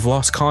 we've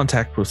lost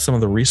contact with some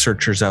of the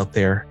researchers out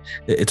there.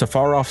 It's a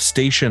far off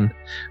station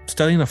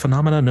studying a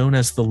phenomena known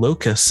as the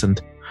locus, and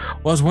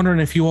well, I was wondering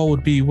if you all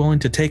would be willing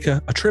to take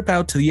a trip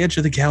out to the edge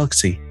of the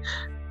galaxy,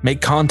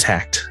 make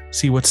contact,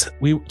 see what's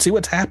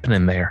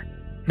happening there.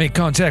 Make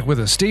contact with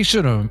a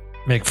station, or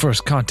make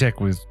first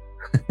contact with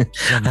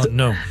some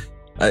unknown?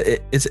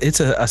 It's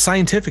a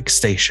scientific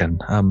station.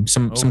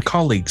 Some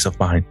colleagues of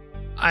mine.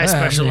 I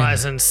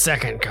specialize in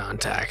second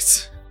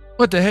contacts.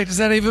 What the heck does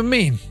that even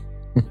mean?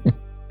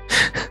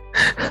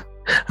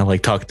 I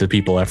like talking to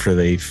people after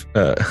they've.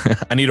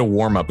 I need a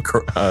warm up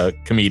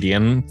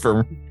comedian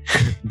for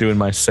doing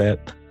my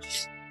set.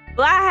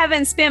 Well, I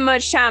haven't spent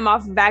much time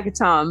off of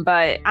Akaton,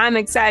 but I'm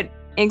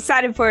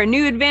excited for a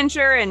new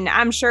adventure, and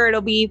I'm sure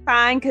it'll be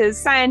fine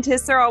because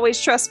scientists are always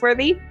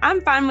trustworthy.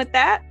 I'm fine with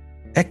that.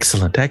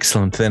 Excellent.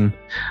 Then,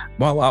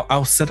 well,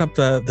 I'll set up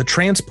the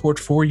transport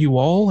for you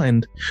all,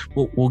 and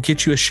we'll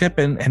get you a ship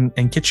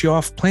and get you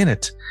off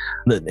planet.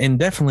 And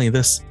definitely,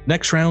 this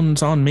next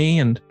round's on me,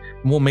 and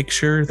we'll make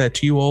sure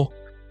that you all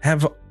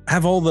have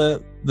all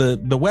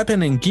the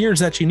weapon and gears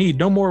that you need.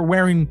 No more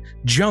wearing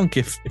junk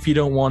if you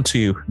don't want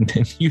to.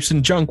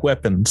 Using junk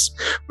weapons.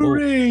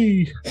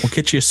 Hooray! We'll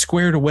get you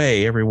squared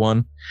away,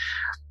 everyone.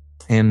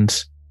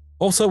 And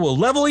also, we'll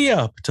level you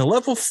up to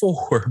level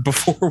 4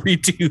 before we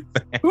do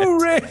that.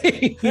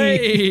 Hooray!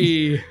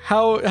 Hey,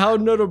 how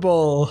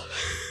notable.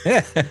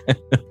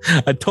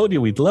 I told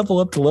you we'd level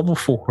up to level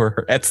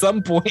 4 at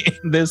some point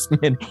in this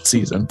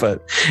mid-season,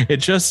 but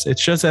it's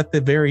just at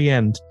the very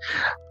end.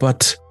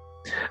 But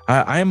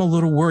I am a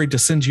little worried to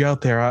send you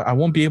out there. I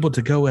won't be able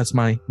to go as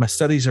my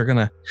studies are going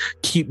to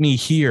keep me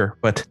here.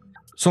 But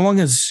so long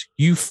as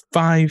you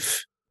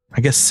 5,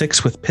 I guess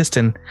 6 with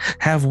Piston,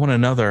 have one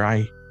another,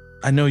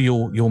 I know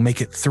you'll make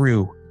it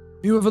through.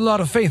 You have a lot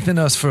of faith in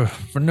us for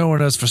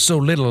knowing us for so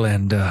little,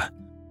 and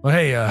well,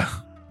 hey,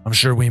 I'm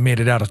sure we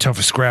made it out of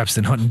tougher scraps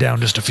than hunting down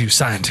just a few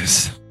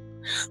scientists.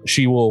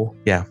 She will,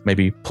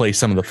 maybe play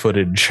some of the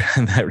footage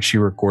that she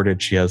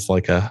recorded. She has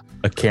like a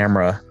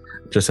camera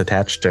just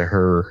attached to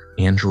her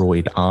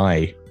Android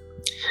eye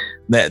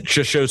that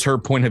just shows her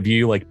point of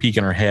view, like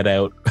peeking her head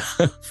out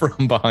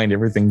from behind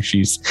everything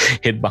she's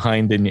hid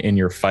behind in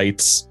your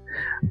fights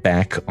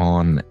back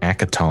on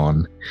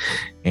Akaton.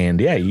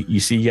 And yeah, you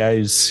see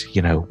guys,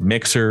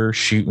 Mixer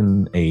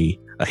shooting a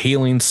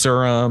healing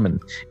serum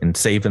and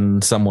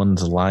saving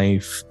someone's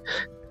life.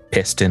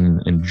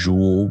 Piston and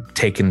Jewel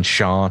taking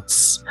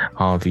shots.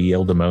 Javi,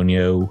 El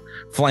Demonio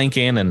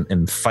flanking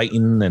and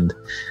fighting, and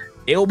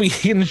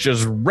Albien's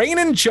just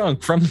raining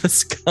junk from the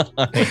sky.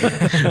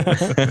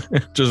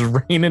 Just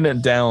raining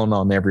it down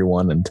on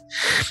everyone. And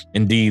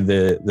indeed,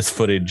 this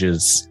footage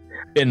has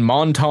been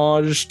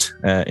montaged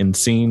and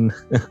seen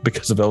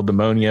because of El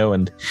Demonio,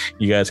 and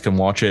you guys can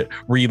watch it,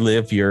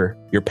 relive your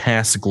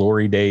past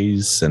glory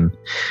days. And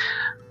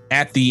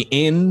at the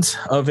end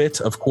of it,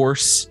 of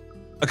course,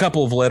 a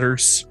couple of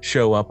letters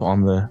show up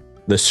on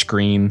the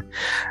screen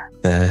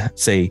that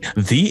say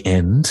the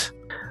end,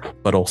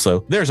 but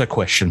also there's a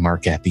question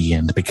mark at the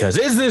end, because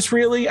is this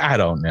really? I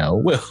don't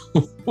know.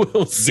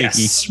 We'll see.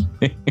 Yes.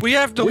 We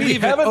have to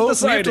leave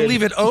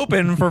it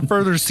open for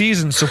further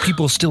seasons so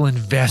people still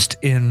invest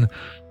in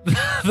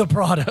the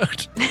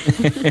product.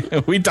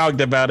 We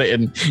talked about it,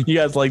 and you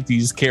guys like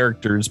these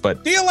characters,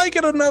 but do you like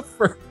it enough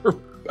for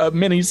a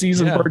mini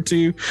season part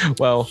 2?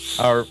 Well,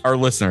 our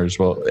listeners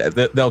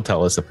they'll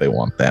tell us if they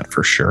want that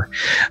for sure.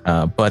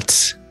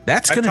 But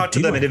that's going to talk to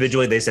them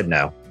individually. They said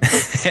no.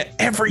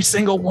 Every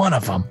single one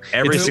of them.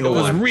 It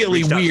was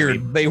really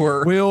weird. They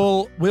were.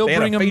 We'll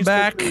bring them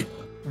back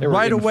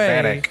right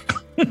away.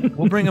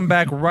 We'll bring them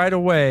back right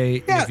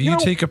away if you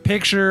take a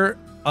picture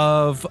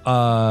of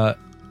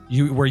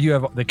where you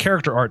have the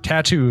character art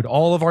tattooed,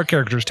 all of our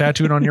characters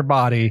tattooed on your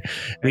body.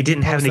 We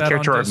didn't have any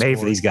character art made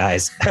for these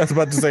guys. I was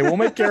about to say, we'll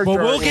make character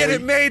art. We'll get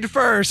it made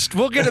first.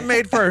 And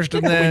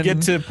then when we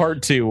get to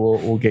part 2,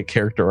 we'll get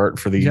character art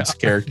for these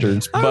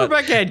characters. But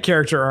Rebecca had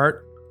character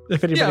art.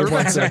 If anybody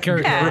wants that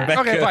character. Rebecca.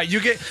 Okay, fine. You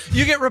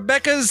get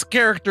Rebecca's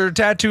character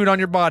tattooed on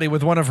your body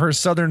with one of her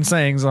southern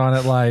sayings on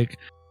it, like,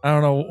 I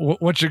don't know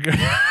what you're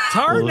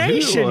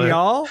Tarnation,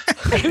 y'all.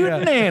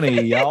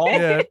 Nanny, y'all.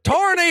 Yeah.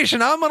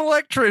 Tarnation, I'm an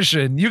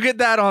electrician. You get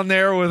that on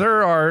there with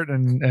her art,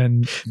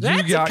 and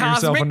you got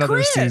yourself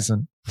another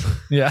season.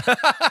 Yeah.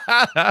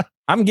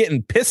 I'm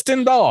getting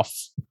pistoned off.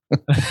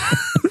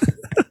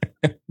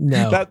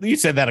 No. You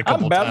said that a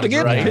couple times. I'm about to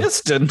get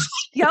pistoned.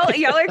 Y'all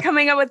are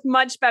coming up with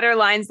much better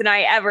lines than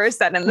I ever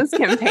said in this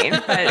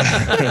campaign.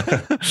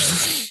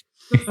 But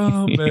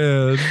oh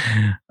man.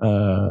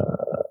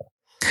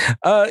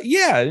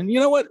 Yeah, and you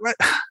know what?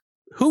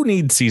 who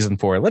needs season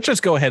 4? Let's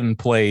just go ahead and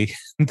play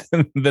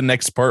the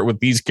next part with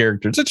these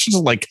characters. It's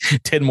just like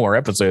 10 more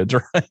episodes,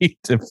 right?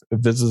 If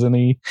this is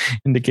any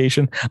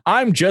indication.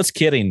 I'm just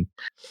kidding.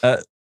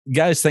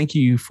 Guys, thank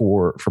you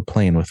for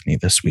playing with me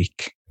this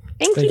week.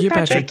 Thank you,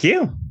 Patrick. Thank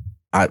you.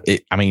 I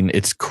mean,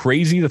 it's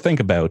crazy to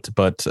think about,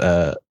 but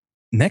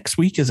next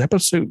week is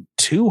episode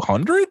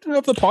 200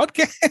 of the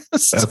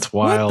podcast. That's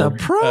wild. What the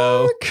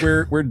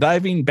proc? We're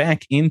diving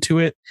back into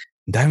it,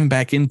 diving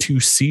back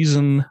into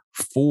season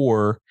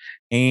 4,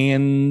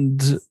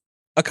 and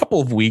a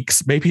couple of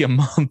weeks, maybe a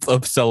month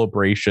of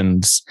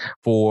celebrations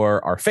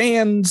for our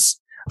fans,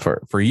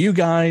 for you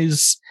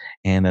guys,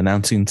 and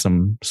announcing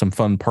some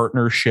fun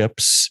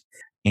partnerships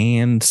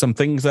and some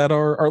things that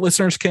our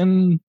listeners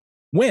can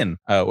win.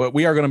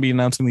 We are going to be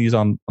announcing these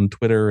on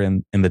Twitter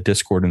and in the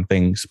Discord and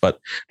things, but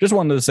just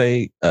wanted to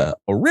say a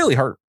really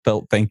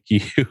heartfelt thank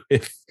you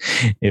if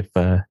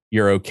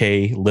you're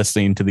okay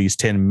listening to these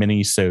 10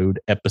 mini-sode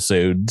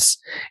episodes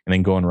and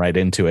then going right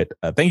into it.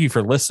 Thank you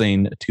for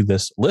listening to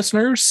this,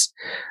 listeners,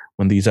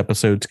 when these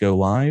episodes go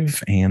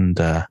live. And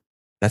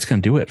that's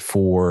going to do it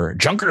for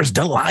Junker's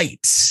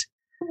Delights.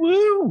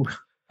 Woo!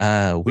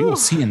 We will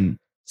see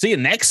you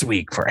next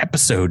week for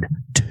episode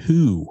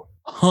 200.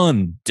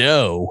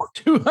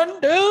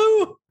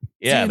 200.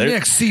 Yeah,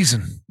 next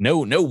season.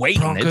 No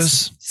waiting.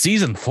 It's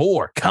season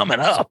 4 coming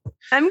up.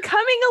 I'm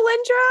coming,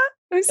 Alindra.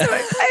 I'm so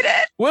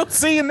excited. We'll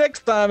see you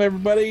next time,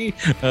 everybody.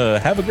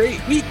 Have a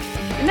great week.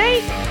 Good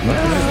night.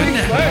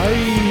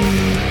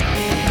 Bye.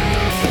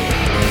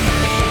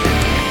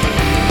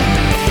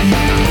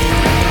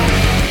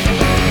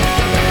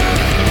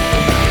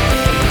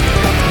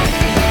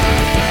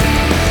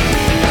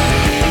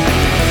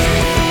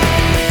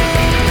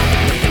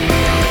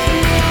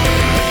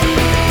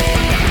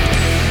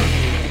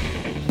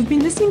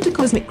 Listening to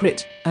Cosmic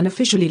Crit, an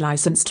officially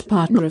licensed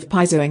partner of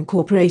Paizo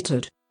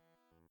Incorporated.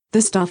 The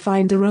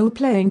Starfinder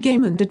role-playing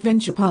game and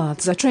adventure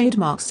paths are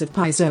trademarks of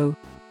Paizo.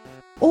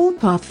 All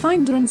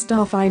Pathfinder and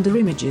Starfinder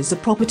images are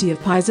property of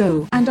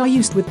Paizo and are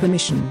used with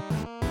permission.